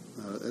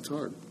 that's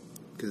hard.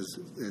 Because,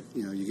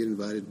 you get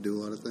invited to do a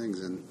lot of things,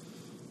 and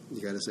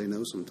you got to say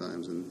no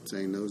sometimes, and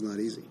saying no is not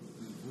easy.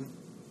 Mm-hmm.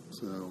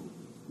 So,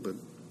 but,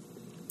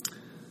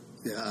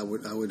 yeah, I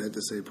would have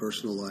to say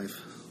personal life,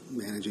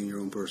 managing your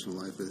own personal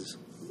life is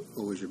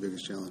always your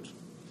biggest challenge.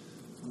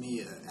 Let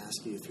me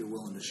ask you if you're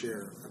willing to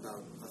share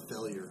about a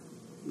failure,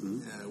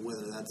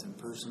 whether that's in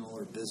personal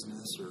or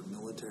business or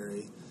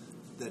military,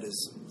 that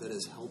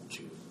has helped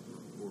you,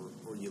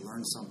 or you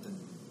learned something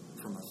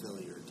from a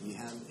failure. Do you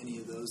have any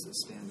of those that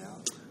stand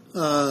out?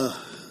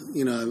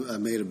 I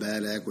made a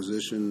bad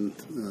acquisition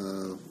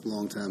a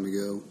long time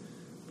ago.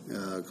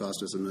 It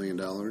cost us $1 million,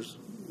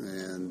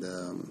 and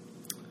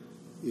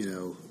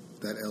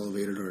that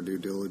elevated our due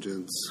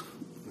diligence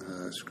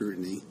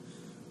scrutiny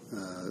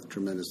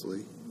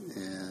tremendously,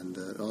 and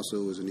it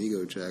also was an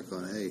ego check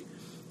on, hey,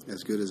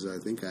 as good as I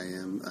think I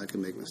am, I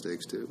can make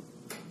mistakes too.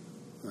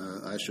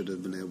 I should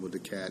have been able to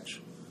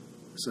catch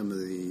some of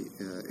the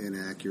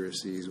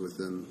inaccuracies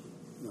within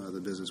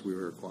the business we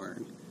were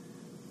acquiring,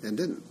 and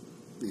didn't.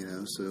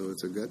 So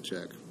it's a gut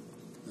check.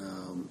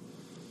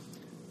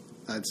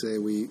 I'd say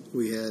we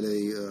had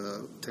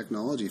a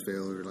technology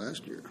failure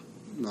last year,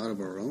 not of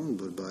our own,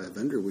 but by a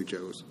vendor we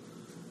chose,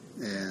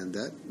 and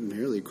that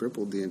nearly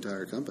crippled the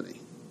entire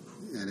company.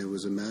 And it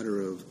was a matter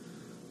of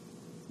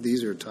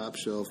these are top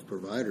shelf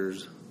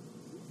providers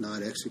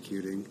not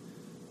executing,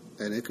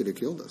 and it could have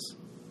killed us.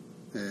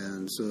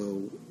 And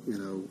so,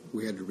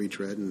 we had to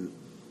retread and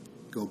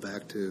go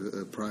back to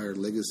a prior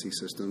legacy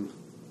system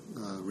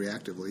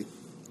reactively.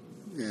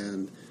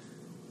 And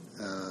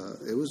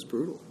it was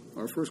brutal.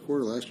 Our first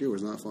quarter last year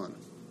was not fun.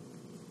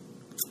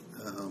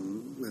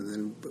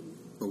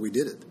 But we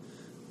did it.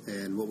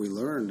 And what we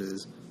learned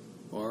is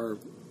our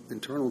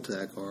internal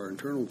tech, our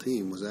internal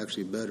team was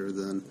actually better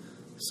than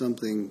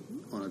something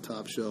on a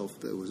top shelf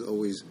that was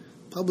always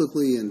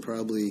publicly and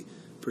probably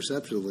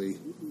perceptually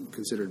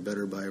considered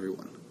better by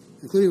everyone,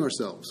 including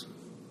ourselves.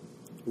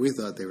 We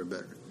thought they were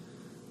better.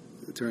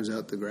 It turns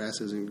out the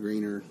grass isn't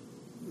greener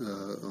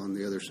on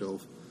the other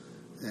shelf,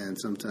 and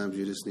sometimes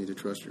you just need to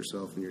trust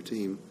yourself and your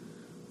team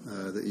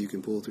that you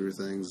can pull through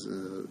things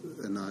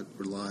and not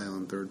rely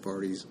on third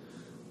parties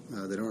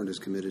that aren't as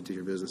committed to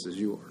your business as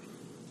you are.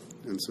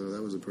 And so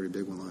that was a pretty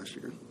big one last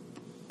year.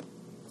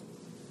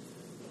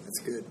 That's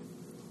good.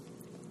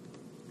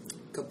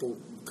 Couple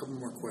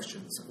more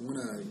questions. I want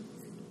to,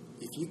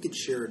 if you could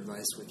share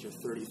advice with your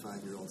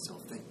 35-year-old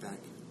self, think back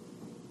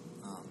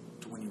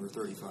to when you were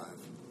 35,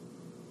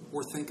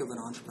 or think of an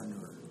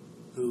entrepreneur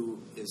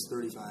who is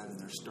 35 and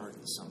they're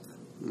starting something.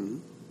 Mm-hmm.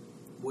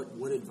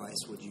 What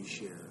advice would you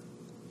share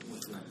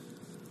with them?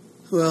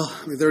 Well,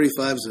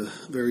 35 is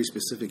a very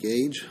specific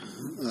age.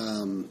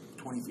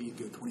 20, you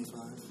go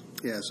 25?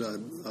 Yeah,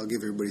 so I'll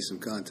give everybody some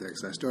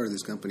context. I started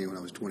this company when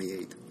I was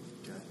 28.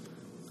 Okay.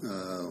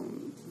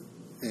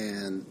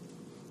 And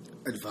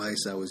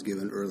advice I was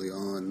given early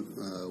on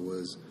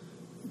was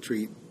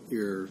treat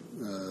a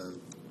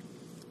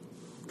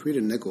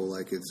nickel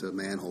like it's a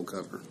manhole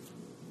cover.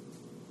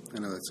 I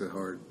know that's a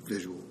hard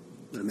visual,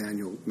 but a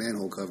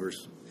manhole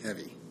cover's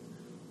heavy,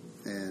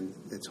 and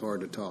it's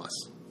hard to toss.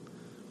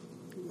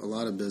 A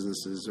lot of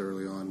businesses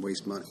early on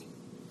waste money.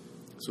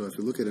 So if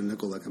you look at a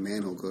nickel like a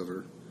manhole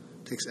cover,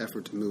 it takes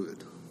effort to move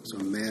it. So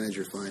manage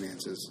your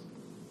finances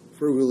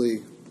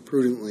frugally,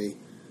 prudently,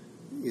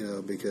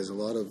 because a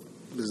lot of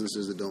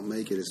businesses that don't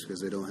make it is because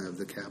they don't have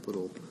the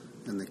capital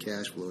and the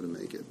cash flow to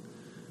make it.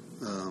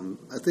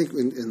 I think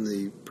in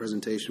the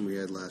presentation we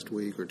had last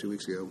week or 2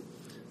 weeks ago,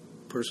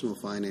 personal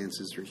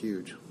finances are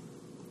huge.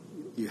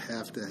 You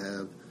have to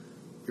have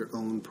your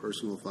own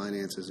personal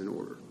finances in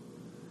order,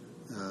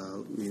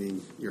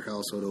 meaning your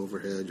household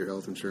overhead, your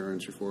health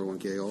insurance, your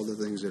 401k, all the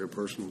things that are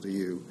personal to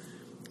you.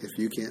 If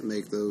you can't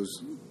make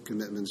those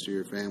commitments to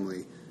your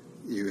family,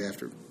 you have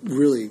to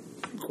really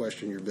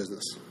question your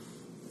business.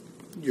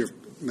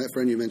 My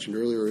friend you mentioned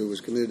earlier who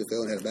was committed to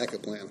fail and had a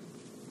backup plan.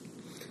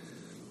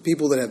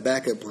 People that have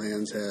backup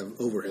plans have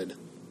overhead,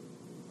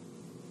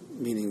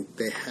 meaning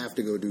they have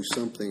to go do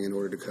something in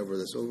order to cover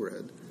this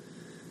overhead.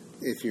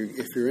 If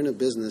you're in a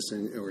business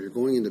or you're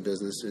going into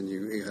business and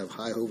you have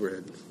high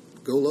overhead,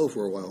 go low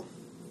for a while.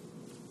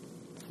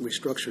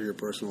 Restructure your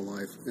personal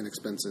life and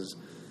expenses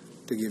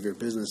to give your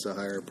business a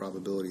higher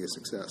probability of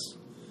success.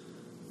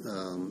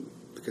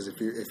 Because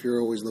if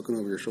you're always looking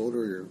over your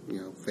shoulder,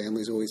 your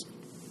family's always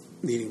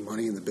needing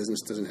money and the business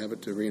doesn't have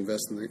it to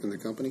reinvest in the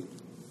company,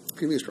 it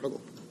can be a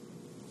struggle.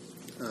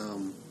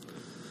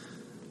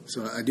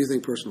 So I do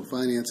think personal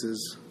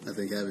finances, I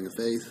think having a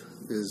faith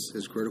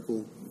is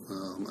critical.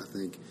 I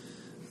think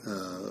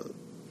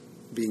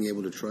being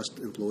able to trust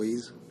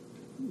employees,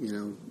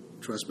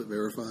 trust but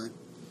verify.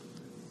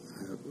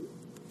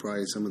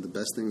 Probably some of the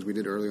best things we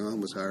did early on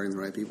was hiring the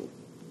right people.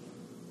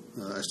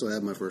 I still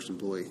have my first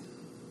employee.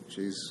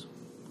 She's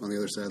on the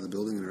other side of the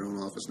building in her own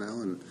office now,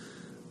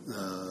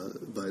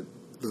 but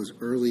those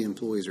early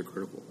employees are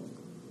critical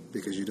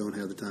because you don't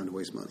have the time to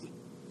waste money.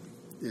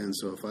 And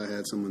so if I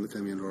had someone that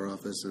come into our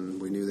office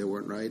and we knew they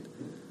weren't right,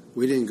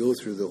 we didn't go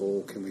through the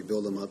whole, can we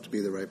build them up to be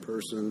the right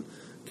person?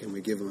 Can we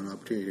give them an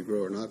opportunity to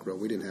grow or not grow?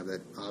 We didn't have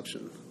that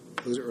option.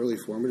 Those early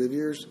formative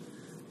years,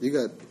 you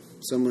got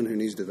someone who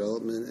needs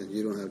development and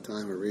you don't have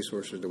time or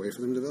resources to wait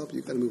for them to develop,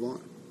 you've got to move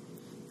on.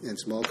 And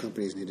small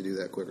companies need to do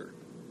that quicker.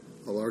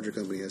 A larger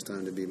company has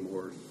time to be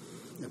more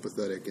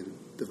empathetic in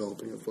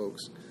developing of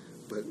folks.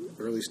 But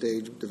early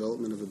stage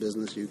development of a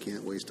business, you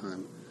can't waste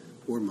time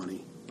or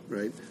money,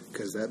 right?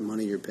 Because that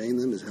money you're paying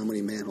them is how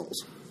many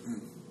manholes,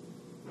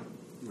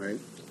 right?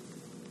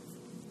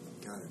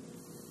 Got it.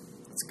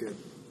 That's good.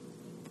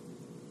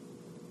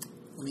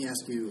 Let me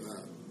ask you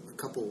a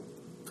couple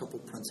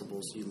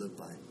principles you live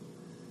by.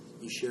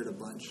 You shared a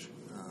bunch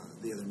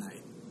the other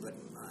night, but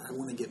I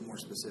want to get more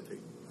specific.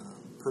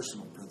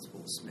 Personal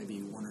principles, maybe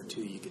one or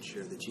two you could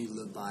share that you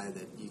live by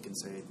that you can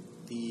say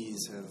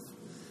these have.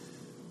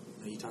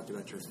 You talked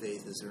about your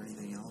faith. Is there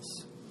anything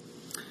else?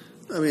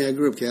 I mean, I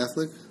grew up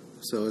Catholic,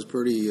 so I was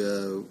pretty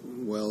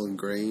well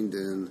ingrained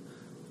in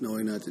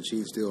knowing not to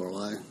cheat, steal, or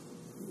lie,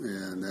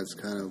 and that's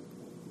kind of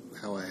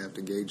how I have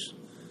to gauge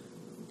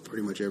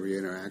pretty much every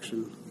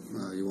interaction.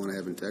 You want to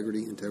have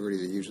integrity. Integrity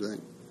is a huge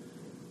thing.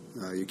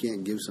 You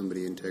can't give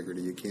somebody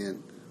integrity. You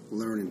can't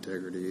learn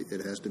integrity.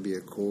 It has to be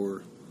a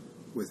core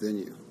within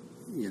you.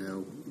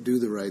 Do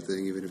the right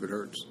thing even if it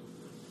hurts.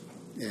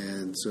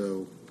 And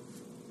so,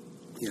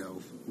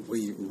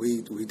 we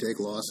take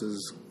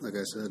losses, like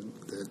I said,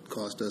 that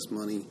cost us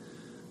money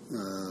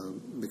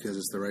because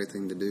it's the right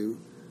thing to do.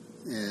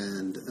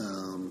 And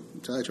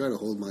so I try to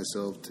hold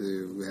myself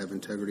to have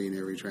integrity in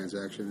every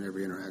transaction,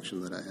 every interaction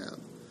that I have.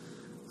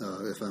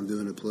 If I'm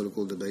doing a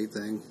political debate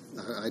thing,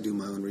 I do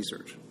my own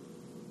research.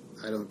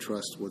 I don't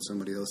trust what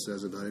somebody else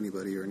says about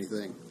anybody or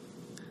anything.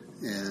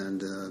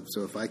 And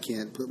so if I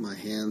can't put my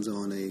hands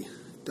on a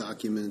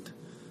document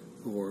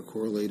or a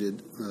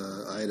correlated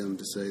item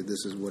to say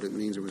this is what it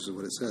means or this is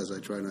what it says, I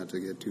try not to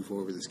get too far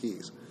over the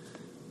skis.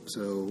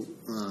 So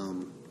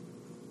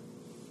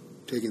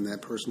taking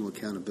that personal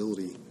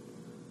accountability,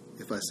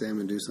 if I say I'm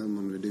going to do something,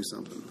 I'm going to do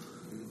something.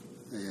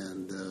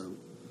 And,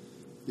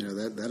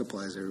 that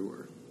applies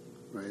everywhere,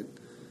 right?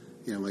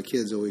 My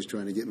kid's always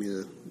trying to get me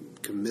to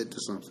commit to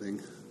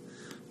something.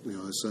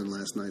 His son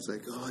last night's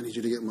like, I need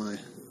you to get my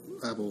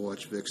Apple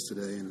Watch fixed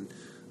today, and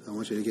I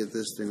want you to get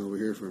this thing over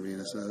here for me.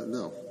 And I said,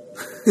 no.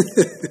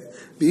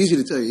 It'd be easy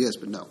to tell you yes,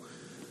 but no.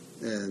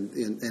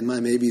 And my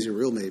maybes are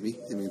real maybe.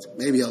 It means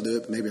maybe I'll do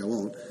it, but maybe I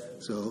won't.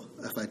 So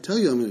if I tell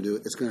you I'm going to do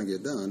it, it's going to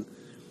get done.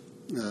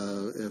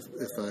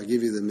 If I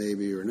give you the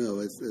maybe or no,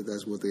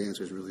 that's what the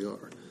answers really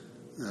are.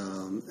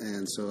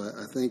 And so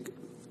I think,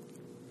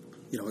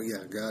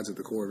 God's at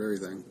the core of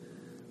everything,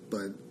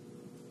 but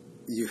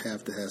you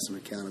have to have some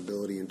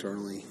accountability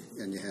internally,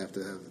 and you have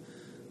to have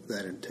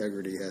that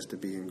integrity has to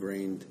be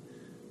ingrained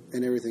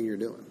in everything you're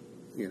doing.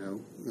 I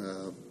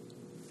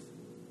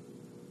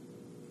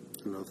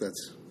don't know if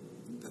that's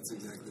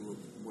exactly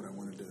what I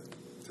wanted to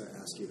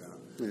ask you about.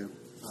 Yeah.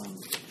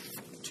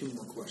 Two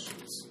more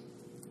questions.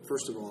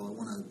 First of all, I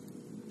want to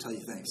tell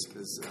you thanks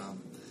because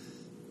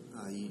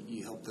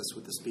you helped us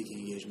with the speaking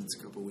engagements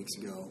a couple of weeks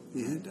ago,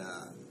 and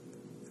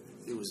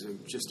it was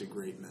just a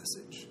great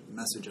message. A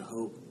message of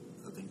hope,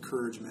 of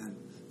encouragement.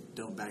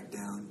 Don't back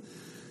down.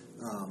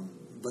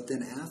 But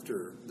then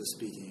after the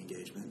speaking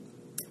engagement,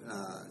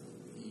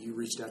 you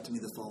reached out to me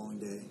the following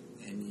day,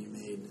 and you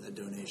made a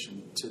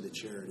donation to the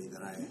charity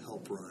that I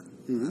help run,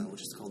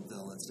 which is called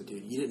Bell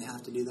Institute. You didn't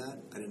have to do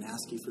that. I didn't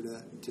ask you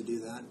to do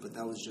that, but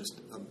that was just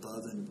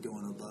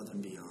going above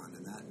and beyond,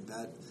 and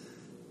that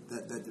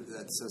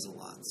says a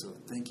lot. So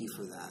thank you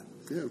for that.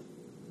 Yeah.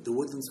 the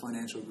Woodlands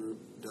Financial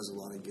Group does a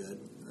lot of good.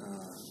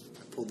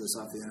 I pulled this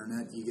off the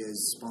internet. You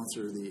guys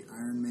sponsor the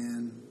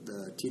Ironman,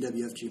 the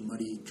TWFG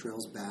Muddy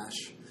Trails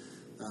Bash.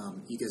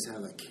 You guys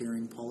have a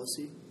caring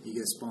policy. You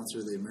guys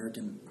sponsor the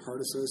American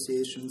Heart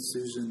Association,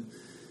 Susan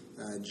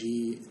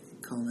G.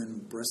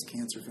 Komen Breast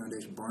Cancer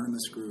Foundation,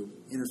 Barnabas Group,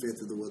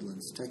 Interfaith of the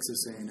Woodlands,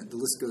 Texas A&M. The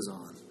list goes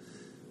on.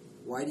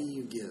 Why do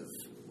you give?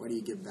 Why do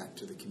you give back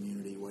to the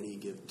community? Why do you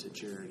give to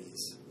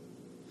charities?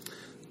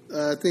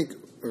 I think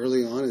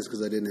early on is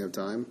because I didn't have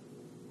time,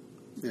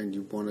 and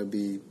you want to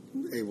be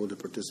able to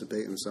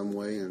participate in some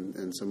way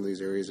in some of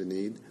these areas of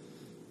need.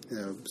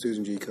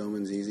 Susan G.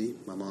 Komen's easy.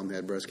 My mom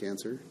had breast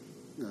cancer,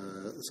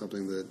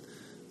 something that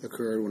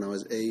occurred when I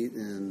was 8,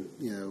 and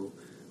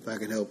if I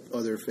can help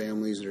other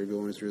families that are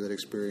going through that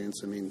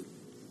experience, I mean,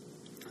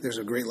 there's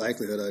a great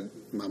likelihood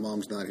my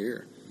mom's not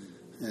here.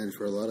 And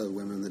for a lot of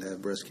women that have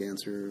breast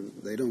cancer,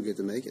 they don't get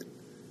to make it.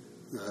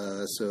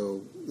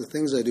 So the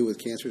things I do with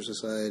Cancer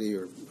Society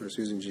or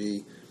Susan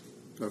G.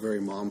 are very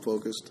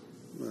mom-focused.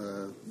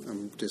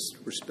 I'm just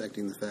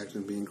respecting the fact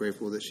and being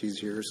grateful that she's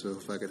here. So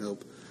if I could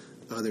help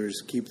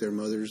others keep their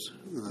mothers,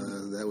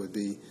 that would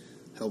be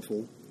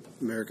helpful.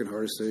 American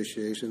Heart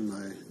Association,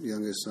 my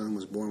youngest son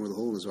was born with a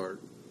hole in his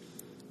heart.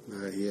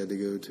 He had to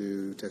go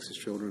to Texas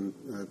Children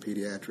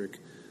pediatric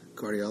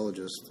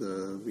cardiologist.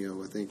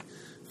 I think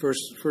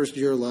first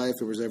year of life,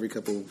 it was every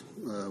couple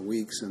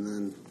weeks, and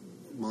then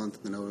month,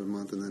 and another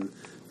month, and then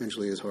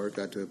eventually his heart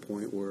got to a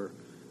point where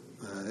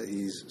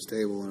he's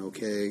stable and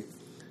okay.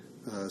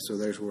 So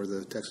there's where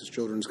the Texas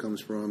Children's comes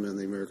from, and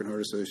the American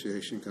Heart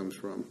Association comes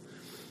from.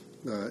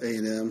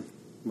 A&M,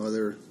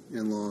 mother,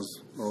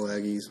 in-laws, all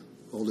Aggies.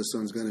 Oldest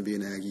son's going to be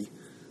an Aggie.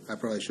 I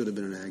probably should have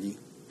been an Aggie.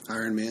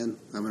 Ironman,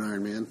 I'm an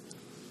Ironman.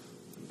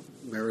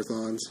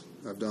 Marathons,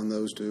 I've done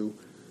those too.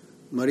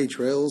 Muddy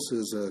Trails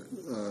is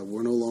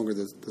we're no longer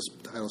the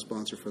title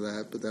sponsor for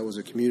that, but that was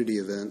a community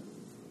event,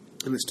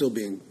 and it still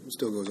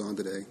goes on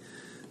today.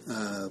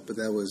 But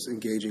that was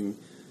engaging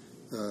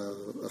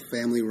a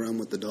family run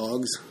with the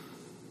dogs,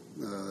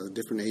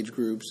 different age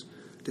groups,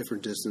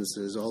 different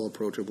distances, all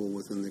approachable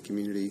within the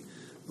community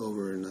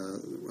over in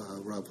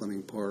Rob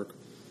Fleming Park.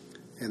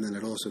 And then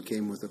it also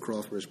came with a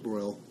crawfish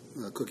broil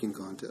cooking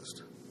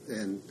contest.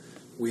 And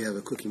we have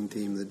a cooking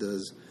team that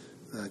does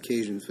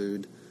Cajun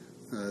food.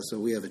 So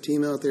we have a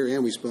team out there,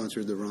 and we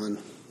sponsored the run.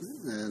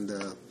 And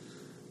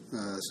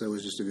so it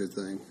was just a good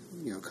thing.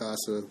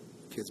 CASA,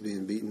 kids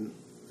being beaten,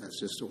 that's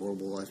just a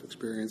horrible life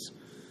experience.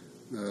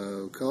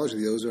 College of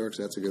the Ozarks,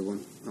 that's a good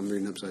one. I'm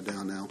reading upside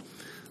down now.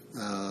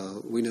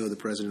 We know the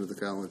president of the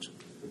college.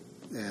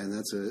 And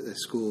that's a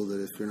school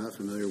that, if you're not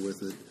familiar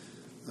with it,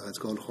 it's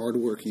called Hard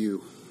Work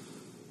U.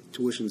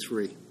 Tuition's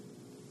free.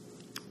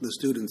 The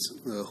students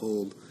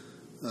hold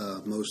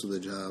most of the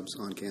jobs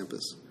on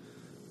campus.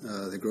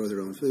 They grow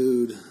their own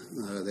food.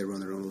 They run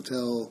their own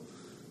hotel.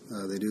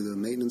 They do the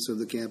maintenance of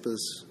the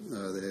campus.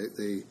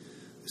 They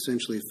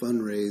essentially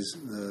fundraise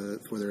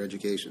for their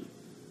education.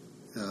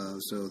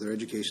 So their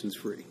education's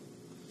free,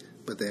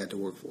 but they have to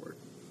work for it.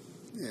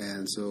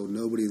 And so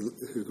nobody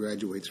who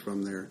graduates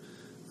from there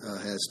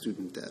has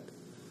student debt.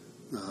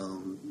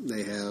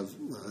 They have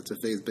it's a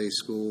faith-based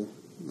school.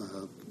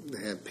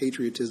 They have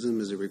patriotism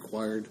as a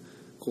required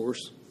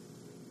course,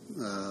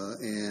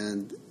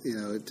 and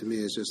to me,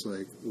 it's just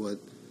like what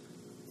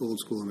old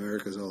school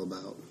America is all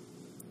about.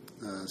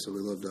 So we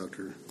love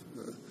Dr.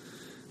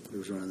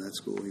 Who's running that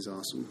school. He's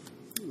awesome.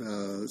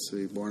 Let's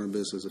see,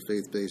 Barnabas is a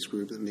faith-based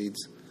group that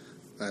meets.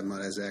 I'm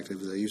not as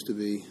active as I used to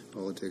be.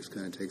 Politics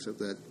kind of takes up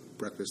that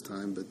breakfast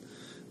time, but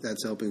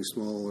that's helping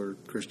smaller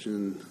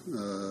Christian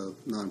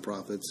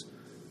nonprofits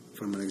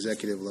from an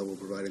executive level,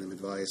 providing them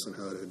advice on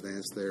how to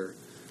advance their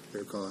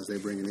cause. They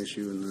bring an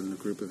issue, and then a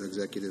group of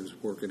executives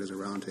work it as a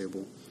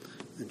roundtable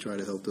and try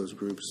to help those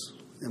groups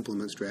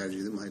implement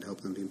strategy that might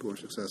help them be more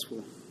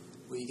successful.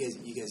 Well, you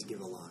guys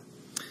give a lot.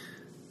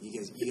 You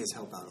guys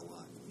help out a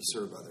lot. You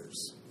serve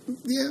others.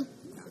 Yeah.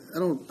 I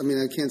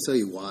can't tell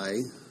you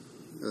why,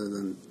 other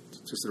than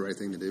it's just the right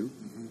thing to do.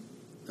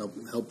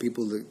 Mm-hmm. Help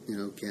people that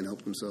can't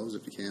help themselves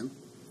if you can.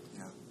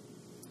 Yeah.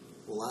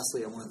 Well,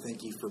 lastly, I want to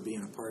thank you for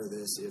being a part of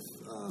this. If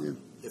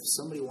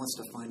somebody wants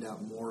to find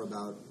out more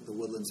about the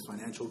Woodlands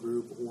Financial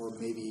Group, or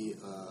maybe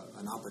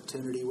an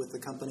opportunity with the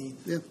company,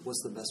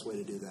 what's the best way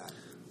to do that?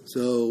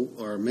 So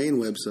our main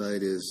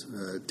website is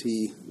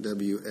twfg.com.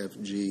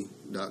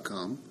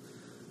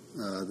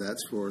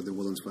 That's for the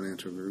Woodlands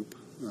Financial Group.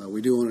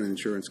 We do own an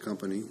insurance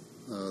company,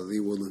 the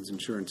Woodlands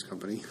Insurance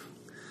Company,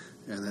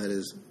 and that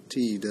is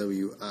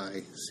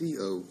twico.com.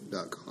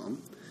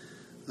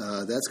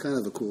 That's kind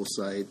of a cool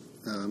site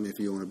if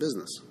you own a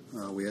business.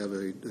 We have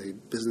a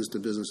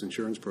business-to-business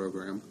insurance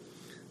program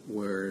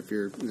where if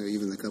you're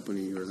even the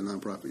company or the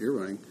nonprofit you're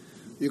running,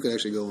 you could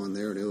actually go on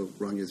there and it'll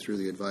run you through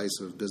the advice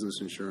of business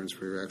insurance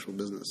for your actual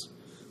business.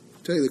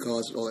 Tell you the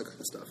cost, all that kind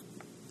of stuff.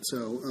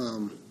 So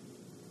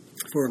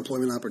for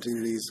employment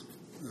opportunities,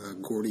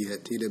 Gordy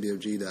at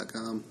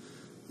twfg.com.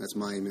 That's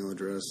my email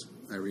address.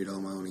 I read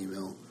all my own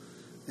email.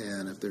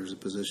 And if there's a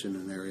position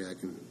in an area, I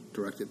can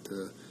direct it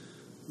to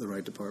the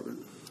right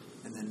department.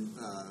 And then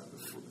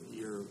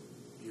your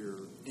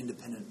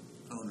independent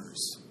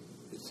owners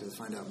to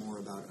find out more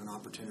about an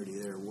opportunity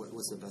there,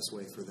 what's the best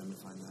way for them to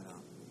find that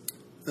out?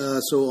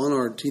 So on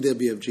our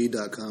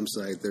twfg.com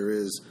site, there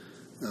is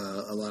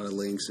a lot of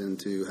links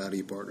into how do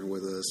you partner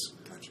with us.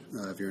 Gotcha.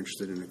 If you're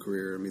interested in a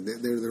career. I mean,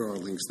 there are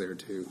links there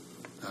too.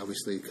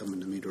 Obviously, coming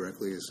to me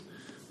directly is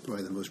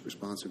probably the most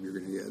responsive you're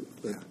going to get.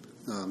 But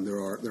there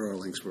are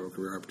links for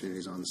career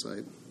opportunities on the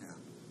site. Yeah.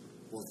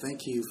 Well,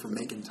 thank you for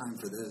making time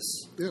for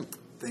this. Yeah.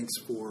 Thanks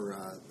for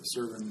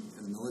serving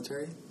in the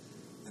military,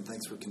 and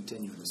thanks for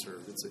continuing to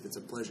serve. It's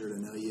a pleasure to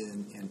know you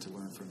and to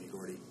learn from you,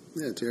 Gordy.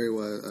 Yeah, Terry,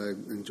 well, I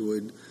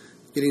enjoyed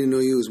getting to know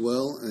you as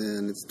well,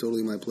 and it's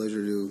totally my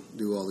pleasure to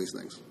do all these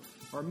things.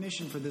 Our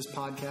mission for this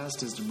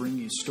podcast is to bring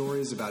you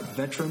stories about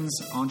veterans,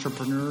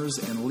 entrepreneurs,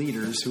 and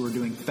leaders who are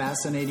doing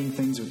fascinating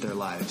things with their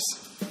lives.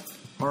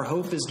 Our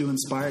hope is to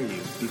inspire you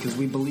because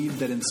we believe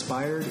that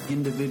inspired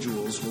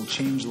individuals will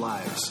change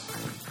lives,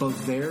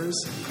 both theirs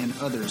and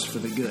others for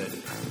the good.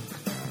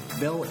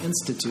 Bell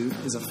Institute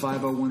is a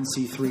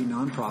 501c3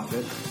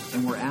 nonprofit,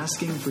 and we're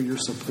asking for your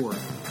support.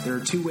 There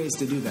are 2 ways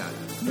to do that.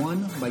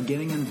 1, by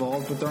getting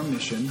involved with our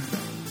mission,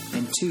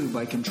 and 2,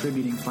 by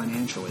contributing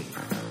financially.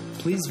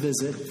 Please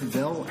visit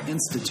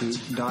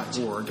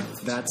velinstitute.org,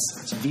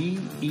 that's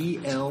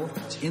VEL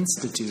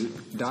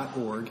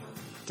Institute.org,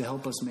 to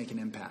help us make an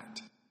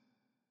impact.